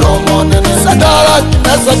molero monene sadara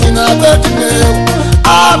nasa kinabetine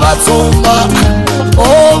abatsumba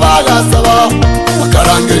obagasaba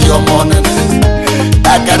bakarangelyo monene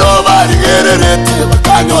ekelo barigerereti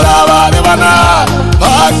bakanyora bare bana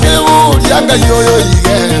bakewuryanga yoyo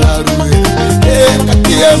yigera ruwe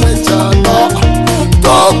ekakieme chano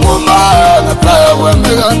tokuma natawe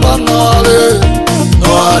megantanale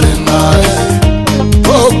noare nae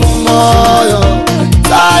tokumayo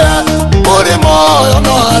saya ore moyo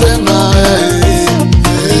noare nae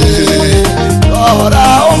ora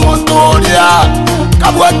omuturia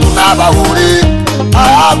kabwa tunabahuri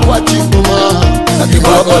akwa chinguma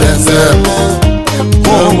nakibwakolensemo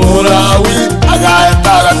omurawi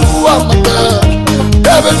agaetaga tuwa mata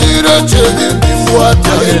ebezire chedi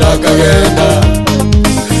ndimbwatira kagenda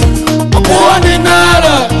okuwani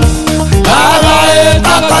nara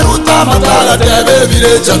agaeta karuta mataga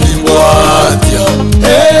tebebire chandimbwatya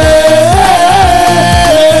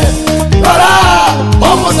ara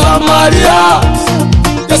omusamaria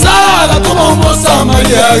yasaga tuma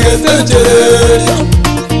omusamaria getenjereria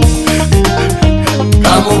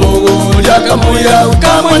kamubogoria kamuya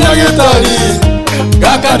ukamanyagetari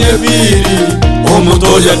gakanebiri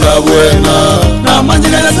omutoya tabwena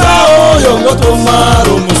namanyire sao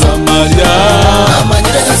yongotomaro musamaria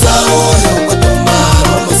namanyire sao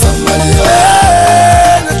yongotomaro musamaria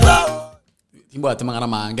timbo atemangana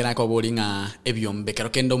mangena ko bolinga ebyombe kero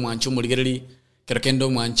kendo mwanchu muligereri kero kendo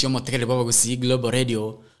mwanchu motekele baba gusi Global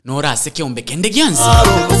Radio nora seke ombe kende gyanzi.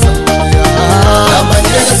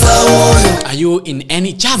 Are you in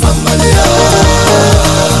any chama?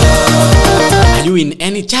 Are you in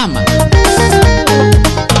any chama?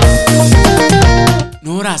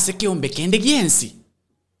 Nora seke ombe kende gyanzi.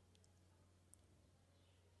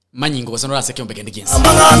 Manyingo nora seke ombe kende gyanzi.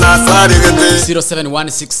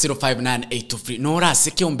 0716059823 nora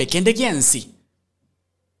seke ombe kende gyanzi.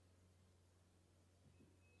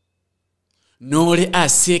 Nore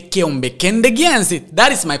aseke ombe kende gyanzi.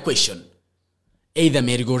 That is my question. Either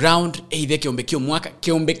merry-go-round, either keombe kio mwaka,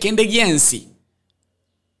 keombe kende gyanzi.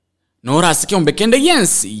 Nora aseke ombe kende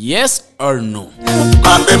gyanzi. Yes or no?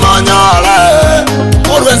 Ambe manyale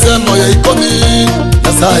orwenze moyo ikomi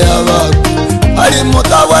yasaya baku ari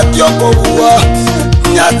motawa tyoko buwa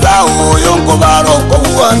nyata uyo ngobaro ko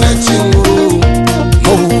buwa nechinguru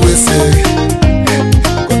mobuwese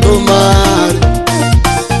kotomari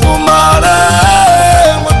tomara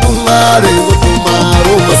motomari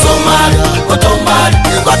kotomaro kotomari kotomari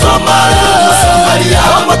kotomari Maria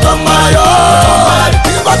motomayo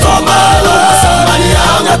kotomari Maria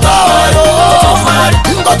nyata kotomari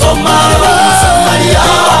kotomari Maria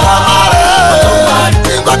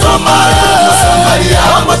kotomari Maria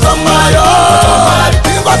motomayo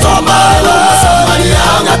kotomari Maria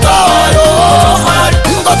nyata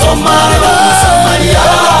kotomari Maria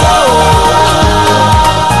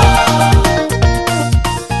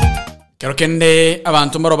Kero kende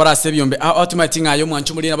abantu mbaro barase byombe ultimate ngayo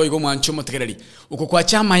mwanchu muri nabo yigo mwanchu mutegereri uko kwa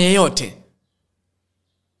chama yeyote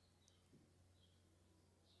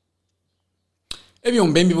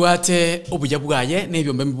ebyombe mbibwate obuja bwaye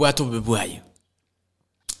n'ebyombe mbibwate obubwaye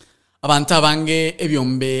abantu abange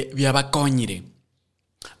ebyombe byabakonyire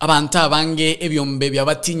abantu abange ebyombe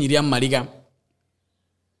byabatinyiri amaliga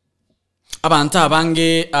abantu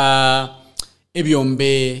abange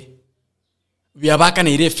ebyombe byabaka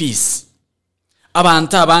ne fees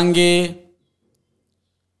abantu abange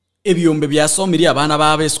ebyombe byasomiri abana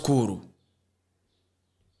babe school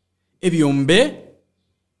ebyombe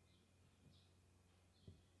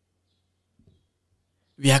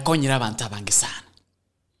byakonyira abantu abange sana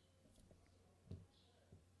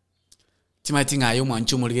timati ngayo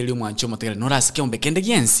mwanchu muligeli mwanchu motegele norasike ombe kende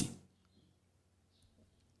gyensi.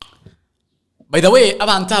 By the way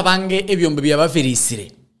abantu abange ebyombe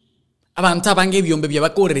byabafirisire abantu abange ebyombe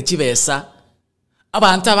byabakorere kibesa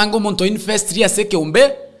abantu abange omuntu invest ya seke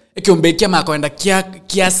ombe ekyombe kyamakwenda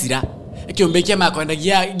kyasira ekyombe kyamakwenda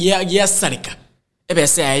gya sarika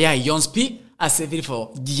ebese ya yonspi aseviri for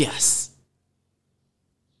years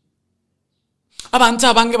abantu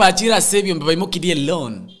abange bachira sebyombe bayimukidie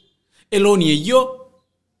loan yeyo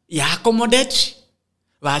ya accommodate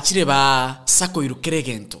bachire ba sako irukere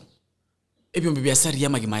gento ebyombe bya Seria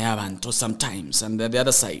magima y'abantu sometimes, and the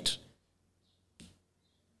other side.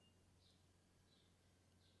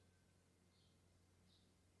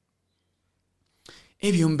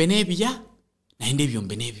 Ebyombe nebya naende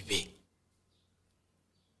ebyombe nebibe.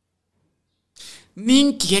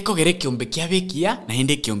 Ninki gekogera ekyombe kyabekiya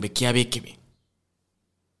naende ekyombe kyabekebe.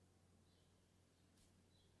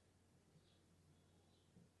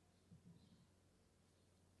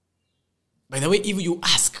 By the way, if you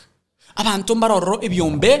ask, abantu mbaroro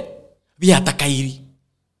ebyombe byatakairi,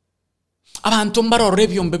 abantu mbaroro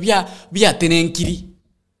ebyombe byatenenkiri,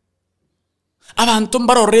 abantu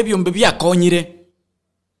mbaroro ebyombe byakonyire.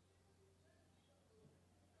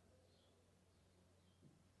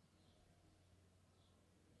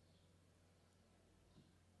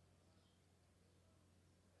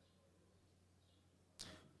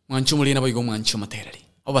 Mwanchu mulina boigo mwanchu materari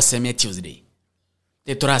obasemye Tuesday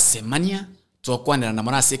tetorase mania twakwanira na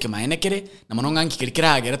marase ke maenekere na manonga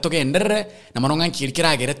nkikirikira agere togenderere na manonga nkikirikira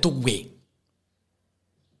agere tugwe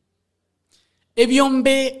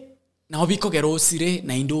ebyombe na obikogera osire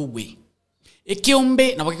na indogwe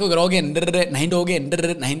ekyombe na bakikogera ogenderere na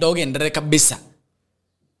indogenderere na indogenderere kabisa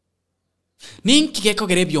ninki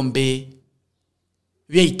gekogera ebyombe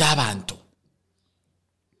byeita abantu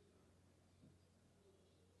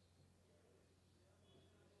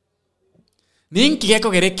ninki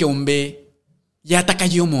gekogera ekyombe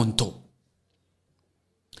yatakayo omuntu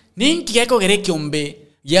ninki gekogera ekyombe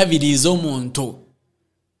yabiriza omuntu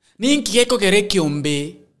ninki gekogera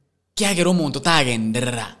ekyombe kyagera omuntu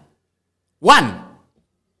tagenderera. 1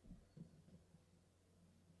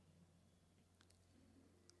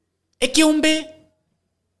 ekyombe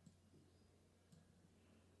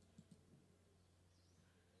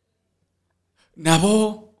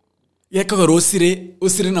nabo gekogera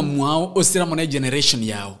osire na mwao osira mona generation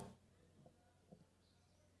yao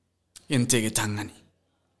yentege tangani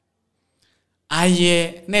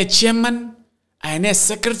aye ne chairman aye ne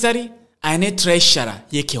secretary aye ne treasurer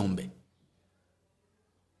yekyombe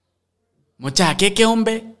mocha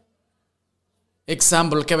kekyombe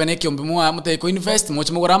example kebene kyombe mwa mute ko invest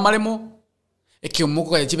mocha mugora maremo ekyombe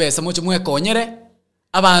ko yachibesa mocha mwe konyere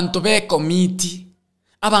abantu be committee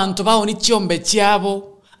abantu bawo ni kyombe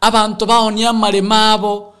kyabo abantu bawo ni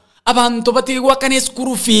amaremabo abantu batigwa kane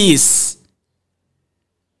school fees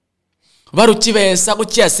baruchibesa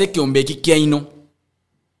kuchiase kyombe kikyaino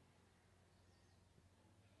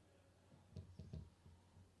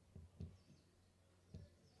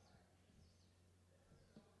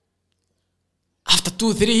after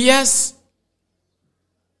 2-3 years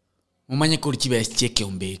mumanye kuruchibesa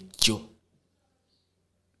kyombe kyo.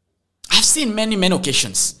 I've seen many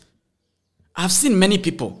occasions. I've seen many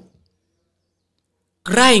people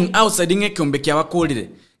crying outside ngekyombe kyabakolire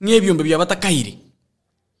ngebyombe byabatakaire.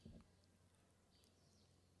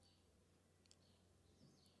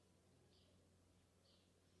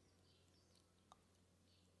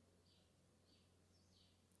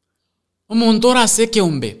 Omuntu orase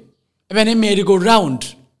ekyombe ebene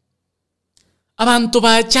merry-go-round abantu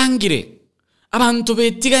bachangire abantu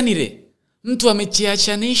betiganire mtu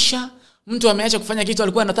amechiachanisha mtu ameacha kufanya kitu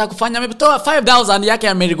alikuwa anataka kufanya ametoa 5,000 yake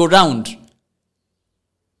ya merry-go-round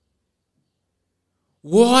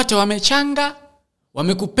wote wamechanga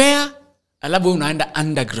wamekupea alafu unaenda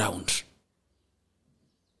underground.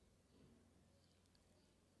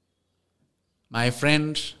 My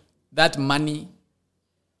friend, that money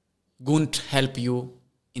won't help you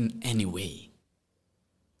in any way.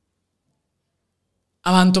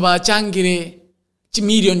 Abantu bachangire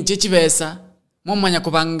chimillion chechibesa momanya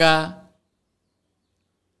kubanga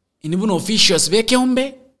inibuno officials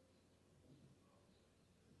bekyombe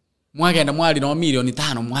mwagenda mwali na milioni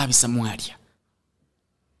 5 mwabisa mwalia.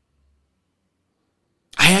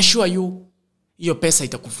 I assure you hiyo pesa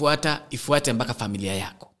itakufuata ifuate mpaka familia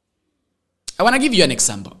yako. I want to give you an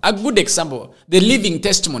example, a good example, the living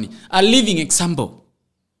testimony, a living example.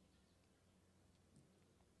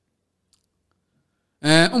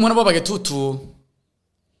 Umwana baba getutu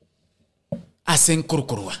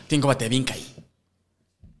asenkurukurwa tingo batebinkai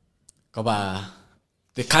koba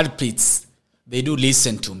the culprits, they do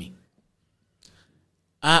listen to me.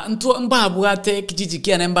 Ntu mbabwate kijiji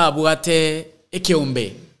kiana mbabwate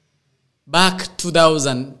ekyombe back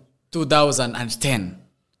 2010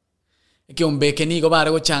 ekyombe kenigo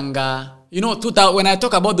bare gochanga, you know, 2000, when I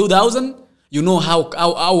talk about 2000 you know how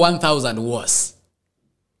 1000 was.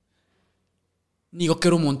 Nigo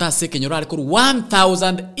kero montase kenyorare kuru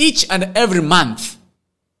 1000 each and every month.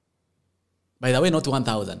 By the way, not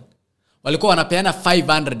 1000. Walikuwa wanapeana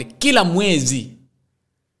 500 kila mwezi.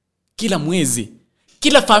 Kila mwezi.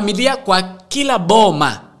 Kila familia kwa kila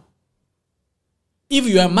boma. if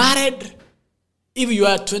you are married, if you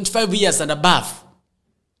are 25 years and above,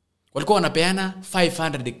 walikuwa wanapeana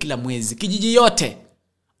 500 kila mwezi. Kijiji yote,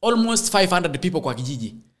 almost 500 people kwa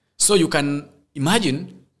kijiji. So you can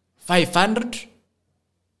imagine 500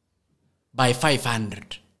 by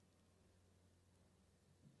 500.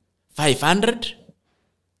 500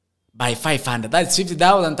 by 500. That's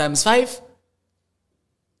 50,000 times 5.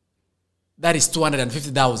 That is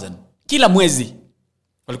 250,000. Kila mwezi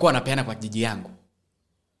walikuwa wanapeana kwa kijiji yangu.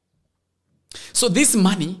 So this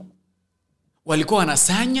money walikuwa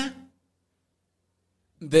wanasanya,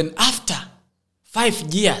 then after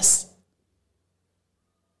 5 years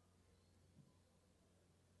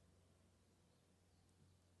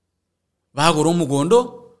bagura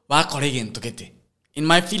umugondo bakora ikintu kete in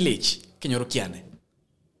my village Kenyorokiane.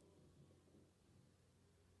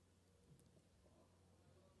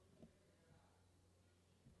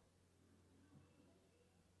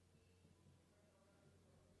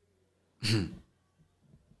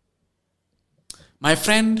 My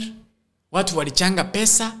friend, watu walichanga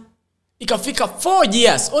pesa ikafika 4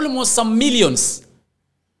 years, almost some millions.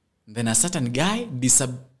 Then a certain guy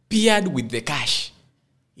disappeared with the cash.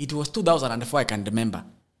 It was 2004, I can remember.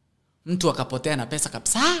 Mtu akapotea na pesa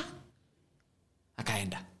kabisa.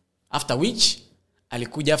 Akaenda. After which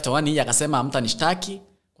alikuja after 1 year akasema hamtanishtaki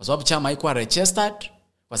kwa sababu chama haikuwa registered,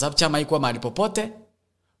 kwa sababu chama haikuwa mahali popote.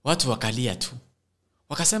 Watu wakalia tu.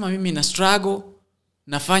 Wakasema mimi na struggle,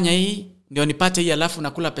 nafanya hii ndio nipate hii, alafu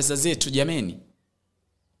nakula pesa zetu jameni.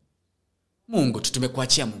 Mungu,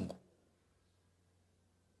 tumekuachia Mungu.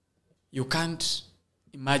 You can't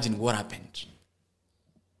imagine what happened.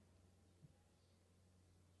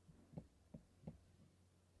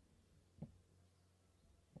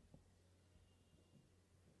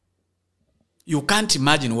 You can't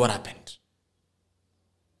imagine what happened.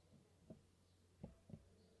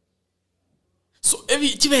 So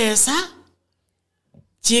evi chibesa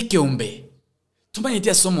cheke umbe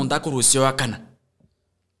tumanyitia somo ndako rusio wakana.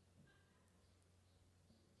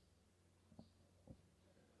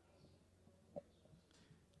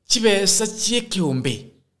 Chibesa cheke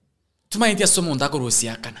umbe tumanyitia somo ndako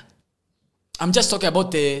rusio wakana. I'm just talking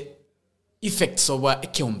about the effects of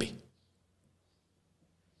ekeumbe.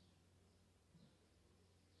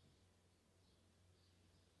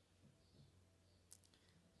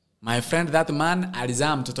 My friend, that man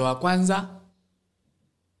alizaa mtoto wa kwanza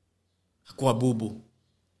hakuwa bubu.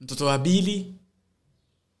 Mtoto wa pili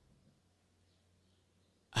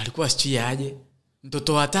alikuwa sijui aje.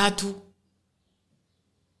 Mtoto wa tatu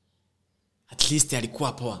at least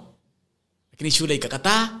alikuwa poa. Lakini shule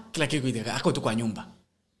ikakataa, kila kitu ako tu kwa nyumba.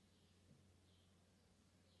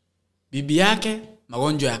 Bibi yake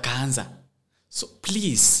magonjwa yakaanza. So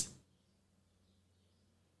please,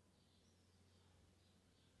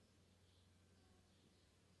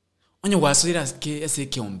 onye wasira ke ese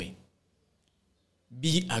kiombe,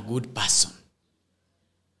 be a good person.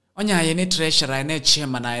 Onye ayene treasurer, ayene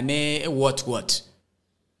chairman, ayene what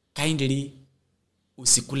kindly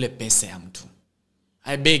usikule pesa ya mtu.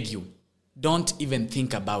 I beg you, don't even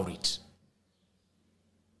think about it.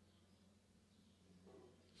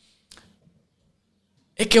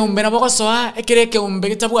 Eke umbe na boko soa, eke umbe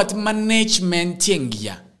kitabu ati management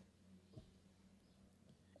yengia.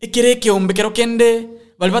 Eke umbe kero kende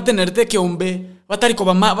bali batenerete keumbe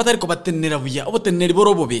batariko batenera buya oboteneri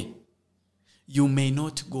borobobe. You may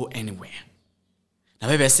not go anywhere. Na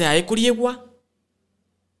bebe se ayekuriegwa,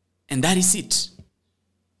 and that is it.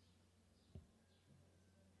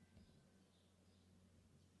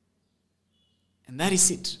 And that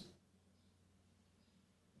is it.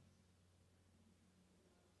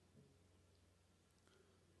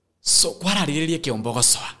 So kwararirie keumbo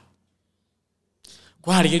gosoa.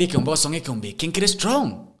 Kwararirie keumbo songe keumbe kinkire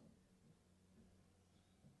strong.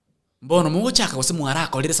 Mbono mugochaka gose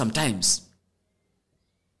mwarako lire sometimes.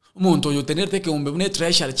 Umuntu yotenerete keumbe bune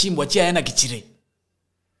treasure chimbwa chia na kichire.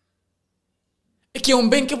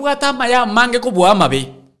 Ekeumbe nkebwata maya mange kubwa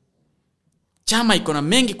mabe. Chama iko na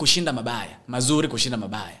mengi kushinda mabaya, mazuri kushinda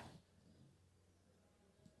mabaya.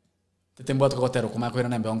 Tetembwa tukotero kuma kwera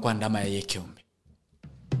nambe onkwa ndama ya yekeumbe.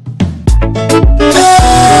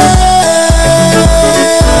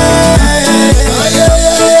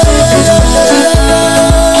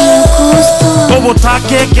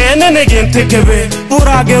 Obotaka kenene gentekebe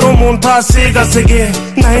buragero muntasiga sege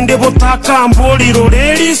nainde botaka mboliro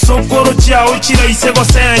reri sokoro cyao kiraise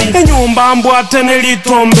goseri enyumba mbwate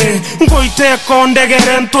nelitombe ngoite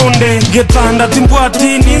kondegere ntonde getanda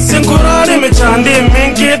timbwati nisenkorare mechande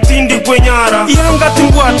menge tindi kwenyara yanga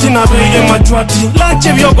timbwati nabeye machwati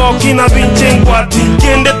lache byogoki na binche ngwati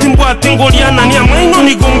kende timbwati ngoliana ni amwino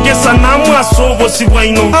tunigongesa namwe asobosi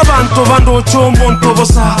bwaino abantu bandochombo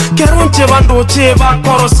ntobosa keronche bandoche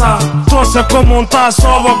bakorosa tose komonta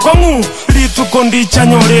asobokomu litukondicha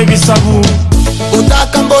nyore bisabu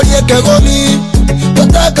utakambolie kegomi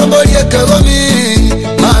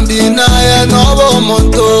mambina ya nobo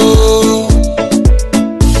monto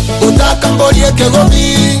utakambolie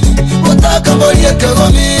kegomi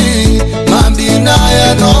mambina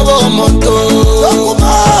ya nobo monto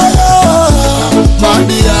kumaya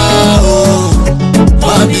mambia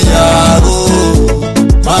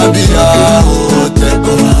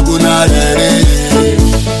teko abuna yere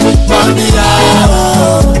mambia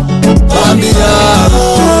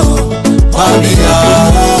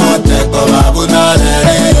teko abuna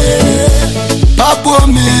yere papu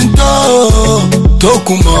minto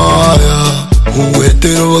tokumaya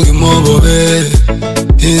uwetero wagimobobe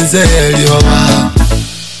inzelioba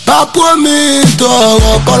papu minto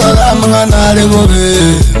wakolala mangana bobe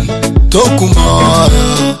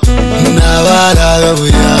tokumaya nabara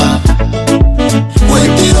buya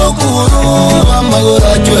wetiro kuru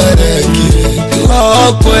amagora chwereki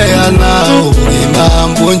wakweyana ubima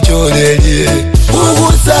mbuncholelie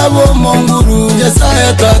ugusabo monguru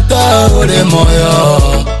yesaye tata ule moyo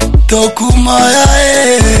tokumaya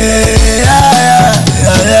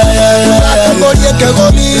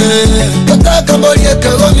utakambolie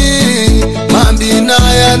kegomi mambina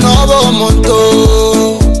ya nobo monto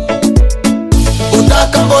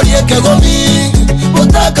utakambolie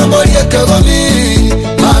kegomi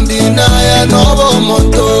mambina ya nobo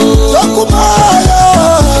monto tokumaya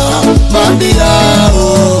mambia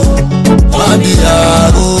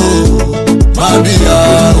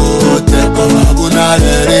teko abuna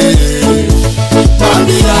lere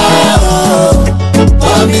mambia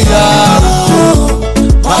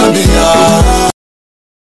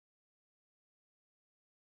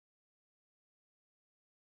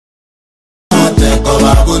teko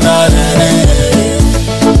abuna lere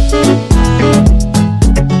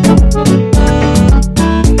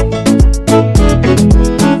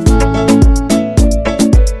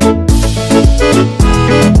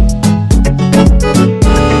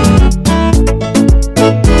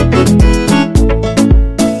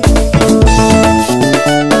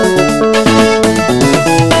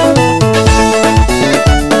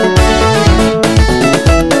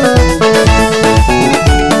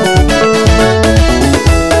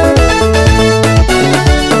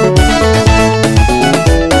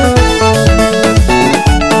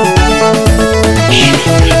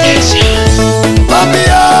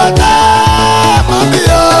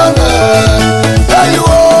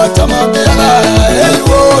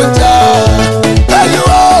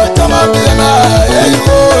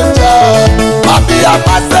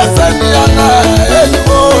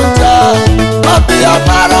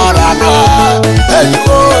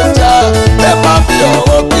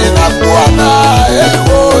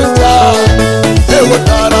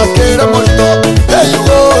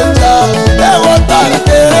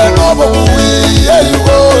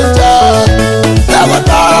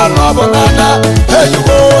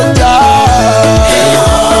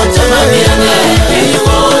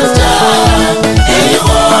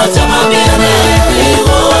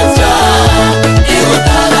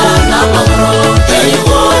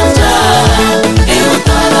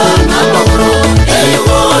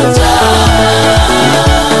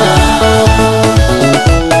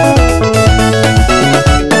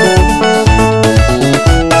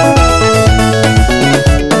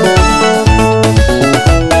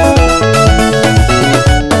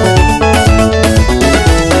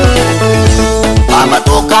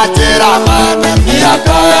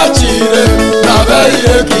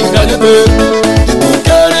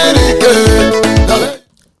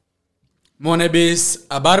Monebis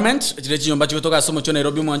Apartment chile chinyumba chikutoka somo cho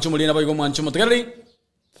Nairobi mwanchu mulina bayigo mwanchu mutagari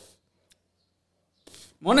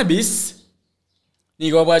Monebis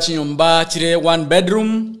nigo bwa chinyumba chile 1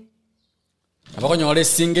 bedroom abakonyole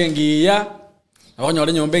singe ngiya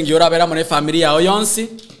abakonyole nyumba ngiyo rabera mone familia yao yonsi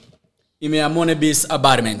ime ya Monebis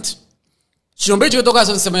Apartment chinyumba chikutoka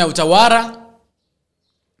somo sema ya Utawara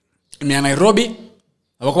ime ya Nairobi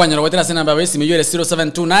abakonyole wetera sena namba besi miyore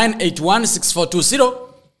 0729816420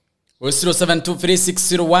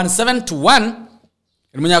 0723601721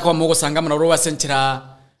 Ilmunya kwa mogo sangama na rowa sentira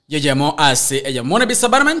yejemo ase eya Monebis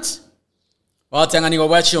Apartment watangani kwa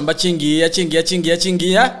wachi yomba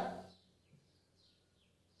chingia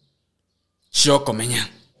Shoko menya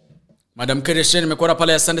Madam Kereshen mekora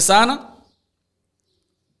pale asante sana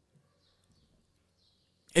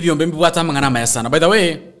Ebyo mbembi wata mangana maya sana By the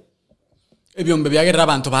way Ebyo mbembi yage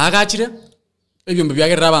rabanto bahagachire Ebyo mbembi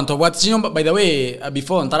yage rabanto wati chinyomba By the way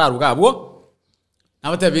before ntara ruga abo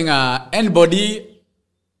Nabate binga anybody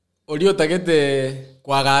olio tagete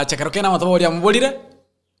kwaga chakaroke na matobo ya mbolire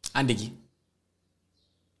andiki.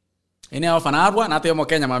 Ene afanarwa na hata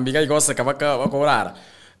Kenya mambiga igose kabaka wako urara.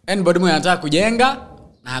 Anybody mwenye anataka kujenga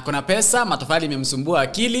na hakuna pesa, matofali imemsumbua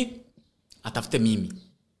akili, atafute mimi.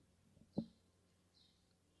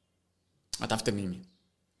 Atafute mimi.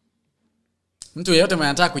 Mtu yeyote mwenye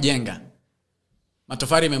anataka kujenga,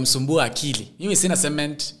 matofali imemsumbua akili. Mimi sina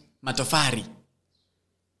cement, matofali.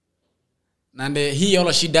 And he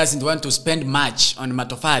or she doesn't want to spend much on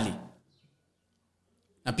matofali.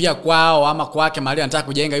 Na pia kwao ama kwake mahali anataka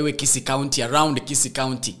kujenga iwe Kisii County, around Kisii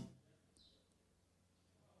County.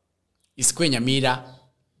 Isikwe Nyamira.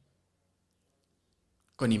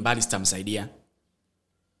 Kwa ni mbali sitamsaidia.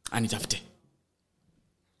 Anitafute.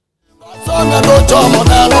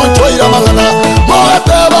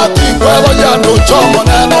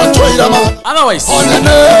 Otherwise,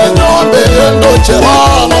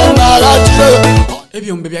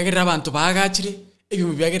 ebyombe byagera abantu bagachire,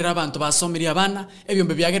 ebyombe byagera abantu basomeri abana,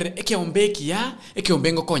 ebyombe byagera ekyombe ya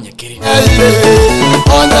ekyombe ngokonyekere.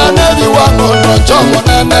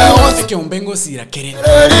 Ekyombe ngosira kere.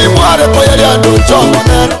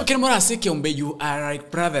 Kiremora ekyombe, you are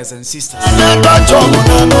like brothers and sisters.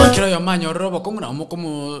 Kiro yomanyo robo komuna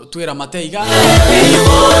omukomu twera mateiga.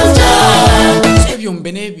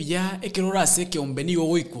 Ebyombe nebya ekirora ekyombe ni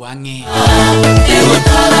wowe ikuange.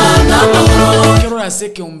 Kirora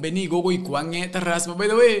ekyombe ni gogo ikuange taras. By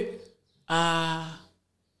the way,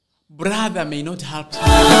 brother may not help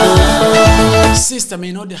you. Sister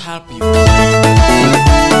may not help you.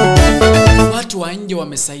 Watu wa nje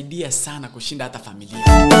wamesaidia sana kushinda hata familia.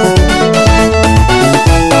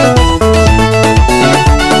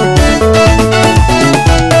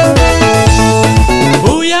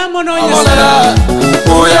 Buya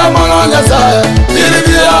mononya sa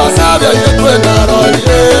biribia sabya yetwe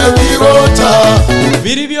naroliye bigota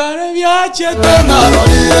biribia byachetwe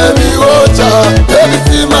naroliye bigota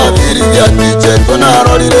ebisima biribia kichetwe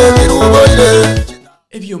naroliye biruboire.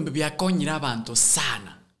 Ebyombe byakonyira abantu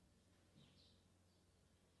sana.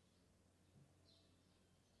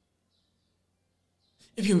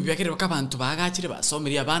 Ebyombe byakere bakabantu bagachire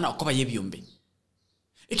basomeri abana okoba yebyombe.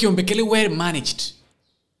 Ekyombe kele well managed.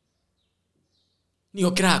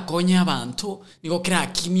 Nigo kira konya abantu, nigo kira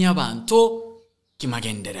kimya abantu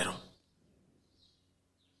kimagenderero.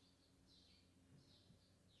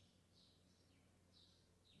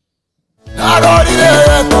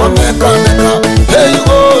 Narorire komeka hey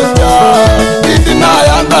goja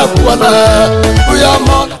idinayanga kuana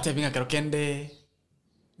uyamo atebinga karokende.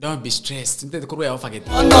 Don't be stressed. Nte kurwe ya forget.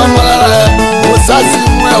 By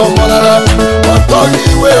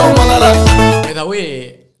the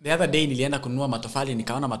way, the other day nilienda kununua matofali,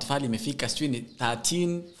 nikaona matofali imefika sijui ni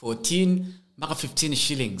 13, 14 mpaka 15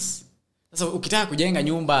 shillings. Sasa ukitaka kujenga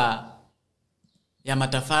nyumba ya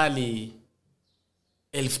matofali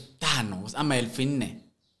 5,000 ama 4,000,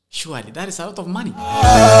 surely that is a lot of money.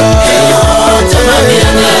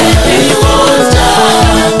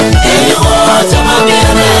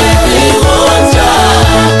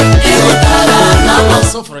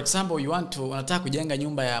 So for example, you want to unataka kujenga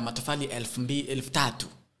nyumba ya matofali 2,000, 3,000.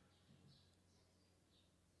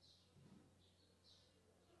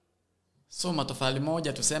 So matofali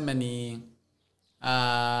moja tuseme ni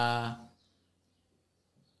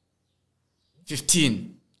 15.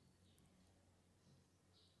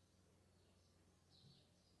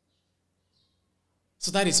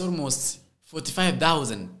 So that is almost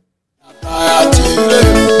 45,000.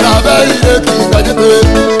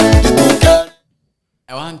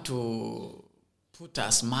 I want to put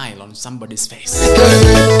a smile on somebody's face.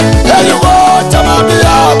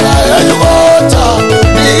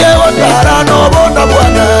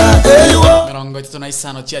 Mirongo tuna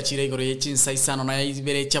isano chiachire igoro yechinsa isano na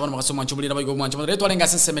ibere chabana makasoma nchubulira bayigo mwancho reto alenga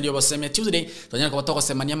senseme dio boseme Tuesday tonyana ko batoko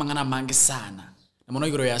semania mangana mange sana na mono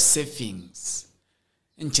igoro ya savings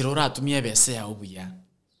nchirora atumie bese ya ubuya.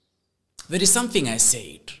 There is something I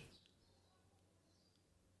said.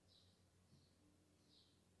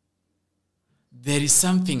 There is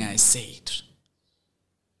something I said.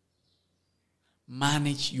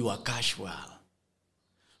 Manage your cash well.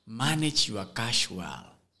 Manage your cash well.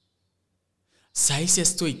 Saisi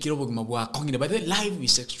sto ikirobo gumabwa kongine, but the life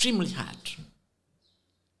is extremely hard.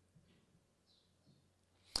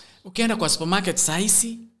 Ukienda kwa supermarket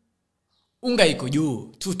saisi unga iko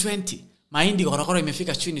juu 220, mahindi korokoro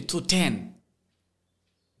imefika chini 210.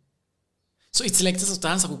 So it's like sasa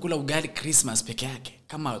utaanza kukula ugali Christmas peke yake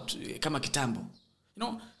kama kitambo. You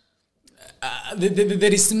know,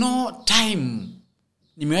 there is no time.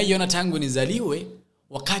 Nimeiona tangu nizaliwe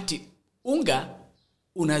wakati unga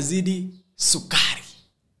unazidi sukari.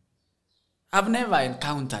 I've never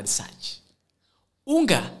encountered such.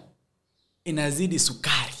 Unga inazidi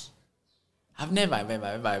sukari. I've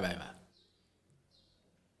never.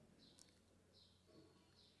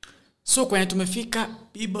 So kwenye tumefika,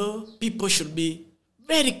 people should be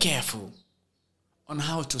very careful on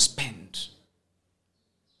how to spend.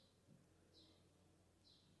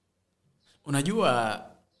 Unajua,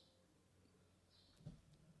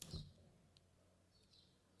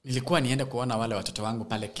 nilikuwa niende kuona wale watoto wangu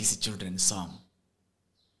pale Kisi Children's Home.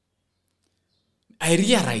 I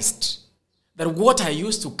realized that what I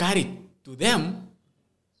used to carry to them,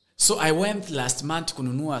 so I went last month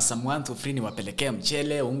kununua some 1 to 3 niwapelekea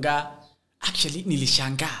mchele, unga. Actually,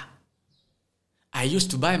 nilishangaa. I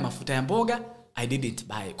used to buy mafuta ya mboga, I didn't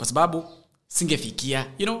buy. Kwa sababu,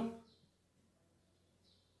 singefikia,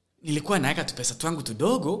 nilikuwa naeka tu pesa twangu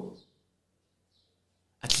tudogo.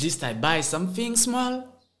 At least I buy something small.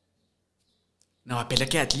 Na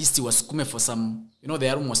wapelekea at least wasukume for some, they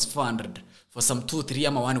are almost 400. For some 2-3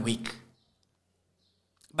 ama 1 week.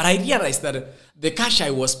 But I realized that the cash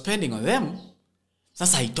I was spending on them,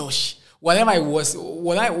 sasa haitoshi. Whatever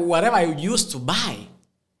I used to buy,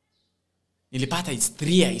 nilipata it's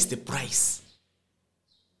 3 is the price.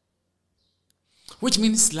 Which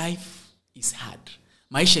means life is hard.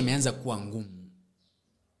 Maisha imeanza kuwa ngumu.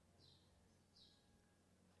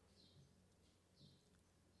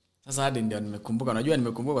 Sasa hadi ndio nimekumbuka. Unajua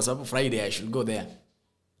nimekumbuka kwa sababu Friday I should go there.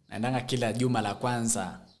 Naendanga kila juma la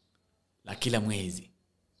kwanza la kila mwezi.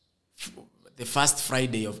 The first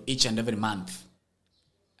Friday of each and every month.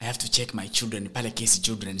 I have to check my children pale Kisi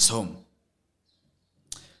Children's Home.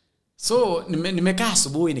 So nimekaa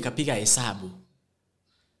asubuhi nikapiga hesabu.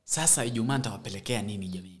 Sasa Ijumaa nitawapelekea nini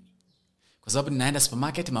jamani? Kwa sababu ninaenda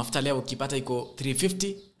supermarket, mafuta leo ukipata iko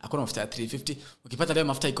 350, hakuna mafuta ya 350. Ukipata leo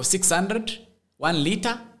mafuta iko 600, 1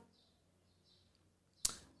 liter.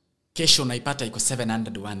 Kesho unaipata iko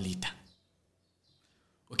 700, 1 liter.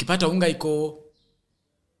 Ukipata unga iko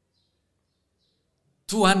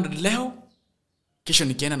 200 leo, kesho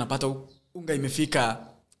nikienda napata unga imefika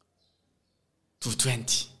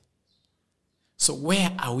 220. So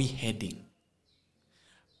where are we heading?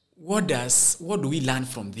 What do we learn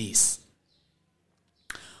from this?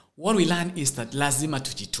 What we learn is that lazima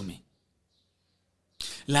tujitume.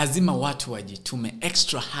 Lazima watu wajitume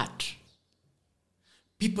extra hard.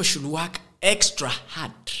 People should work extra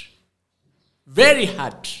hard. Very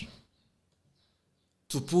hard.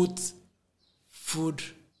 To put food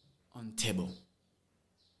on table.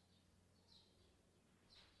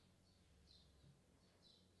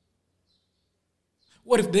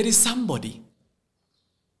 What if there is somebody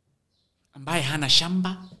ambaye hana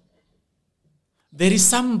shamba? There is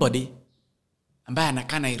somebody ambaye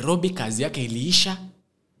anakaa Nairobi, kazi yake iliisha.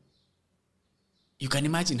 You can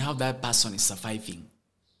imagine how that person is surviving.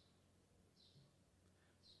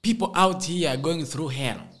 People out here are going through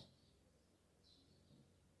hell.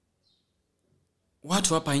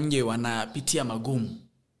 Watu hapa nje wanapitia magumu.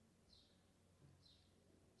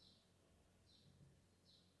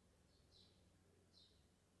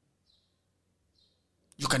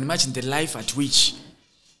 You can imagine the life at which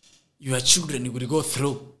your children will go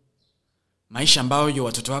through. Maisha ambayo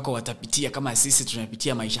watoto wako watapitia kama sisi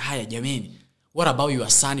tunapitia maisha haya jameni. What about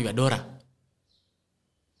your son, your daughter?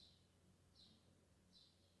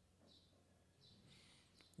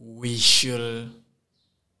 We should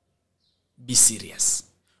be serious.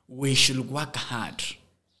 We should work hard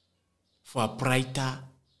for a brighter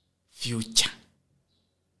future.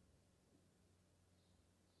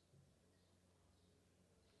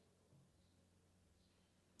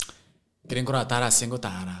 Kirengora tara sengo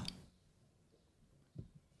tara.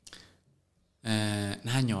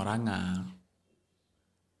 Nanyoranga.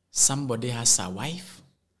 Somebody has a wife.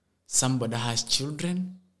 Somebody has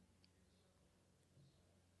children.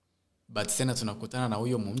 But tena tunakutana na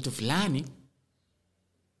huyo mtu fulani.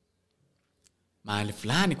 Mahali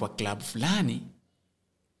fulani kwa club fulani.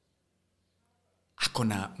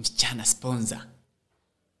 Akona msichana sponsor.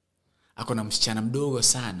 Akona msichana mdogo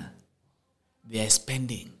sana. They are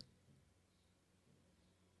spending.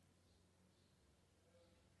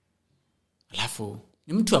 Alafu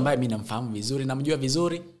ni mtu ambaye mimi namfahamu vizuri, namjua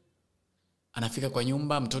vizuri. Anafika kwa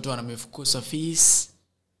nyumba, mtoto anamefukuzwa fees.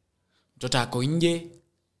 Mtoto ako nje.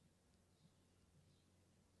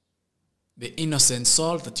 The innocent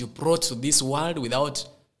soul that you brought to this world without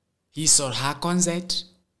his or her consent.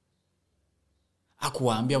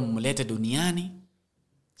 Hakuwaambia mumlete duniani.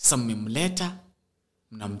 Sasa mmemleta,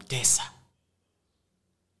 mnamtesa.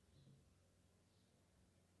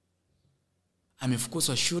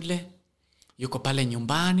 Amefukuzwa shule, yuko pale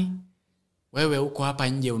nyumbani, Wewe uko hapa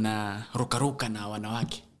nje unarukaruka na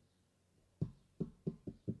wanawake.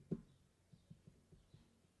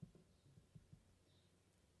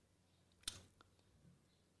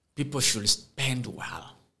 People should spend well.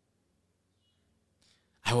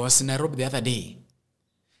 I was in Nairobi the other day.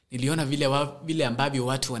 Niliona vile ambavyo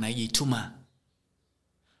watu wanajituma.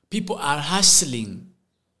 People are hustling.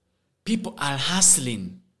 People are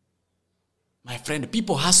hustling. My friend,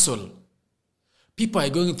 people hustle. People are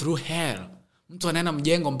going through hell. Mtu anaenda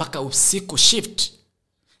mjengo mpaka usiku shift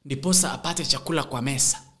ndiposa apate chakula kwa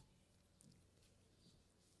mesa.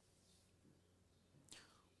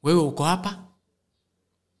 Wewe uko hapa?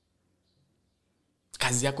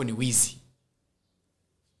 Kazi yako ni wizi.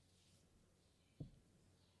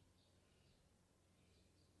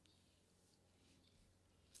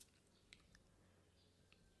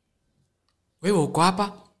 Wewe uko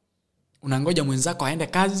hapa? Unangoja mwenzako aende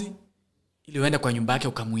kazi ili uende kwa nyumba yake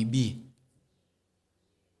ukamuibie.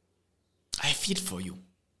 I feel for you.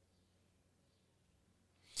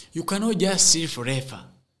 You cannot just sit forever.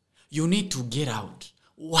 You need to get out.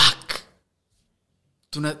 Work.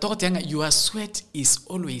 Tunatoka tena, your sweat is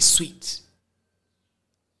always sweet.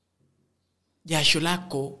 Jasho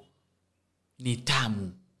lako ni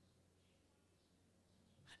tamu.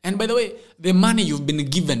 And by the way, the money you've been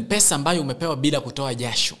given, pesa ambayo umepewa bila kutoa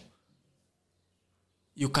jasho,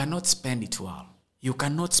 you cannot spend it well. You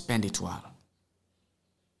cannot spend it well.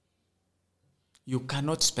 You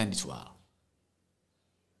cannot spend it well.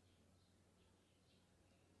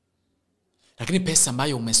 Lakini pesa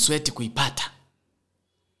ambayo umesweat kuipata,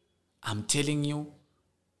 I'm telling you,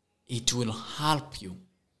 it will help you.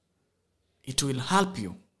 It will help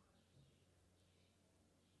you.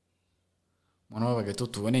 Mwana wa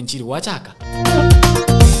getutu wene nchiri wachaka.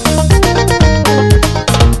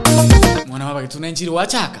 Mwana wa getutu wene nchiri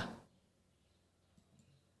wachaka.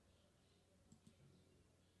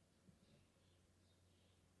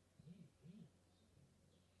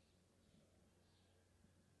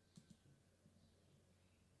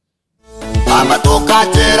 Amatoka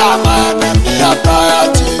tera mana miaka ya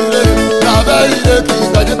chile Nabeile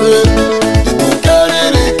kikajete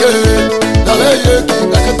Itukeririke Nabeile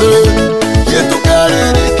kikajete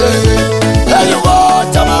Itukeririke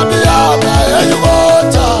Eyugocha mamiaka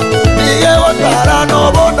Eyugocha Niye watara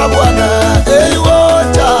no bonda bwana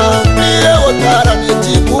Eyugocha Niye watara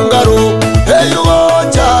nichikungaro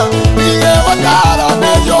Eyugocha Niye watara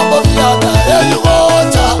nejombo miaka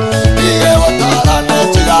Eyugocha Niye watara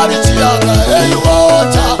nechigari chiaka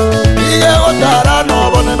Eyugocha Niye watara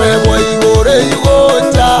no bone mebo igore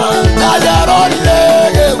Eyugocha Tayarori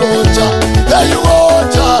lege gocha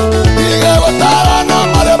Eyugocha Niye watara na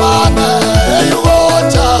marebana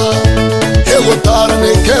Eyugocha Eyugocha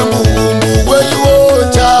neke mumbu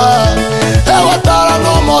Eyugocha Eyugocha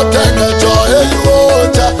no motengecho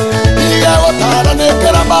Eyugocha Niye watara neke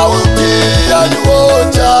na mauti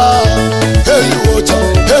Eyugocha Eyugocha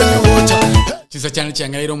Eyugocha Chisa channel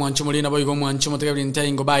changairo mwanchu mulina boyigo mwanchu mutegabiri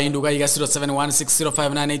ntaingo ba induga iga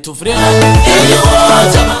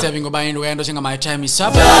 0716059823 Tavingo ba induga endo chenga my time is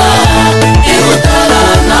up.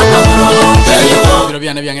 Biro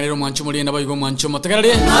byane byangairo mwanchu mulina boyigo mwanchu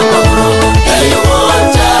mutegabiri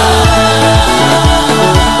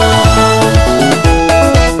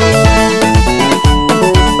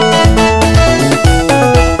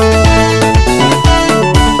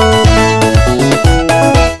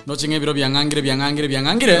Nochinge biro byangangire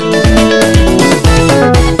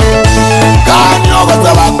Kanyo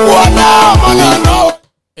bataba kuana magano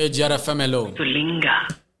AGR FMLO Tulinga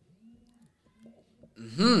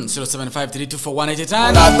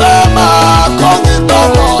 0753241889 Natema kongi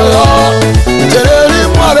tomoyo Jereli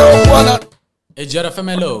mwaro kuana AGR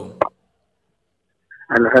FMLO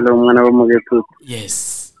Hello mwana wa mugetu.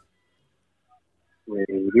 Yes.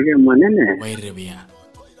 Wewe mwanene. Wewe bia.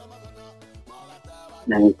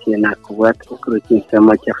 Na nikienda kuwatu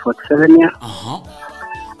kurukinsa cha Fort Seria.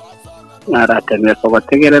 Naratemye ko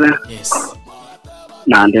bategerera. Yes.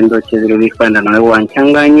 Na ndendo chiziro bifanda nawe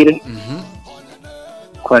wanchanganyire.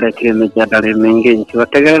 Kware kiremejadare menge nchi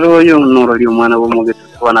bategerera uyu nuro lyo mwana wa mugetu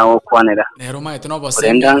bana wo kwanera. Lero mai tuno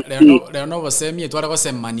bosemye twara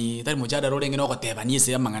gosemani tari mujada rorenge no gotebanie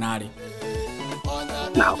se amanganari.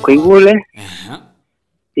 Na kwigule.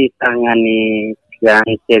 Itangani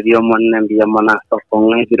yanche byo monna byo mona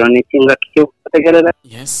sokonga birone kinga kyo bategerera.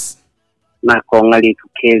 Yes. Na kongali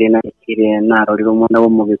tukele na kire naro lyo mwana wo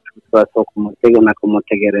mugetu twasoko mutege na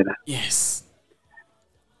kumutegerera. Yes.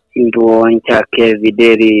 Ndo nchake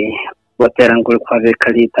videri waterangul kwa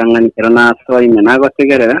vekali tangani kirona so imena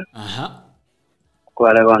gotegerera.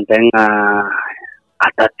 Kwa lego ntenga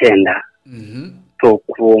atatenda.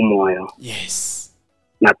 tokuo moyo. Yes.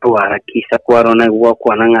 Na tuharakisha kuarona uwa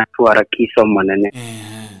kuananga tuharakisha manene.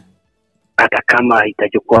 Hata kama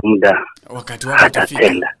itachukua muda wakati wako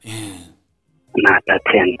atatenda. Na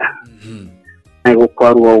atatenda. Nego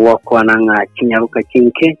kwaruwa uwa kuananga kinyaruka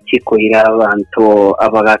kinke chikoira abantu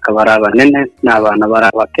abagaka baraba nene n'abana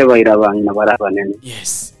baraba kebaira abana baraba nene.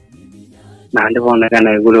 Yes. Na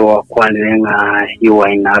ndibonekana igure wa kwanenga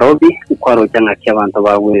yuwa Nairobi kwaro cyanga cy'abantu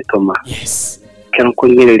bagure toma. Yes. Kero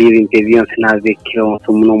kungire libinke byonse nabikiro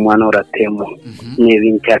muno mwana oratemo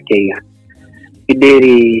n'ebinke akeya.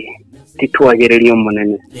 Ideri titwagereriyo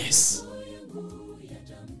munene. Yes.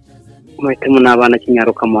 Mwete munabana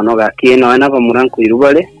kinyaruka mono gakiye nawe n'abamuranku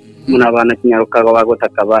irubale munabana kinyaruka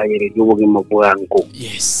bagotaka bayereriyo ubugimo bwangu.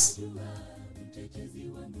 Yes.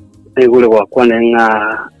 Igure wa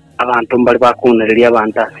kwanenga abantu mbali bakunereria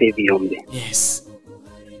abantu asebiyombe. Yes.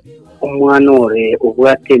 Omwana ore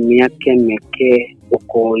ubwate myaka meke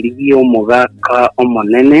okoliyo omugaka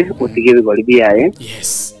omonene utige bigori byaye.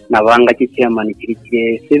 Yes. Nabanga kicyamani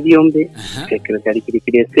kirikire sebiyombe sekretari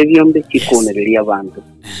kirikire sebiyombe kikunereria abantu.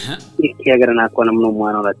 Ikiyagara nakona muno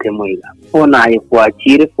mwana oratemoiga ona aye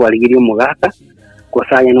kwakire kwaligirio omugaka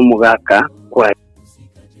kosanya n'omugaka kwa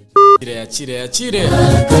Chire.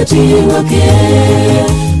 Wakati wake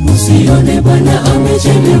usione Bwana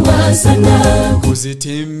amechelewa sana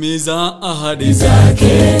kuzitimiza ahadi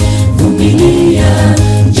zake. Vumilia,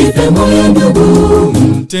 jipe moyo ndugu,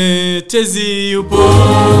 mtetezi yupo.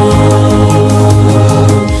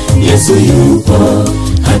 Yesu yupo,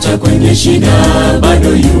 hata kwenye shida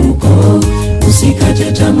bado yuko.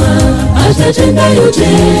 Usikate tamaa, atatenda yote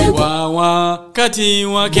kwa wakati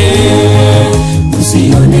wake.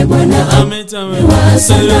 Usione Bwana amechelewa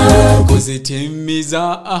sana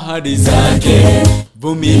kuzitimiza ahadi zake.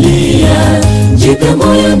 Vumilia, jipe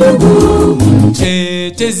moyo ndugu,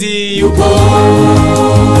 mtetezi yupo.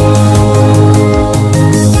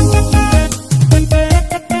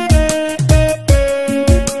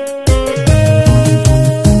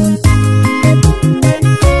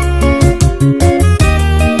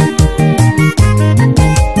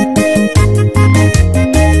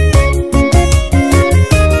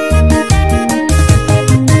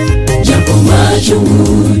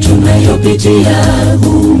 tunayopitia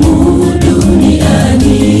humu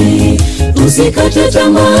duniani. Usikate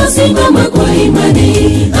tamaa, simama kwa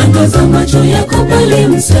imani, angaza macho yako pale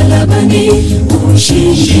msalabani.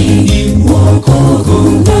 Ushindi,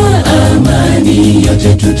 wokovu na amani,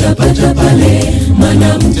 yote tutapata pale,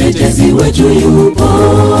 maana mtetezi wetu yupo.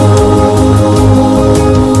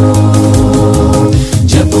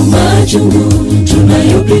 Japo machungu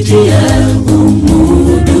tunayopitia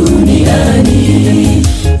humu duniani,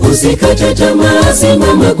 usikate tamaa,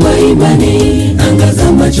 simama kwa imani,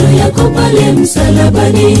 angaza macho yako pale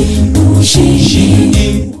msalabani.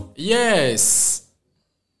 Ushindi. Yes.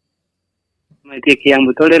 Maiteki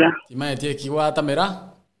yambu tolera. Maiteki watamera.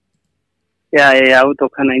 Ya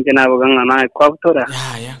utokana nje nabo ganga nae kwa butora.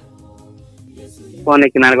 Ya. Pone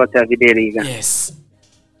kinari kwa cha videriga. Yes.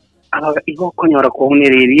 Aba igo konyora ko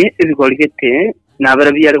unererie ibigoligete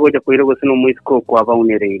nabara biyari goja koiro gosino muisiko kwa ba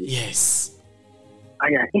unererie. Yes.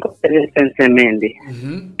 Aya ingo sense mende.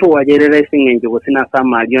 To wajerera singenje gosina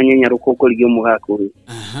sama lyonye nyaruko ko lyo mugakuru.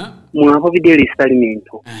 Mwabo bideri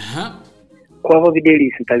stalimento. Kwa bo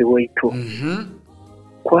bideri sitali wetu.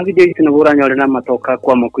 Kwa bideri sinaburanya ole na matoka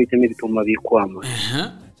kwa makwite mibituma bikwama.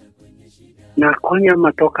 Na konya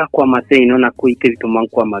matoka kwa maseino na kuite bituma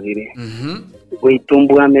kwa mabire.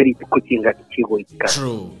 Weitumbu ameri kukinga kigo ika.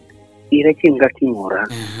 True. Ire kinga kimora.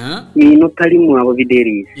 Mino tali mwabo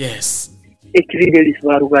bideri. Yes. Ekibideri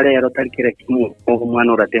baruga rero talikira kimu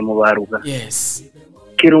omwana oratemo baruga. Yes.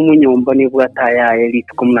 Kiro munyomba ni bwataya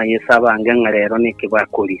elitkumna yesabanga ngarero neke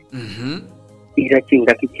bakuri. Ira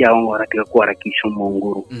kinga kicyao ngora tikakora kisho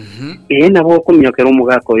munguru. Nabo kumyokera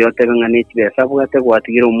umugako yote ngane kibesa bwate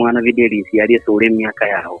gwatigira umwana bideri yari sore myaka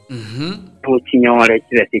yaho. Tukinyore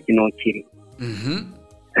kibese kino kiri.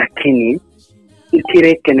 Lakini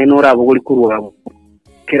ikireke nenora buguri kurwabo.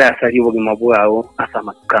 Kira sari bugima bwawo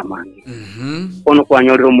asama kamangi. Ono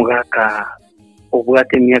kwanyorera umugaka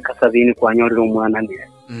obwate myaka 70 kwanyorera umwana ndire.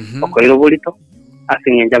 Okoiro bolito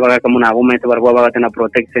asingenja bagaka munabo mente barwa bagate na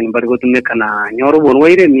protection bari gutumekana nyoro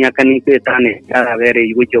bonwaire myaka ni petane yarabere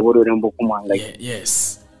yugo borore mbuku mwanga.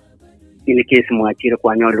 Yes. Ini kesi mwachire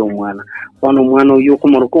kwanyorera umwana. Ono mwana uyu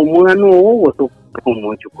kumuruko umwana wo to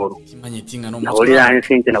kumwochukoro. Manyitinga no mwana. Nabolira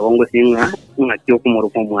ansenje nabongo singa ngakyo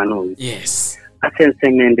kumuruko umwana uyu. Yes. Asense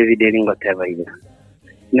mende videri ngoteba ira.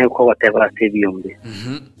 Neko wateba sebiyombe.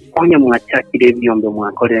 Konya mwachakire biyombe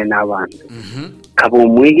mwakorere n'abantu. kabo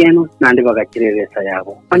mwigeno nandi bagakireresa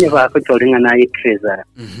yabo onye bakotolinga naye treasurer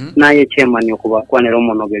naye chairman yokuba kwanera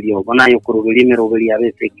omonogeri obo naye kurubirime rubiri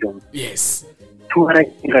abese kyombo yes tuara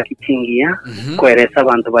kinga kichingia kweresa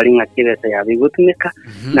abantu balinga kiresa yabo gutumika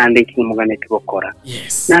nandi kimugane tibokora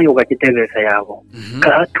naye ugakiteresa yabo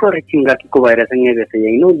ka tuara kinga kikubairesa ngebese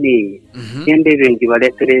yaino ni yende bengi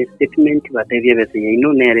baletere statement batebye bese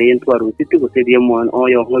yaino nere yentu aruti tugusebye mo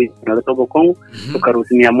oyo ngoyi na tobokongo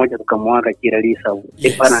tukarusi 100 tukamwaga kiralisa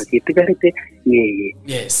epana kitigarite ni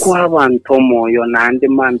kwa abantu moyo nandi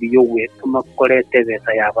mambi yowe tumakorete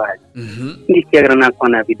bese yabaje ndikiagra na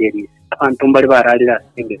kona bideri abantu mbali baralira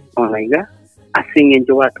singe onaiga asinge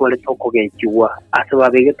njo watu wale toko gejiwa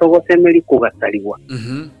asababege toko semeli kugataliwa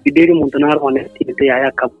bideri muntu narone tite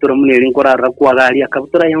ya kaptura muneri ngorara kwagali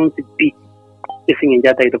kaptura yonsi pi isinge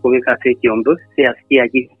njata ito kubeka sekiondo se asikia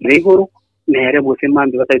ji regoro nere bose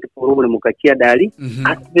mambi bataite porubule mukakia dali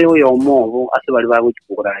asbeo yo mobo asabali bago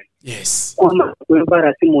chikurali kwa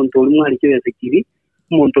mbara si muntu ulimwali cyose kiri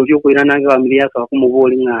muntu yo kwira nange familia so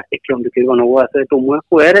kumuboli nga ekyondo kirwa no wasa to mwa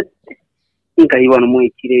kwere nkayibona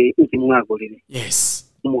mwikire nkimwagorire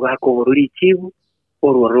umugako boruri kibu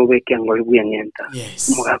ororo kengo libwengenta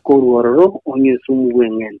umugako ororo onyesu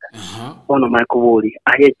mubwengenta ono makobori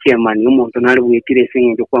aye chairman umuntu nari bwitire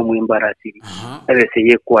singe kwa mwimbarasiri abese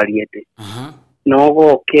ye kwaliete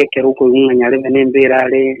nogo keke ruko nganyare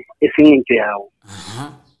benemberare esinge yawo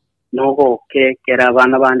nogo kekera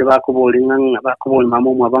abana bandi bakobori nganga bakobori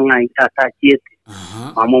mama mwabanga itata kiete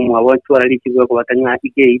mama mwabatu ari kigwe ko batanya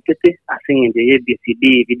ige itete asinge ye BCD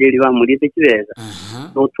bideli ba muri tekibeza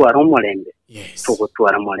no twara omorembe tugo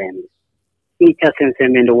twara morembe icha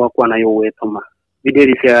sensemendo wakwana yo wetoma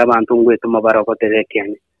bideli se abantu ngwetoma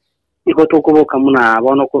barakoterekene iko tukuboka muna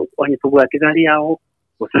abono ko onye tubwati gari yaho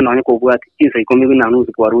usana onye ko bwati kinsa ikomigo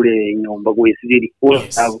nanuzi kwarure nyomba gwesibiri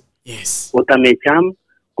utamecham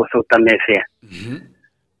kosotamefea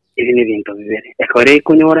ibi ni bintu bibere ekore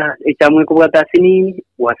kunyora ichamwe kubwata sinini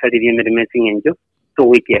wasaririye meremesi ngenjo to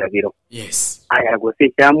wikera biro aya gose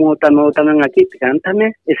chamu tano tanga kiti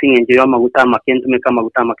kantame esingenjo yo maguta makentume kama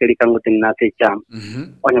maguta makeri kangote na se chamu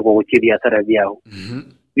onye ko guchiria sarabiao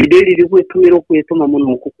bideli rikwetumiro kwetuma muno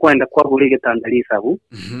mukukwenda kwa burege tandalisa bu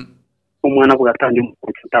umwana kugatandi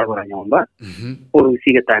mukutagora nyomba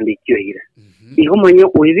orusige tandikyo ira iho manyo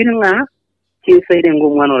uyibire nga kisaire ngo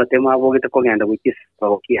mwana oratema abogete kogenda gukisa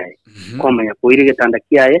babokiyaye kwamanya kuirige tanda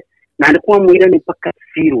kiyaye nandi kwa muira ni paka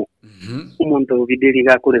zero umuntu bideli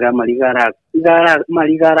gakorera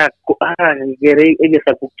maligara ko gere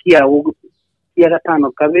egesa kukia ugu ya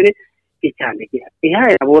gatano kabere icyande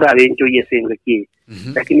ya abora benjo yesenga ki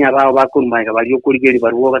lakini abao bakumbaga bali okurigeri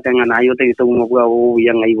baruwo batanga nayo tegito umubwa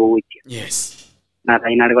yanga ibo wiki na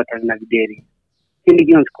tainare batanga bideli kindi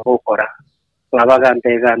gions ko okora babagante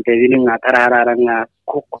bili ngatarara nga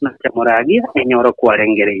kokona chamoragi enyoro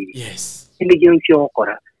kwarengere kindi gions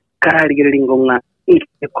okora kararigere lingonga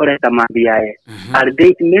ikoreta mabiyaye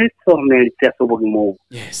aldate meso meltse sobogimo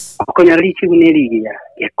okonyari chibuneri ya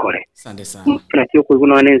ekore sande sana natyo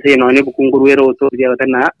kuguno neze none bukungurwero to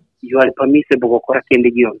byatana you are permissible gukora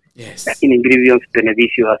kindi gions lakini ngiri byonse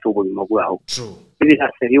beneficio hasobogimo bwaho ibi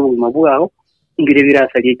haseri ubugimo bwaho ngiri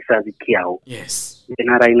birasari kisazi kiyaho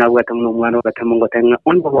nara inabwata mu mwana batamungo tanga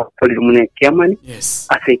onbo bakoli mune kiamani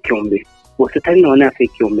ase kyombe ositari none ase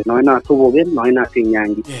kyombe none asobobe none ase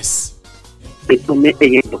nyangi etume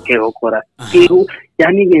eyetoke okora kiru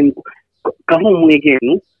yani ngento kamu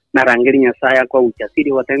mwegenu narangeri nyasaya kwa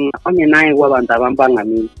uchasiri watanga onye naye wabanda bambanga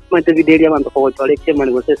mimi mate videli abantu ko tole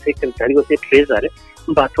kiamani gose secretary gose treasurer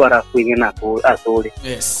mbatwara kwingena ko asole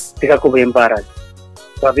tika ko bembara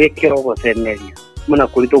babekero gose nelia muna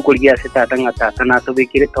kulito kuligia sitata ngata na to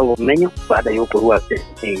bikire to menyo bada yo kurwa se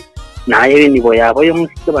naye ni boyabo yo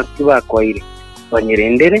musike batiba koire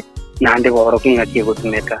banyirendere nande boro kinga kigo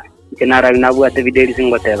tumeka kenara binabwate videli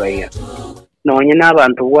singote baiya nonye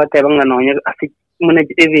nabantu bwate banga nonye asi mune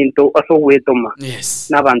evento aso wetoma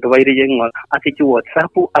nabantu bairije ngora asi ki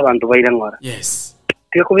WhatsApp abantu baira ngora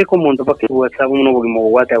teko biko muntu bake WhatsApp muno bugimo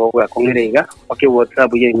bwate abo bwakongerega bake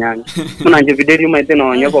WhatsApp ye nyangi munanje videli maite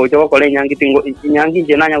nonye ko cyo bakole nyangi tingo nyangi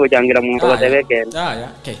je nanya ko jangira muntu batebeke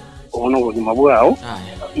okay ono bugimo bwao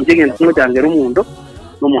njege ntuno jangira umuntu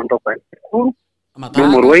no muntu kwa no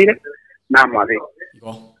morweire na mare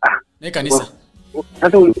ne kanisa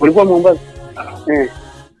hata ulikuwa Mombasa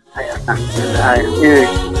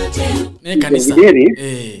ne kanisa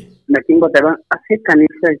na kingo taba ase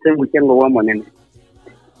kanisa chengo chengo wa monene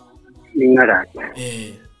ningara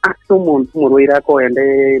aso muntu murwira ko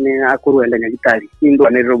ende ne akuru ende nyagitari indo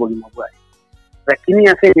anerero bogimo bwaye lakini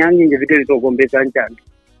ase nyangi nje videli to gombe kanjani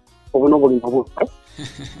ubuno buli mabuto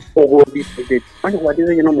ogo bifite manje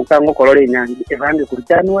wadize no mukango kolore nyangi evange ku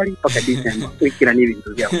January paka December wikira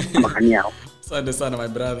n'ibintu byabo amakani yawo. Asante sana my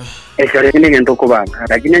brother. Ekare ni ngento kubanga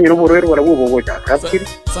lakini nyiro burwero barabubo cha kapiri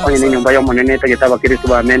onye ni nyumba yo monene tegeta bakirisu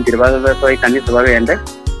ba mentire baza so ikanisa bagende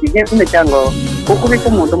ije umechango ukubika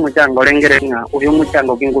umuntu muchango rengerenga uyo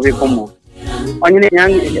muchango kingubika umuntu onye ni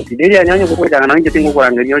nyangi tidiri nyanyi kukujanga nanjye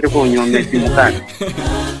tingukuranga ryo cyo kunyome simukana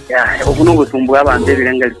ya ubuno gusumbuye abantu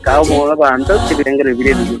birengere kawo abantu birengere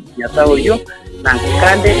birebi yasawo yo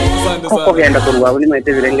nankande koko genda kurwa buni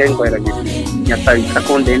mete birengere ngoera giti yasawi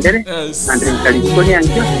kakondendere nandire kalikoni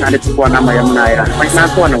yanjye nande tukwana maya munaya mashina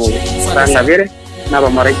kwana bo sanga bere naba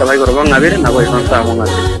maraika bayigoro bangabere nabo isansa mu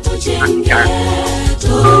ngate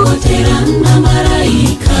Togoterana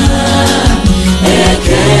maraika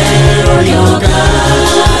ekero lyoka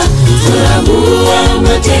turabuwa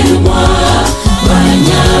matemwa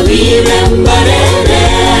banyabire mbarere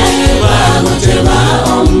bagoteba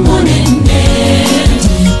omonene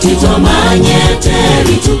titomanyete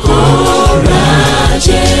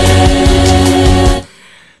bitukoraje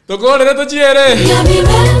Tokore tochiere.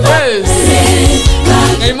 Yes.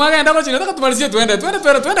 Ngai mwagenda kwa chini nataka tumalizie tuende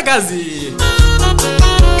kazi.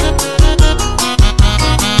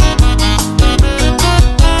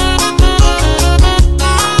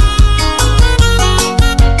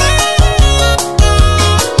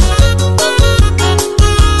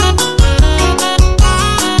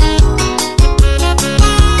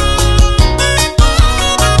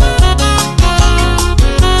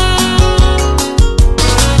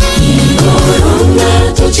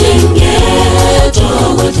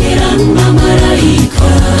 Togoterana maraika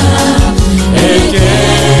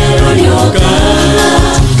ekero lyoka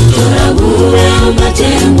turabuwe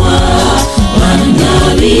matemwa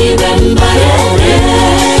banyabibe mbarere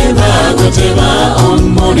bagoteba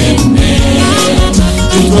omonene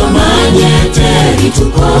titomanyete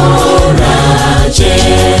bitukoraje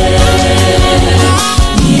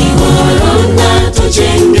nihorona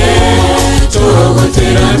tochenge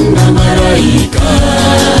togoterana maraika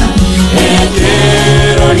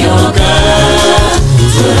ekero lyoka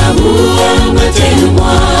turabuwa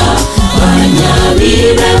matemwa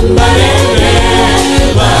banyabibe mbarere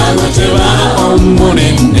bagoteba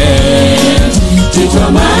omonene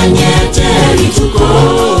titomanyete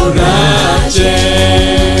bitukoraje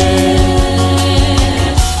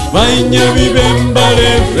banyabibe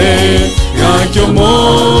mbarere gakyo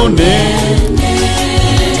monene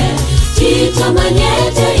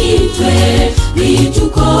titomanyete itwe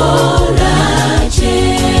bitukoraje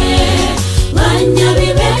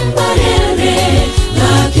banyabibe mbarere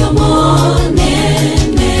gakyo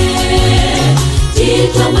monene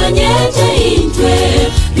titomanyete itwe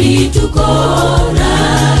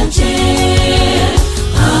bitukoraje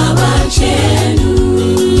abachenu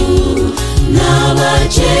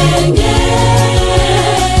n'abachenge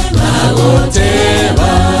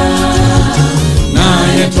bagoteba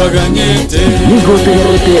naye twaganyete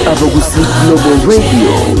nigoterete abagusi Global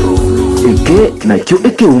Radio eke nakyo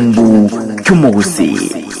ekeumbu cy'umugusi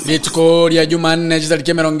Litiko lya Jumanne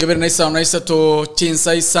tariki 25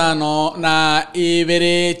 chinsa isano na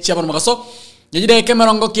ibere cyabona mugaso yigire ke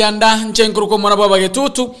 40 kyanda nchenkuru mwana bwa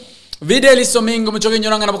bagetutu video lisomingo muchoge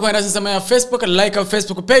nyoranga na bakwenda sema ya Facebook like our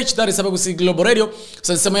Facebook page that is abagusi Global Radio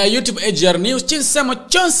sema ya YouTube AGR News chinsemo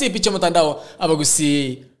chonsi picha mtandao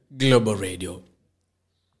abagusi Global Radio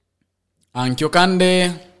ankyo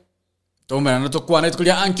kande tomera no tokwana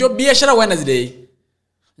tukulia ankyo biashara Wednesday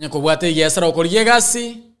nyako bwate yesara ukoliye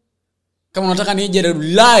gasi kama unataka nije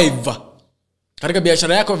live katika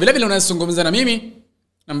biashara yako vile vile unazungumza na mimi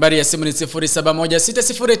nambari ya simu ni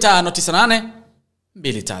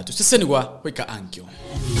 0716059823 sisi ni kwa weka ankyo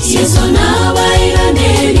Yeso na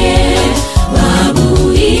bairanege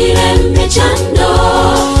babu ile mechando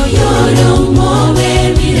yoro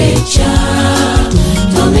mobe birecha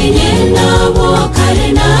tomenye na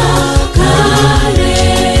wakare na kare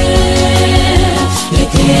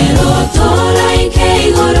ekero tora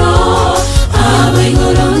ikeigoro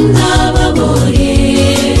abaigoro na babore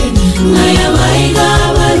ngaya baiga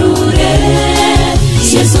barure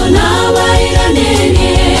Yeso na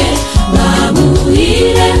bairanege babu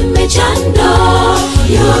ile mechando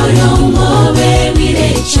yoro mobe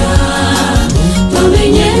birecha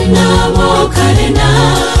tomenye na wakare na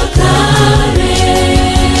kare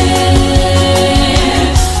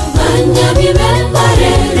banyabibe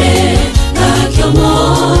mbarere gakyo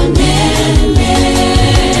monene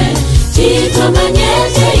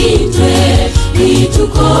titomanyete itwe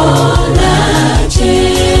bitukoraje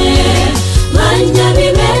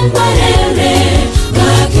banyabibe mbarere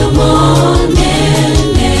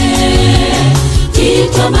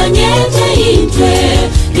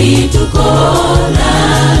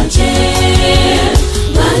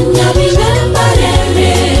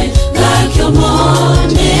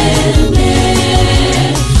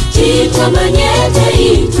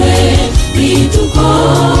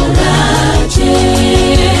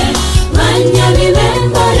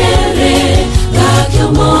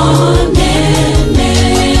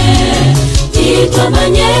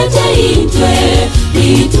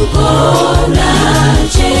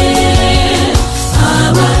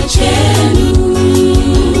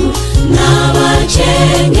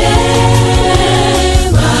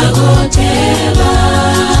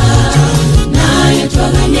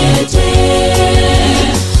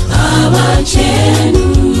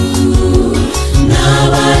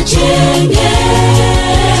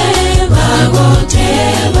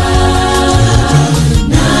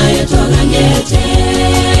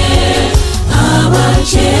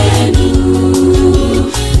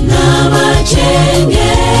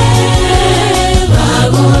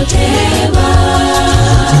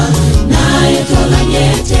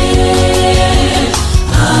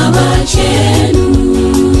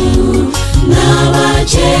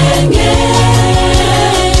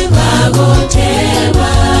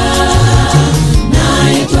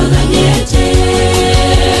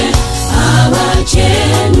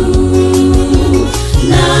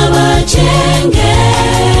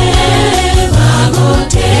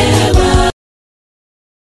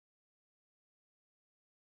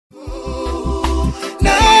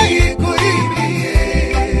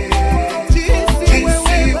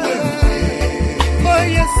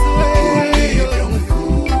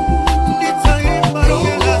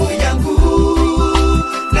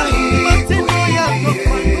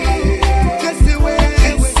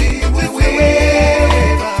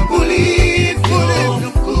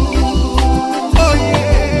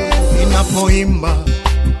ninapoimba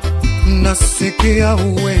nasikia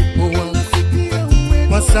uwepo wako,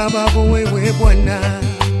 kwa sababu wewe Bwana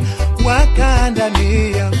wakaa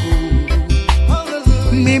ndani yangu.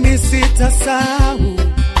 Mimi sitasahau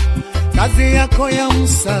kazi yako ya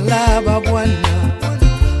msalaba Bwana,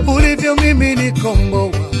 ulivyo mimi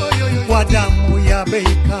nikomboa kwa damu ya bei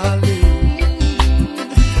kali.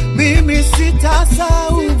 Mimi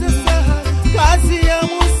sitasahau kazi ya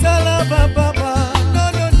msalaba Baba,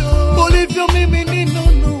 ulivyo mimi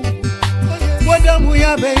ninunu kwa damu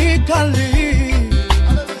ya bei kali.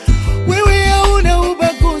 Wewe hauna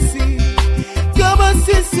ubaguzi kama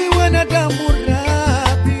sisi wanadamu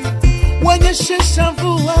Rabi, wanyeshesha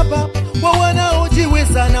mvua Baba kwa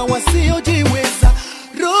wanaojiweza na wasiojiweza.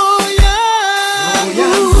 Roho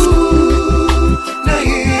yangu na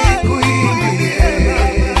ikuimbie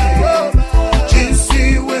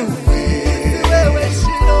jinsi wewe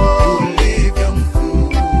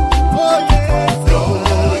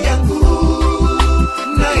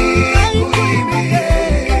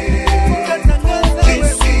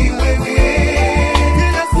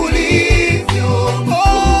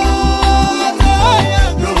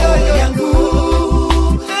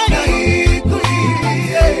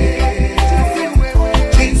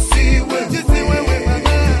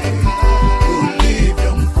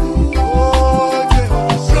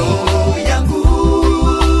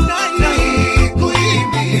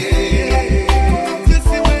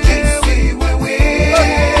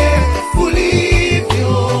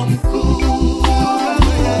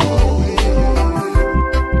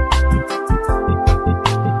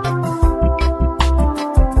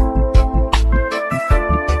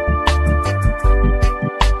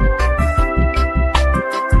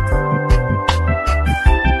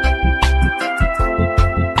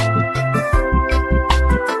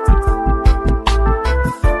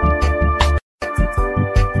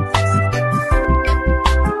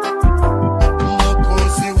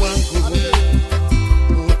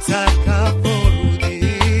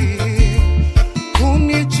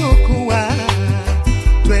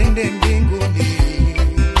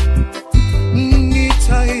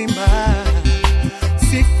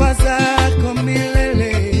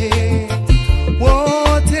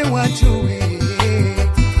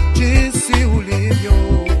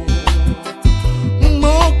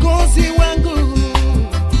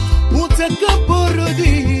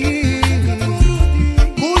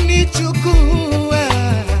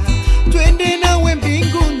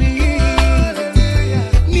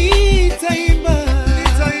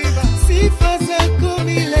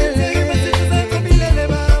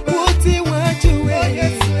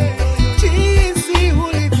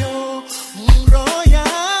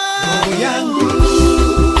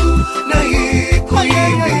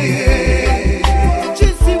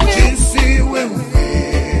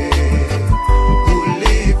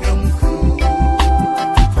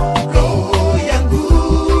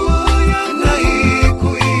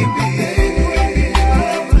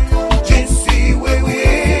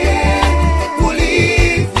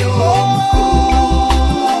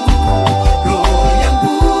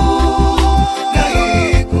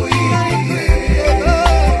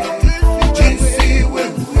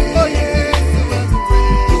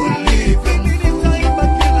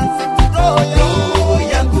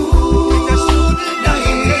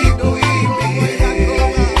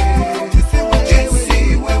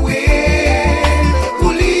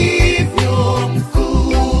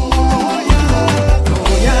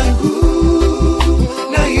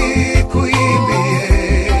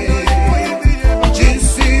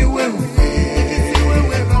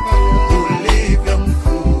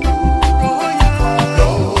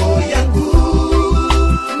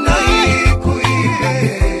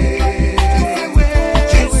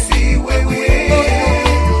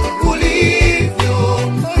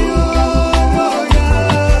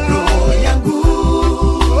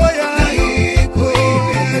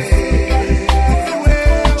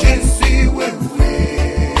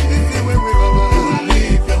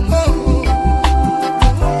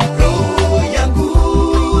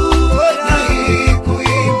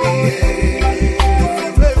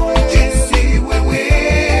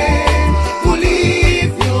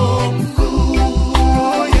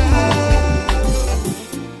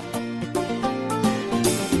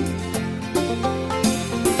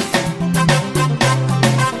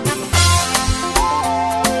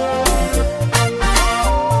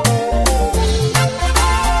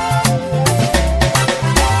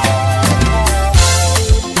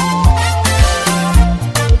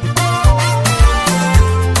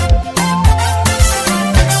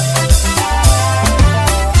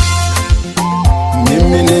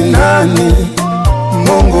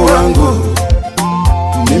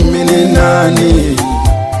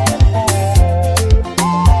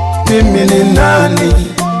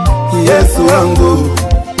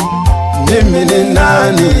mimi ni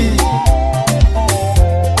nani?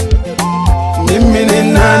 Mimi ni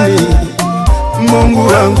nani? Mungu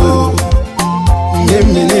wangu,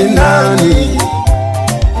 mimi ni nani?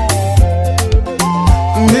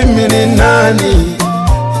 Mimi ni nani?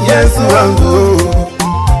 Yesu wangu,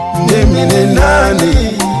 mimi ni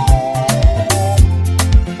nani?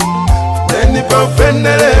 Umenipa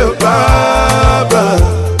upendeleo Baba,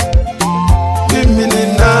 mimi ni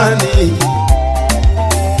nani?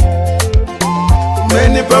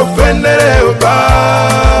 Umenipa upendeleo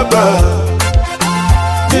Baba,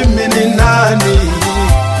 mimi ni nani?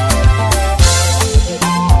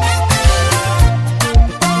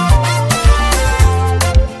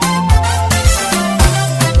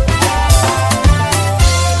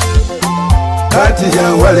 Kati ya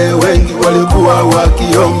wale wengi walikuwa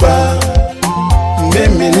wakiomba,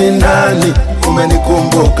 mimi ni nani?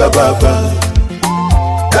 Umenikumbuka Baba.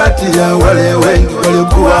 Kati ya wale wengi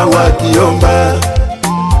walikuwa wakiomba,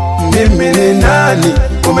 mimi ni nani?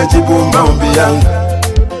 Umejibu maombi yangu.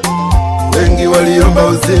 Wengi waliomba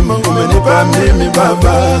uzima, umenipa mimi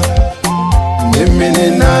Baba. Mimi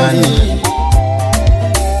ni nani?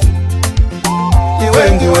 Ni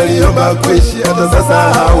wengi waliomba kuishi, hata sasa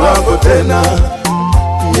hawako tena.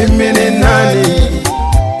 Mimi ni nani?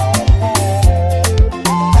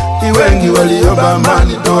 Ni wengi waliomba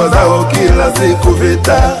amani, ndoa zao kila siku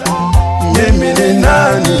vita. Mimi ni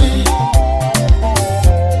nani?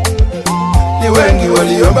 Ni wengi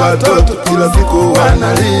waliomba watoto, kila siku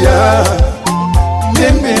wanalia.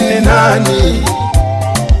 Mimi ni nani?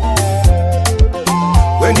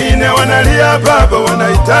 Wengine wanalia Baba,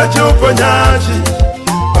 wanahitaji uponyaji.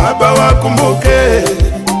 Baba wakumbuke.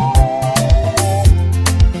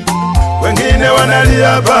 Wengine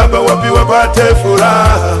wanalia Baba, wapi wapate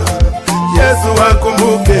furaha. Yesu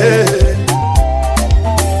wakumbuke.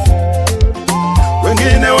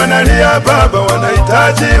 Wengine wanalia Baba,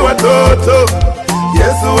 wanahitaji watoto.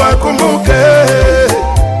 Yesu wakumbuke.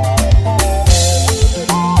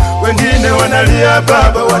 Wengine wanalia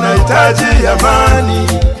Baba, wanahitaji amani.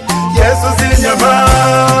 Yesu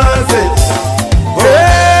sinyamaze.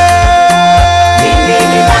 Mimi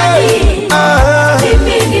ni nani?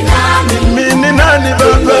 Mimi ni nani? Mimi ni nani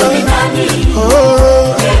Baba? Mimi ni nani?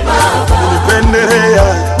 Baba. Unipendelea.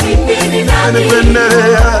 Mimi ni nani?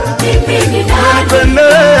 Unipendelea. Mimi ni nani?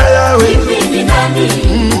 Unipendelea Yawe. Mimi ni nani?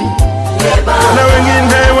 Baba. Na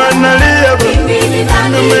wengine wanalia Baba. Mimi ni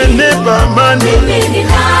nani? Umenipa amani. Mimi ni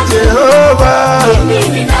nani? Jehova. Mimi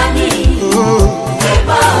ni nani?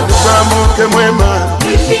 Umenipa mke mwema.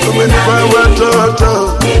 Umenipa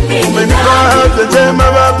watoto. Umenipa afya njema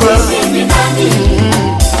Baba. Mimi ni nani?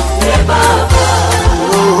 Baba.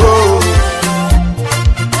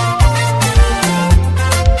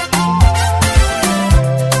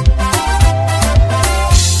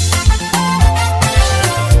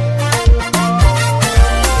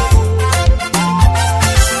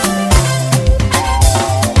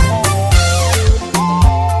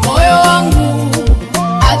 Moyo wangu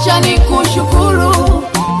acha nikushukuru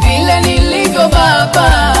vile nilivyo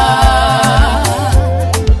Baba.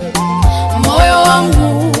 Moyo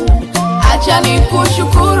wangu acha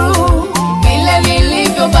nikushukuru vile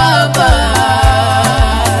nilivyo Baba.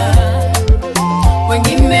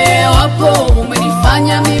 Wengine wapo,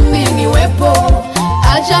 umenifanya mimi niwepo.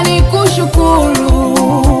 Acha nikushukuru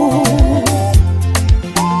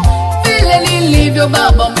vile nilivyo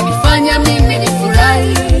Baba, umenifanya mimi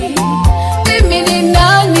nifurahi. Mimi ni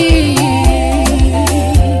nani?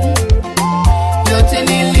 Vyote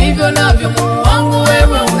nilivyo navyo Mungu wangu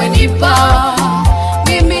wewe umenipa.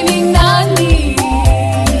 Mimi ni nani?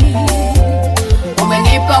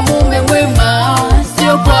 Umenipa mume mwema,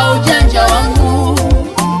 sio kwa ujanja wangu.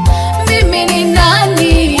 Mimi ni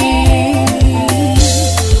nani?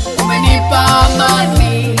 Umenipa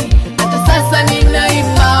amani, hata sasa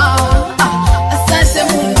ninaimba. Asante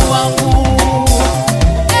Mungu wangu.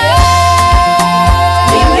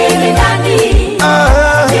 Mimi ni nani?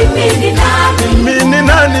 Mimi ni nani? Mimi ni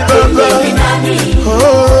nani Baba? Mimi ni nani?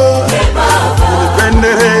 Baba.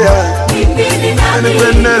 Unipendelea. Mimi ni nani?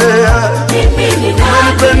 Unipendelea. Mimi ni nani?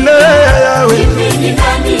 Unipendelea Yawe. Mimi ni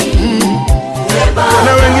nani? Baba.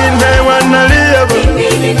 Na wengine wanalia Baba.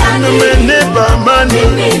 Mimi ni nani? Umenipa amani.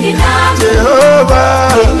 Mimi ni nani? Jehova.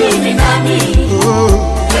 Mimi ni nani?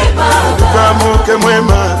 Umenipa mke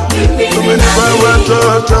mwema. Umenipa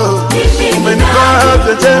watoto. Umenipa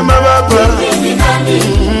afya njema Baba. Mimi ni nani?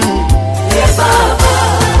 Baba.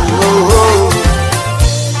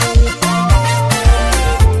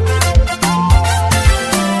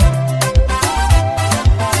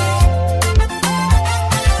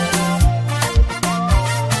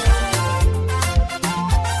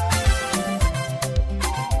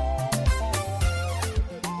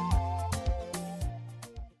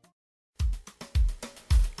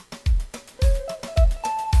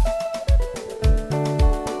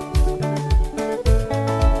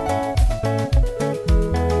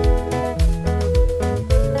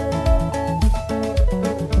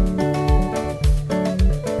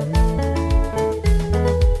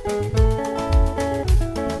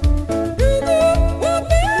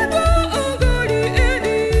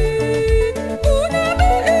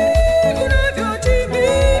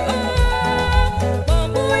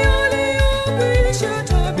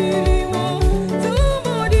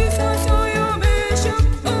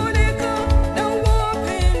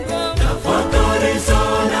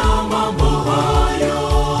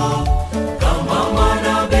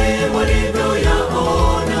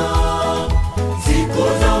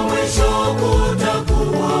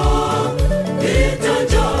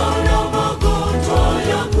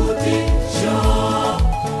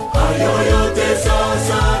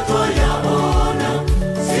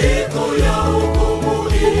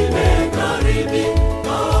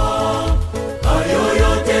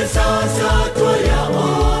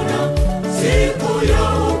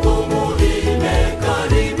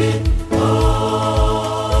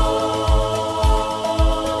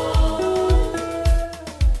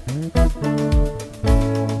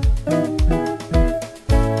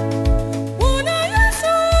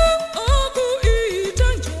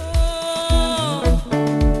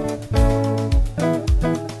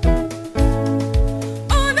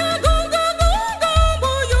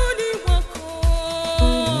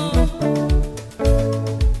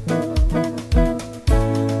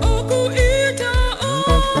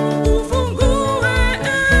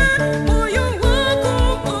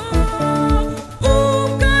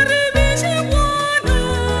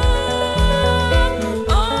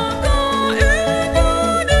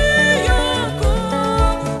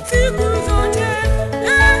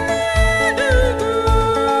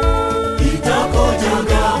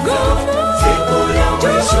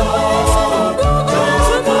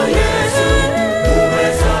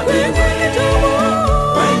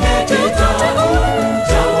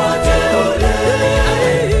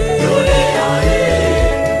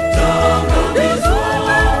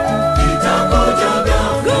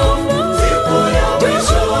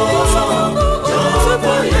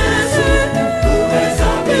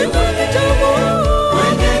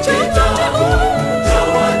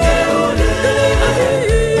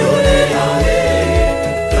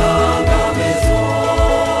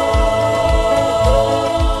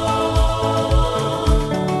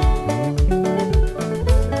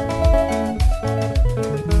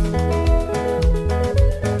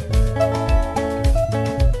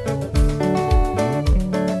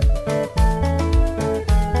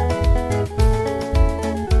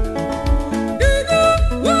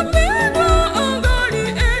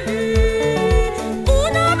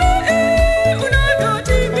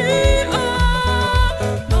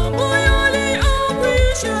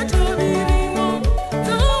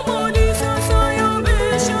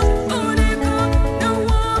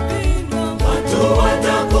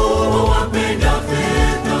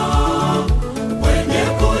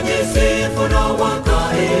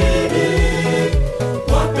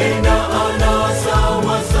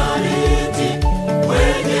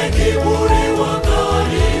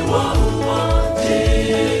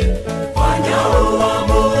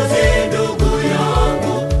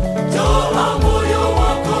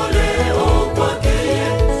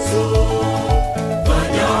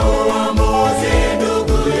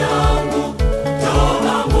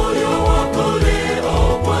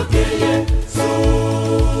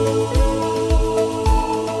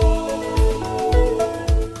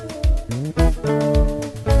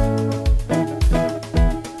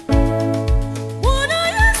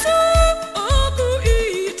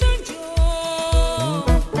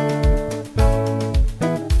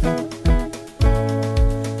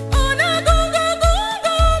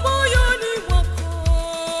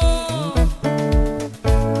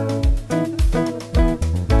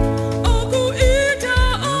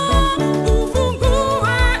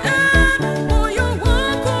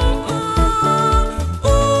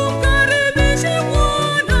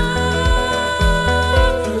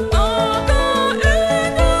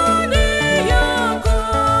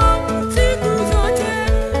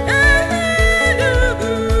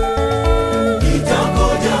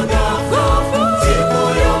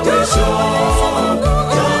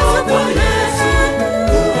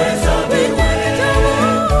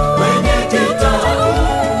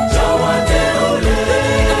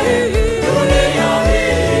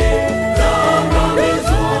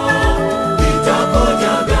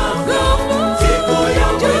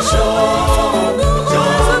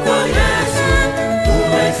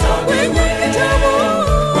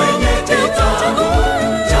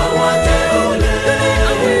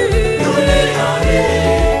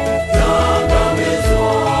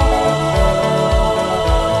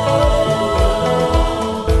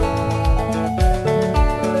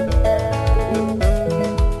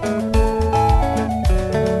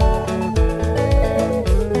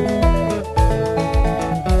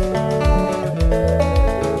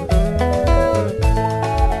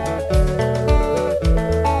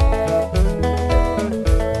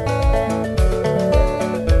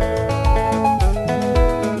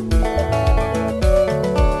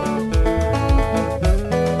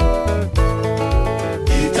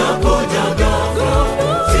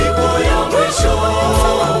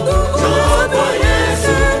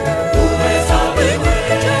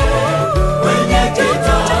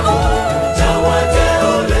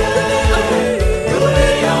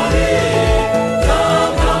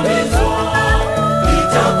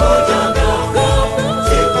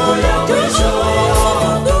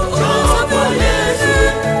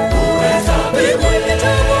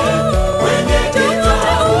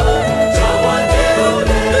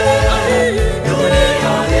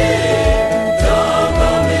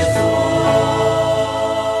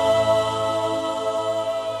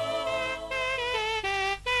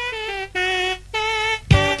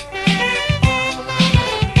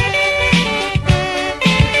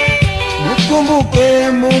 Mkumbuke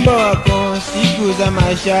Muumba wako siku za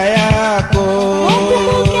maisha yako.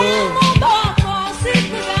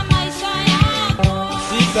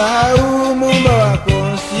 Sisahau Muumba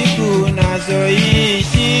wako siku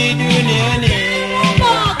unazoishi duniani.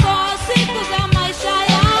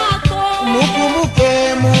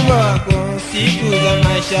 Mkumbuke Muumba wako siku za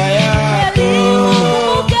maisha yako.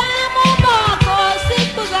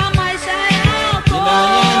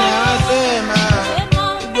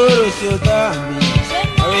 Sio dhambi,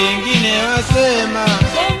 wengine wasema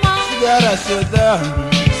sigara sio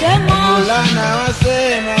dhambi, mulana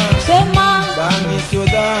wasema bangi sio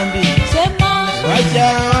dhambi.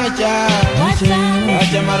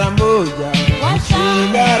 Wacha mara moja,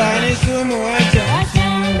 sigara ni sumu.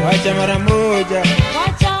 Wacha mara moja,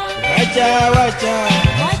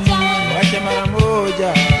 wacha mara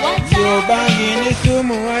moja, sio bangi ni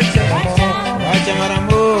sumu. Wacha mara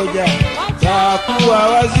moja, takuwa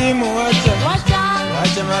wazimu.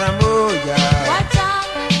 Wacha mara moja.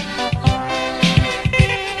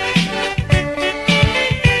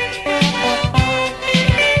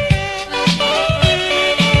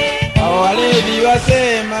 Walevi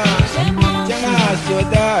wasema changa sio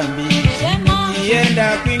dhambi,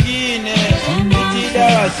 kienda kwingine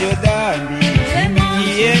dawa sio dhambi,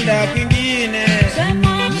 kienda kwingine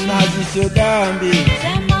nazi sio dhambi.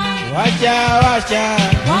 Wacha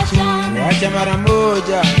mara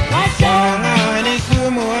moja, changa ni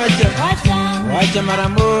sumu. Wacha mara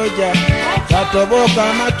moja,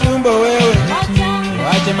 tatoboka matumbo wewe.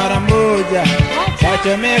 Wacha mara moja,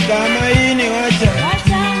 tachomeka maini.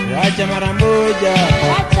 Wacha mara moja,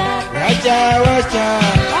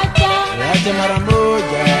 wacha mara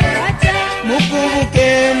moja.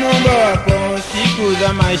 Mkumbuke Muumba wako siku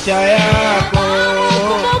za maisha yako.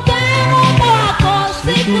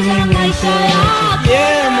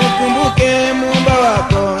 Mkumbuke Muumba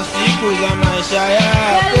wako siku za maisha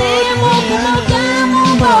yako.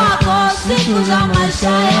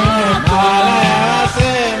 Malaya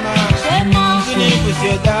wasema zinifu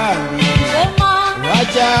sio dhambi.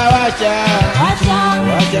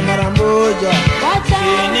 Wacha mara moja,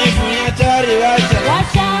 zinifu ni hatari.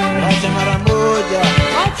 Wacha mara moja,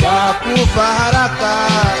 takufa haraka.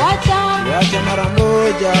 Wacha mara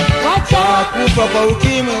moja, takufa kwa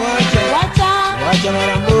ukimwi. Wacha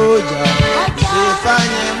mara moja,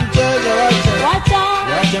 usifanye mchezo.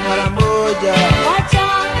 Wacha mara moja,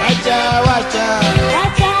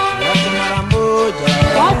 wacha mara moja.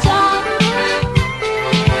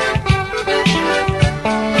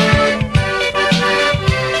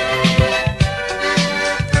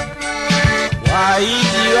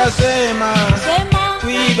 Waizi wasema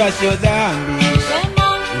kuiba sio dhambi.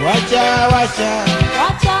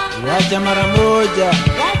 Wacha mara moja,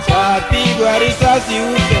 wapigwa risasi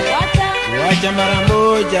ufe. Wacha mara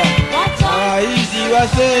moja. Waizi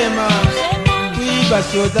wasema kuiba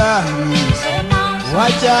sio dhambi.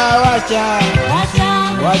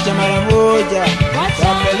 Wacha mara moja,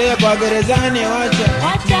 wapelekwa gerezani.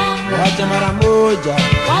 Wacha mara moja.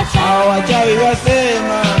 Wachawi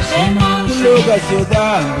wasema kuloga sio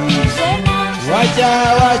dhambi.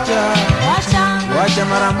 Wacha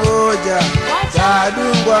mara moja,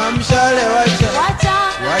 tadungwa mshale.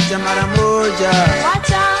 Wacha mara moja.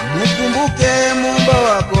 Mkumbuke Muumba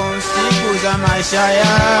wako siku za maisha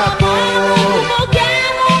yako.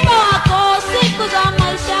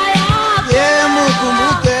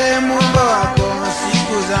 Mkumbuke Muumba wako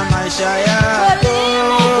siku za maisha yako.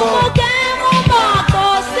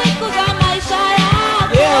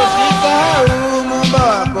 Usisahau Muumba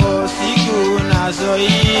wako siku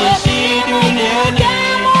unazoishi duniani.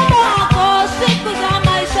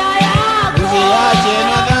 Usiache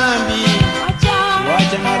na dhambi.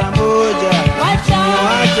 Wacha mara moja,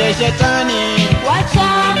 muache shetani.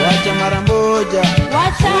 Wacha mara moja,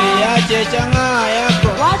 usiache chang'aa yako.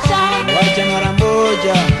 Wacha mara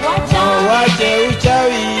moja, uache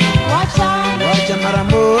uchawi. Wacha mara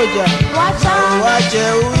moja, uache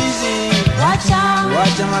uizi.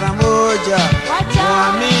 Wacha mara moja,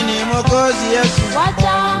 muamini Mwokozi Yesu.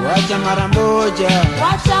 Wacha mara moja,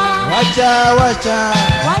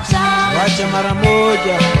 wacha mara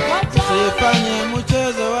moja, usifanye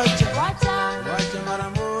mchezo. Wacha mara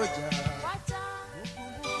moja.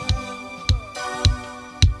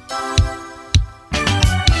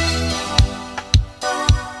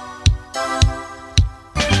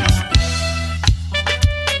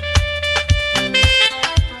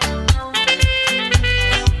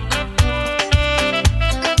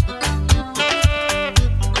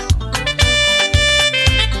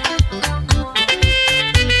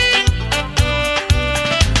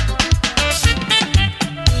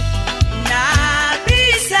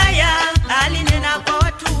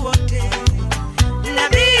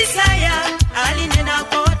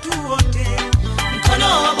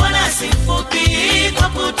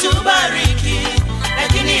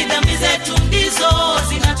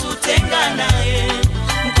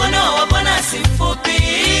 si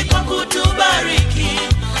mfupi kwa kutubariki,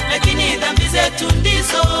 lakini dhambi zetu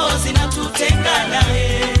ndizo zinatutenga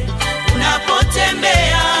naye.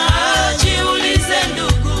 Unapotembea jiulize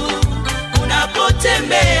ndugu,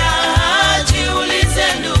 unapotembea jiulize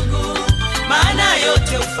ndugu, maana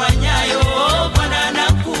yote ufanyayo Bwana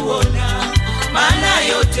anakuona, maana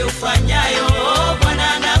yote ufanyayo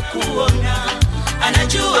Bwana anakuona.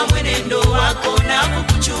 Anajua mwenendo wako na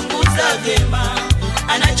kukuchunguza vyema,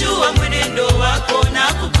 anajua mwenendo wako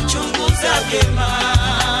na kukuchunguza vyema.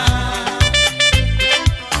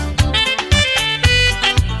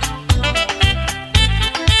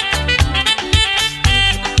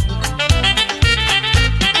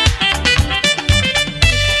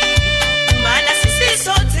 Maana sisi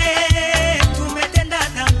sote tumetenda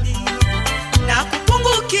dhambi na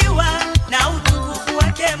kupungukiwa na utukufu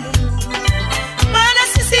wake Mungu. Maana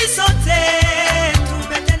sisi sote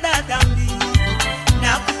tumetenda dhambi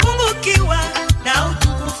na kupungukiwa na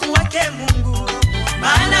utukufu wake Mungu.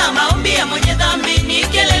 Maana maombi ya mwenye dhambi ni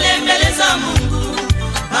kelele mbele za Mungu,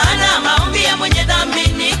 maana maombi ya mwenye dhambi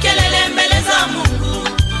ni kelele mbele za Mungu,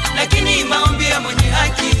 lakini maombi ya mwenye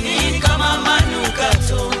haki ni kama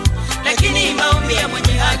manukato, lakini maombi ya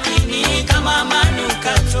mwenye haki ni kama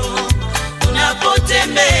manukato.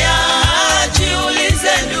 Unapotembea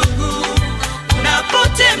jiulize ndugu,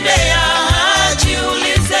 unapotembea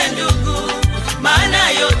jiulize ndugu, maana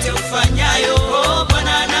yote ufanyayo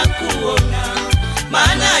Bwana anakuona,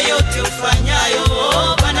 maana yote ufanyayo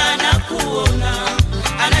Bwana anakuona.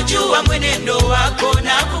 Anajua mwenendo wako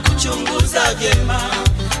na kukuchunguza vyema,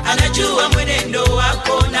 anajua mwenendo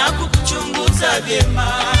wako na kukuchunguza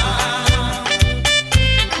vyema.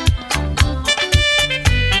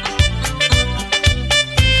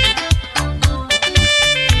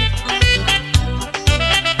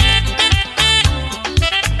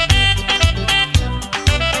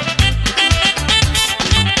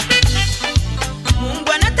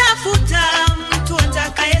 Mungu anatafuta mtu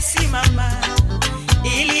atakayesimama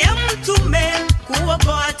ili amtume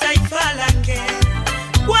kuokoa taifa lake.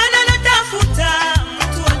 Bwana anatafuta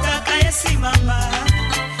mtu atakayesimama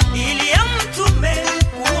ili amtume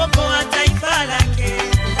kuokoa taifa lake.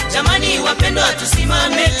 Jamani wapendwa,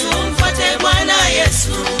 tusimame tumfuate Bwana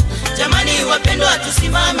Yesu. Jamani wapendwa,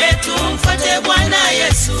 tusimame tumfuate Bwana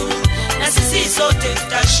Yesu, na sisi sote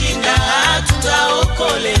tutashinda,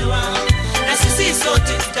 tutaokolewa, na sisi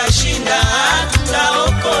sote tutashinda,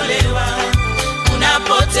 tutaokolewa.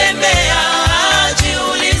 Unapotembea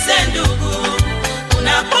jiulize ndugu,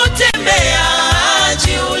 unapotembea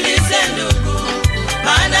jiulize ndugu,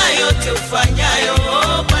 maana yote ufanyayo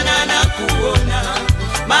Bwana anakuona,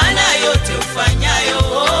 maana yote ufanyayo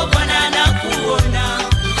Bwana anakuona.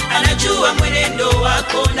 Anajua mwenendo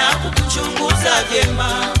wako na kukuchunguza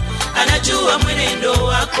vyema, anajua mwenendo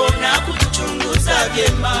wako na kukuchunguza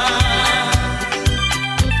vyema.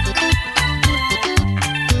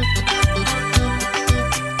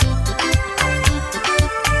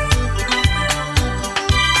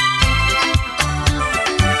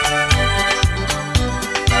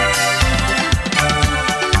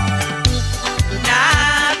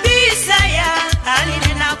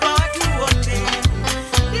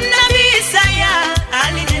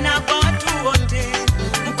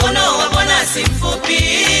 Si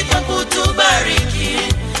mfupi kwa kutubariki,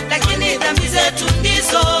 lakini dhambi zetu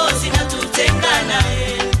ndizo zinatutenga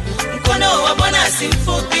naye. Mkono wa Bwana si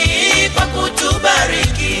mfupi kwa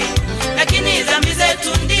kutubariki, lakini dhambi zetu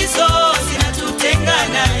ndizo zinatutenga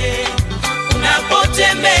naye.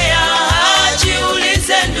 Unapotembea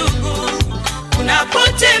jiulize ndugu,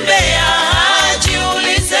 unapotembea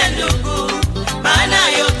jiulize ndugu, maana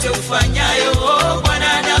yote ufanyayo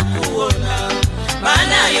Bwana anakuona,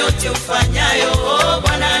 maana yote ufanyayo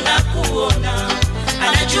Bwana anakuona.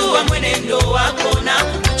 Anajua mwenendo wako na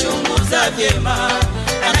kukuchunguza vyema,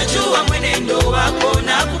 anajua mwenendo wako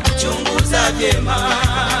na kukuchunguza vyema.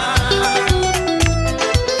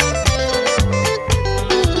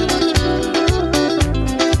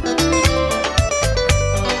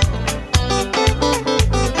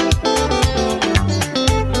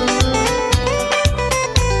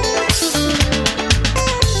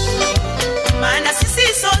 Maana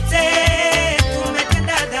sisi sote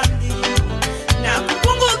tumetenda dhambi na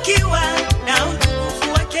kupungukiwa na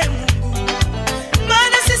utukufu wake Mungu.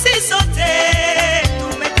 Maana sisi sote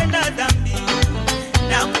tumetenda dhambi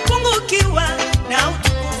na kupungukiwa na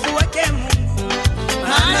utukufu wake Mungu.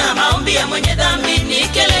 Maana maombi ya mwenye dhambi ni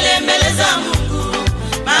kelele mbele za Mungu,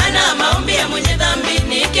 maana maombi ya mwenye dhambi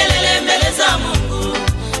ni kelele mbele za Mungu,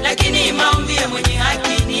 lakini maombi ya mwenye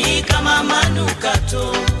haki ni kama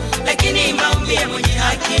manukato, lakini maombi ya mwenye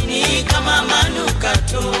haki ni kama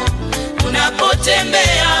manukato.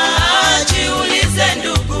 unapotembea jiulize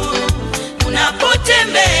ndugu,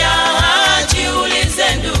 unapotembea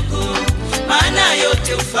jiulize ndugu, maana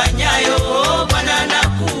yote ufanyayo Bwana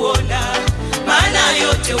anakuona, maana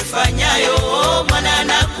yote ufanyayo Bwana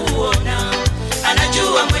anakuona.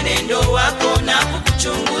 Anajua mwenendo wako na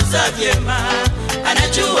kukuchunguza vyema,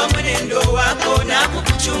 anajua mwenendo wako na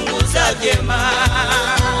kukuchunguza vyema.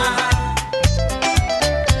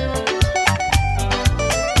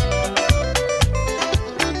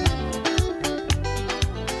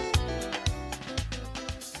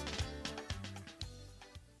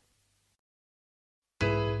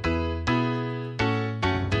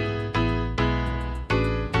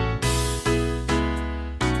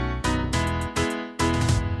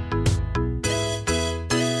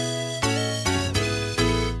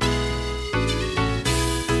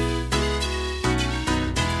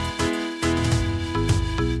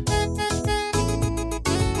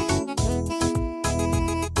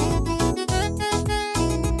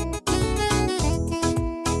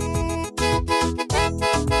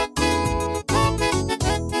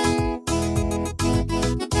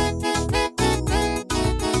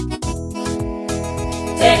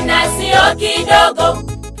 Tena sio kidogo,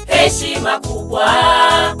 heshima kubwa,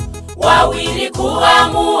 wawili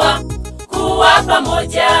kuamua kuwa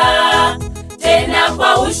pamoja, tena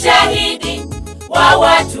kwa ushahidi wa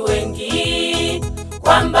watu wengi,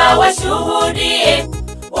 kwamba washuhudie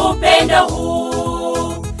upendo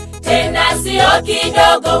huu. Tena sio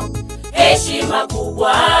kidogo, heshima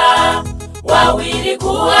kubwa, wawili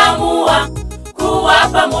kuamua kuwa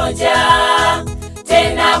pamoja,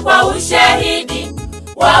 tena kwa ushahidi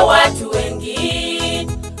wa watu wengi,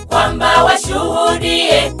 kwamba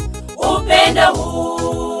washuhudie upendo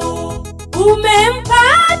huu.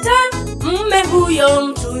 Umempata mume huyo,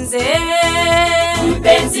 mtunze,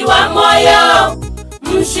 mpenzi wa moyo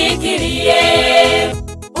mshikilie.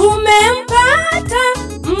 Umempata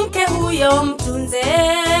mke huyo, mtunze,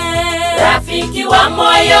 rafiki wa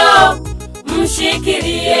moyo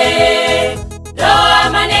mshikilie. Ndoa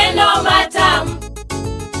maneno matamu,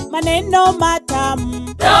 maneno matamu.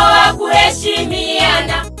 Ndoa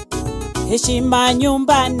kuheshimiana, heshima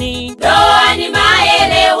nyumbani. Ndoa ni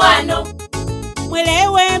maelewano,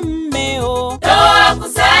 mwelewe mmeo. Ndoa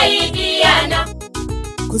kusaidiana,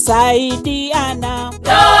 kusaidiana.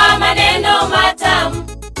 Ndoa maneno matamu,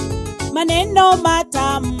 maneno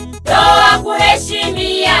matamu. Ndoa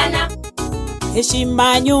kuheshimiana,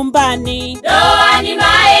 heshima nyumbani. Ndoa ni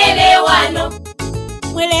maelewano,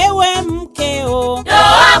 mwelewe mkeo.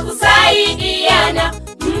 Ndoa kusaidiana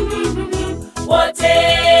wote.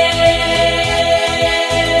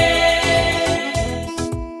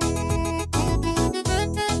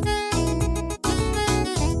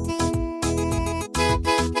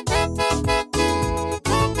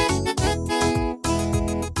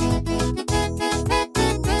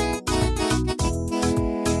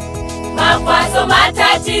 Makwazo,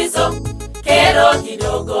 matatizo, kero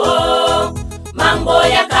kidogo, mambo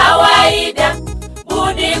ya kawaida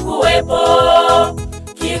budi kuwepo.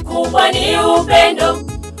 Kikubwa ni upendo,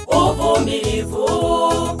 uvumilivu,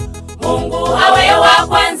 Mungu awe wa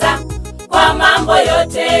kwanza kwa mambo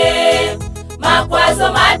yote.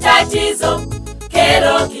 Makwazo, matatizo,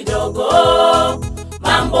 kero kidogo,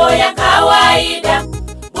 mambo ya kawaida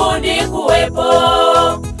budi kuwepo.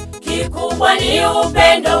 Kikubwa ni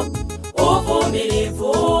upendo,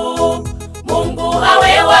 uvumilivu, Mungu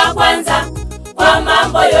awe wa kwanza kwa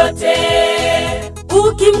mambo yote.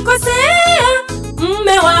 Ukimkosea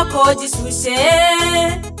mume wako jishushe,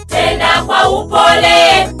 tena kwa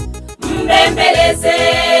upole mbembeleze.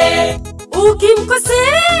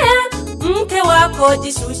 Ukimkosea mke wako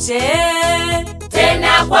jishushe,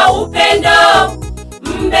 tena kwa upendo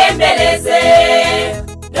mbembeleze.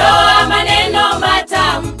 Ndoa maneno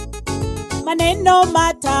matamu, maneno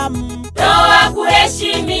matamu. Ndoa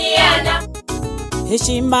kuheshimiana,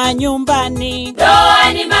 heshima nyumbani.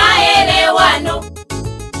 Ndoa ni maelewano,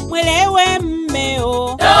 mwelewe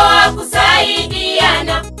mmeo. Ndoa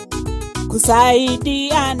kusaidiana,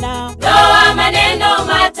 kusaidiana. Ndoa maneno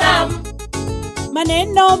matamu,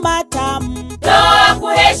 maneno matamu. Ndoa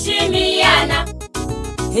kuheshimiana,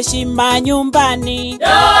 heshima nyumbani.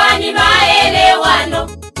 Ndoa ni maelewano,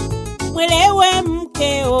 mwelewe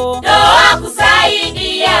mkeo. Ndoa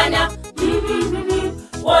kusaidiana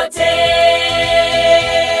wote.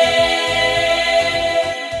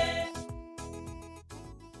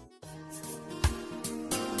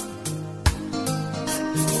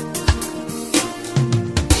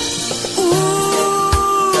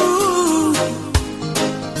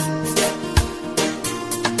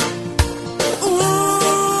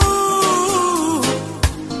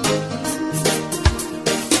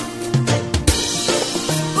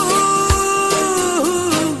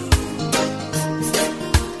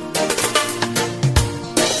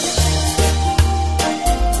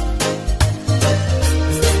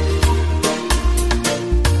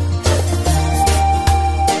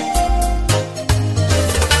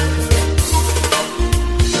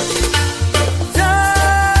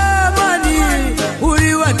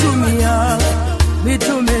 uliwatumia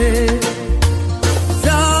mitume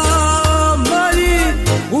zamani,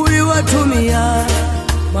 uliwatumia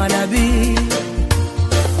manabii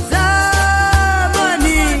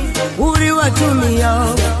zamani, uliwatumia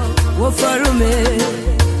wafarume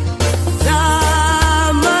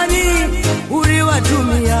zamani,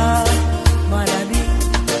 uliwatumia manabii.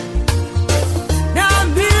 Na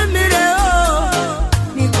mimi leo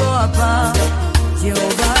niko hapa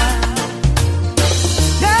Jehova,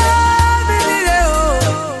 na mimi leo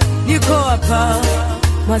niko hapa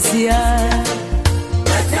Masia.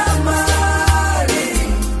 Natamani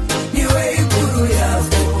niwe ikulu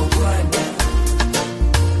yako Bwana,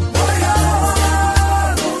 moyo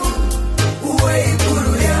wangu uwe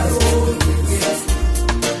ikulu yako Yesu.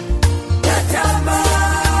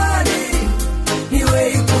 Natamani niwe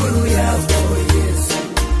ikulu yako Yesu,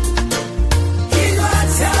 kinywa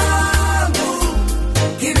changu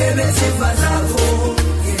kibebe sifa zako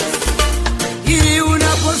Yesu, ili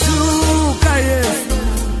unaposhuka Yesu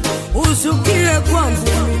usukie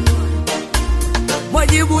kwangu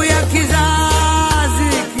majibu ya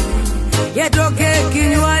kizazi yatoke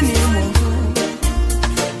kinywani mwangu,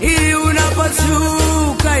 ili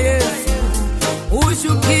unaposhuka Yesu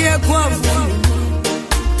ushukie kwangu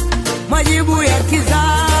majibu ya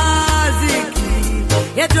kizazi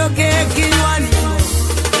yatoke kinywani mwangu.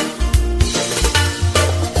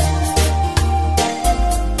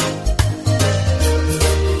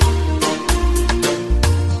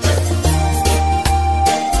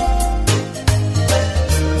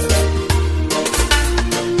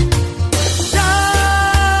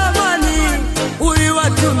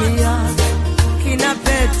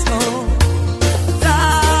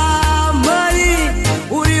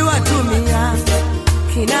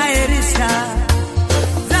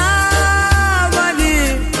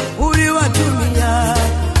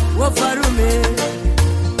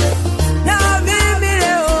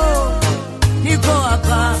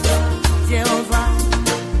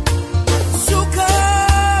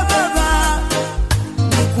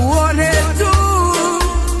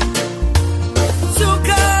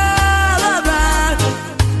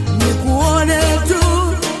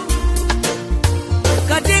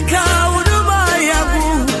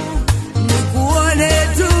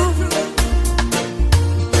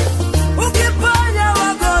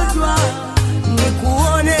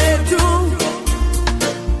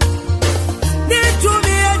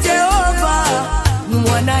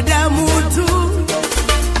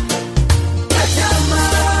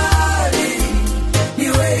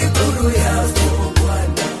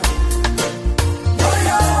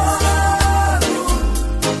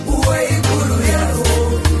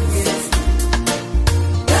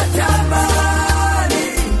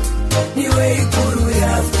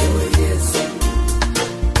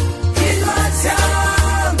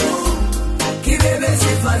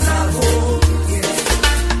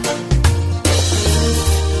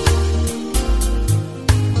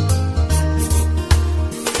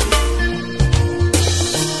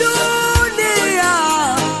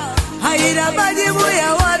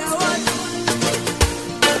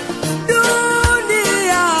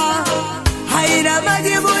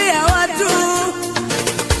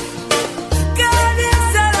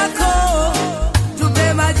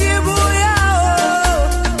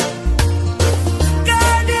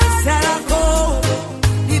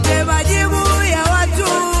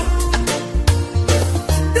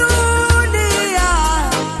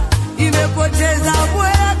 Imepoteza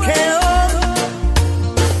mwelekeo,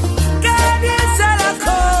 kanisa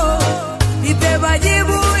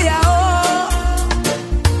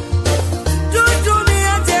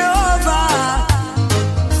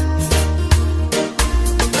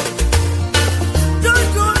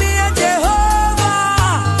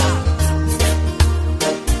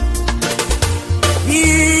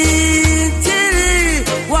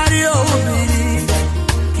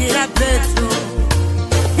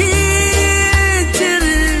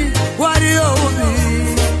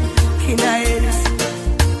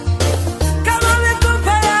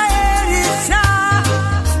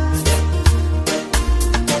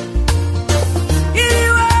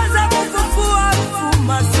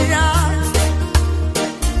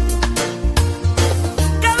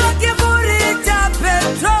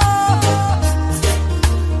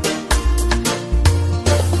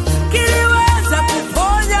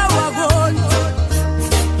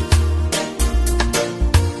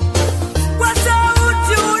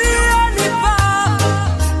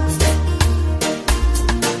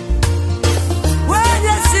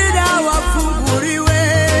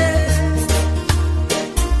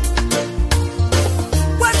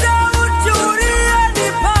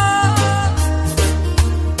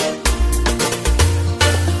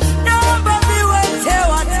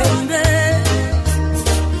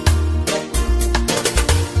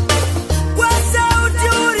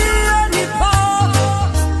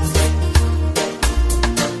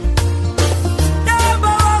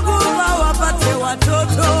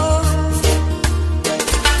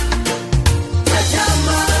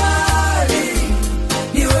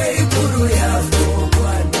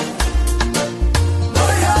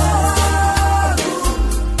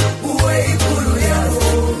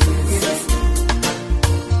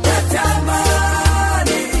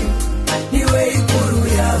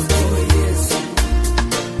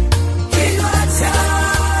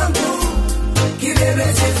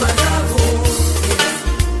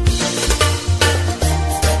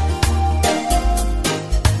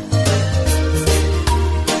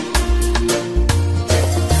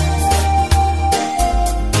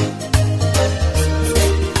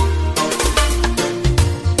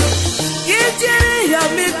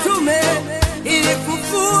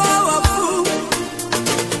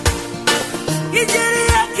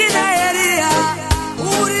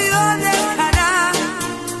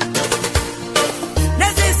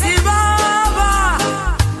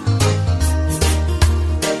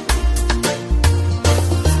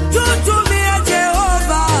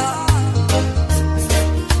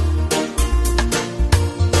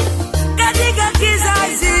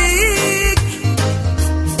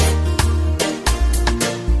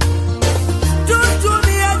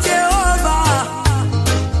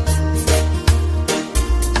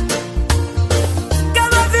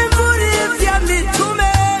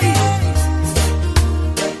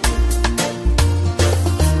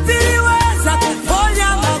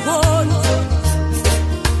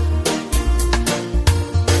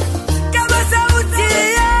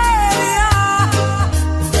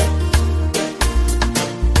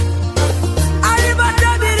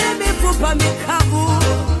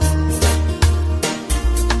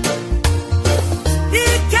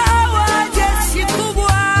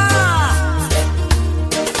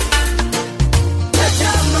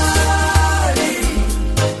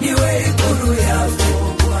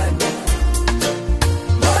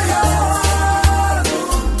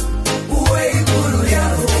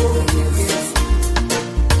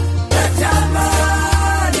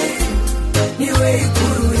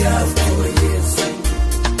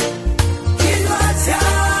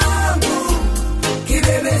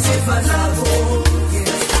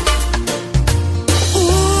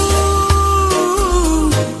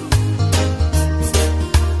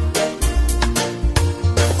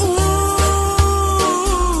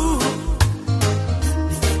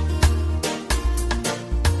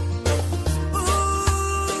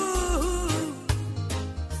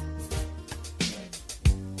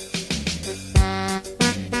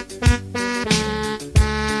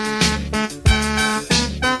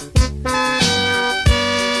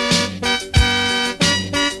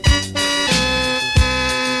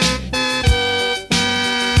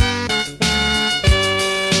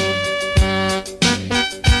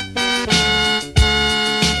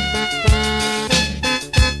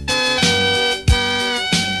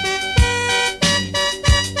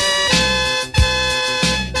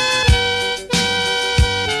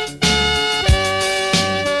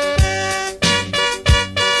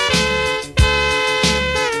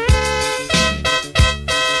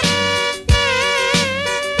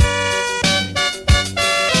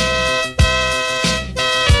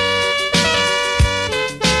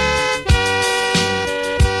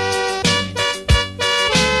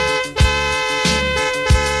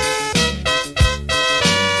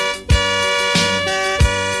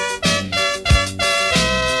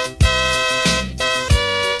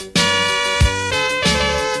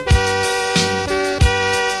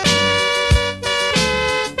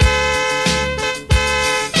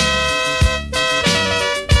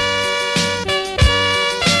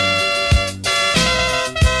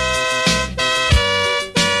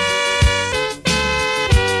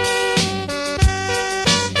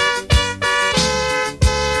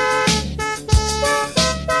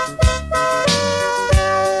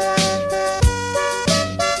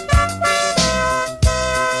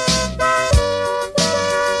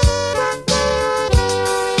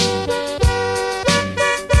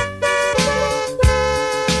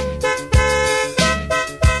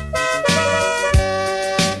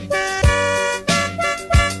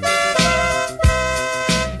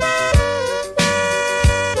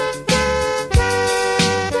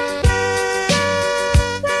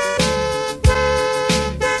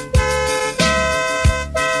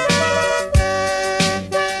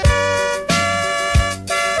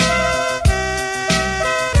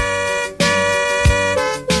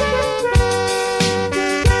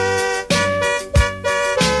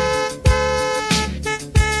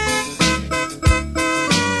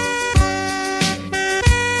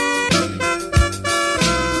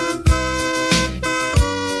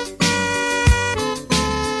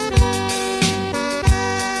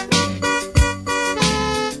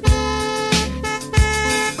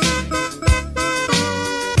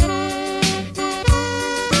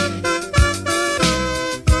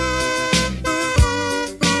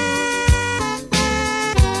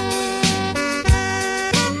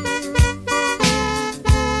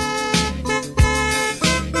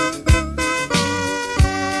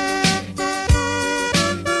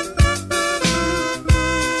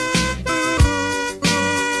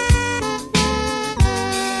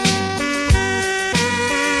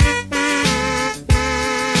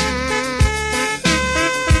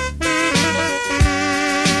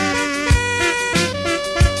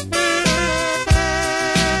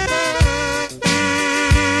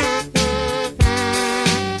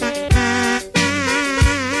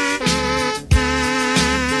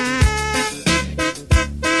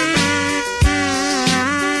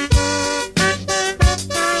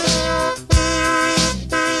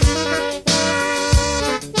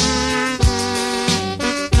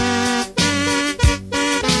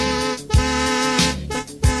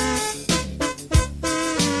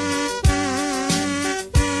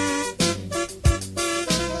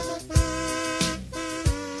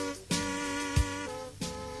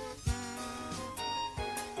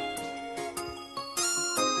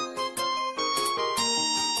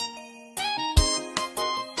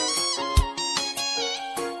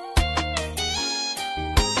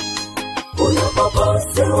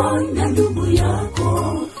unapokosewa na ndugu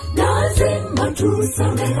yako, lazima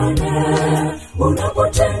tusamehane.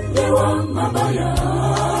 Unapotendewa mabaya,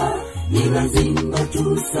 ni lazima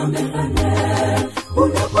tusamehane.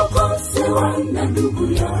 Unapokosewa na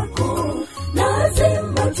ndugu yako,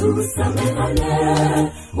 lazima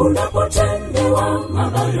tusamehane. Unapotendewa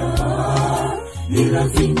mabaya, ni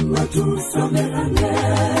lazima tusamehane.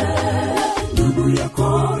 Ndugu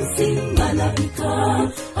yako si malaika,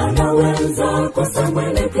 anaweza kosa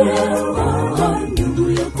mwelekeo.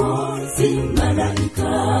 Ndugu yako si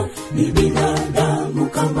malaika, ni binadamu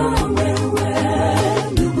kama wewe.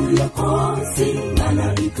 Ndugu yako si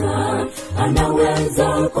malaika,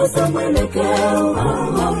 anaweza kosa mwelekeo.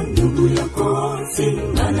 Ndugu yako si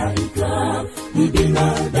malaika, ni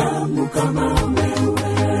binadamu kama wewe.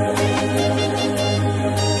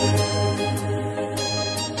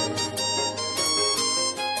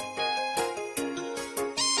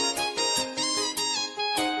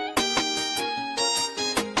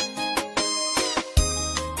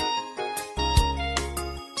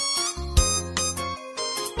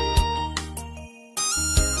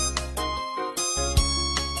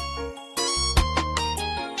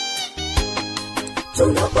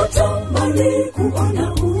 Tunapotamani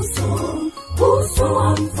kuona uso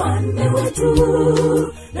wa mfalme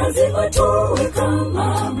wetu, lazima tuwe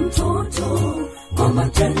kama mtoto kwa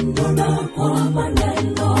matendo na kwa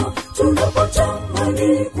maneno.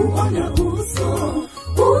 Tunapotamani kuona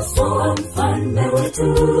uso wa mfalme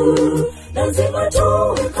wetu, lazima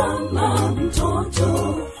tuwe kama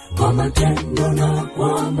mtoto kwa matendo na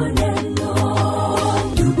kwa maneno.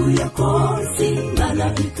 Ndugu yako si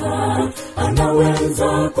malaika,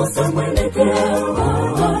 anaweza kosa mwelekeo.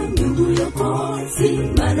 Ndugu yako si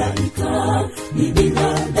malaika, ni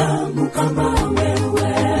binadamu kama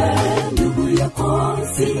wewe. Ndugu yako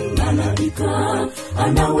si malaika,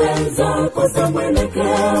 anaweza kosa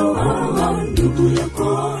mwelekeo. Ndugu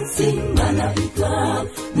yako si malaika,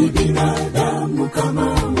 ni binadamu kama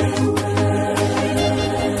wewe.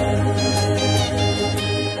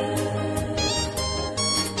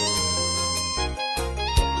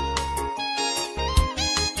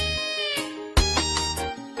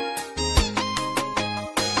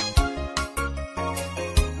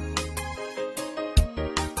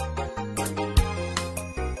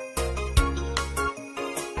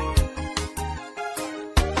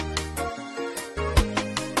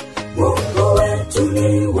 Mungu wetu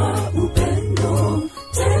ni wa upendo,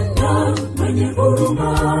 tena mwenye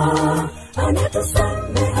huruma,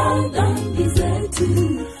 anatusamehe dhambi zetu,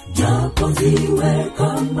 japo ziwe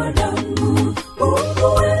kama damu.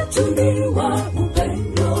 Mungu wetu ni wa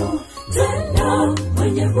upendo, tena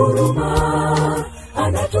mwenye huruma,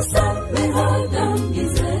 anatusamehe dhambi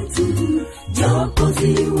zetu, japo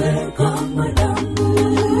ziwe kama damu.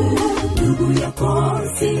 Ndugu yako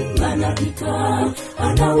si malaika,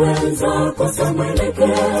 anaweza kosa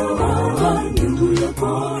mwelekeo. Ndugu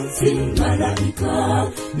yako si malaika,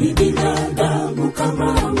 ni binadamu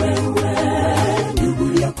kama wewe.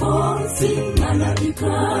 Ndugu yako si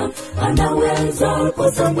malaika, anaweza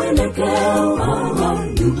kosa mwelekeo.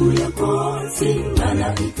 Ndugu yako si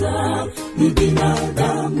malaika, ni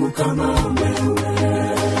binadamu kama wewe.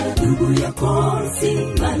 Ndugu yako si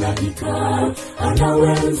malaika,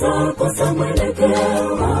 anaweza kosa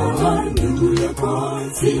mwelekeo. Ndugu yako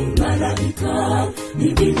si malaika,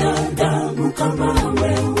 ni binadamu kama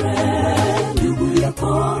wewe. Ndugu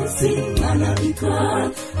yako si malaika,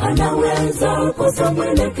 anaweza kosa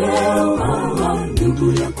mwelekeo.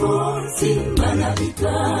 Ndugu yako si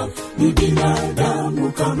malaika, ni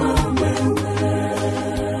binadamu kama wewe.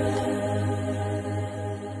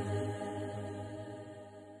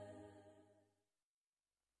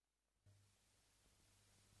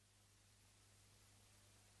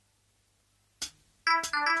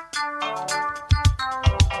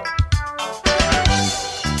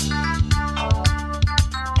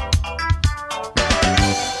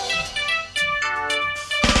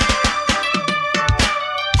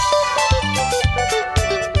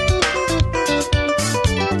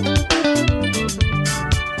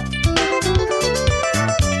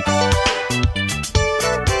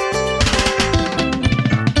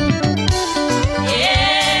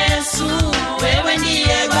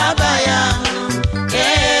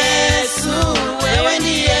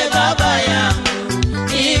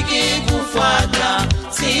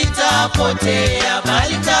 Potea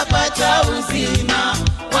bali tapata uzima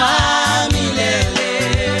wa milele.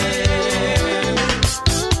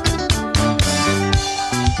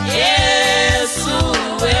 Yesu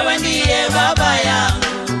wewe ndiye baba yangu,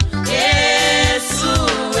 Yesu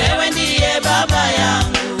wewe ndiye baba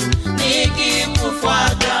yangu,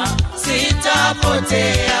 nikikufuata sita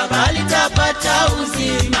halitapotea bali tapata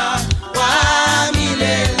uzima wa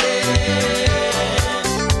milele.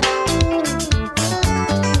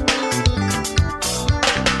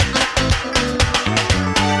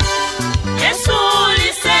 Yesu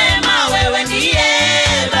ulisema wewe ndiye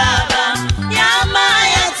baba ya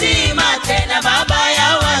mayatima tena baba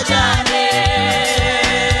ya wajane.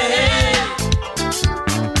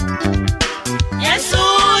 Yesu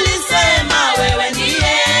ulisema wewe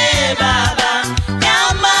ndiye baba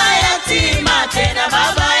ya mayatima tena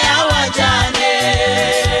baba ya wajane.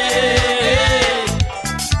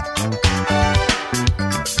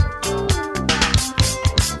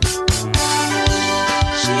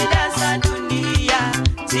 Shida za dunia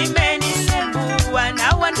zimenisumbua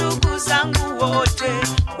na wandugu zangu wote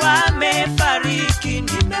wamefariki,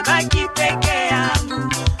 nimebaki peke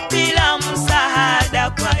yangu bila msaada.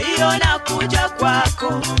 Kwa hiyo nakuja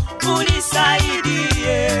kwako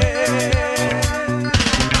unisaidie.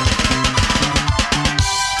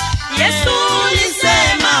 Yesu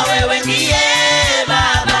ulisema wewe ndiye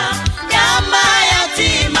baba ya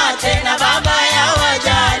mayatima tena baba ya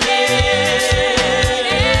wajane.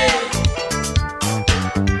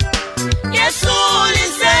 Yesu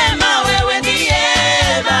ulisema wewe ndiye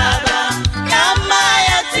baba ya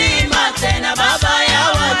mayatima tena baba ya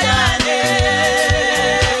wajane.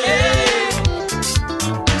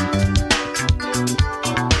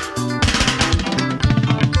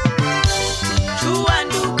 Jua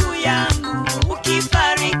ndugu yangu,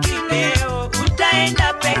 ukifariki leo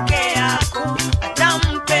utaenda peke yako, hata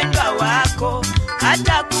mpendwa wako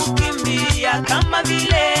hata kukimbia kama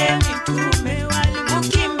vile mitume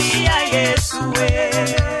walimkimbia Yesu we.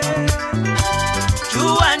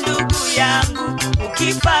 Jua ndugu yangu,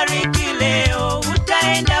 ukifariki leo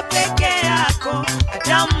utaenda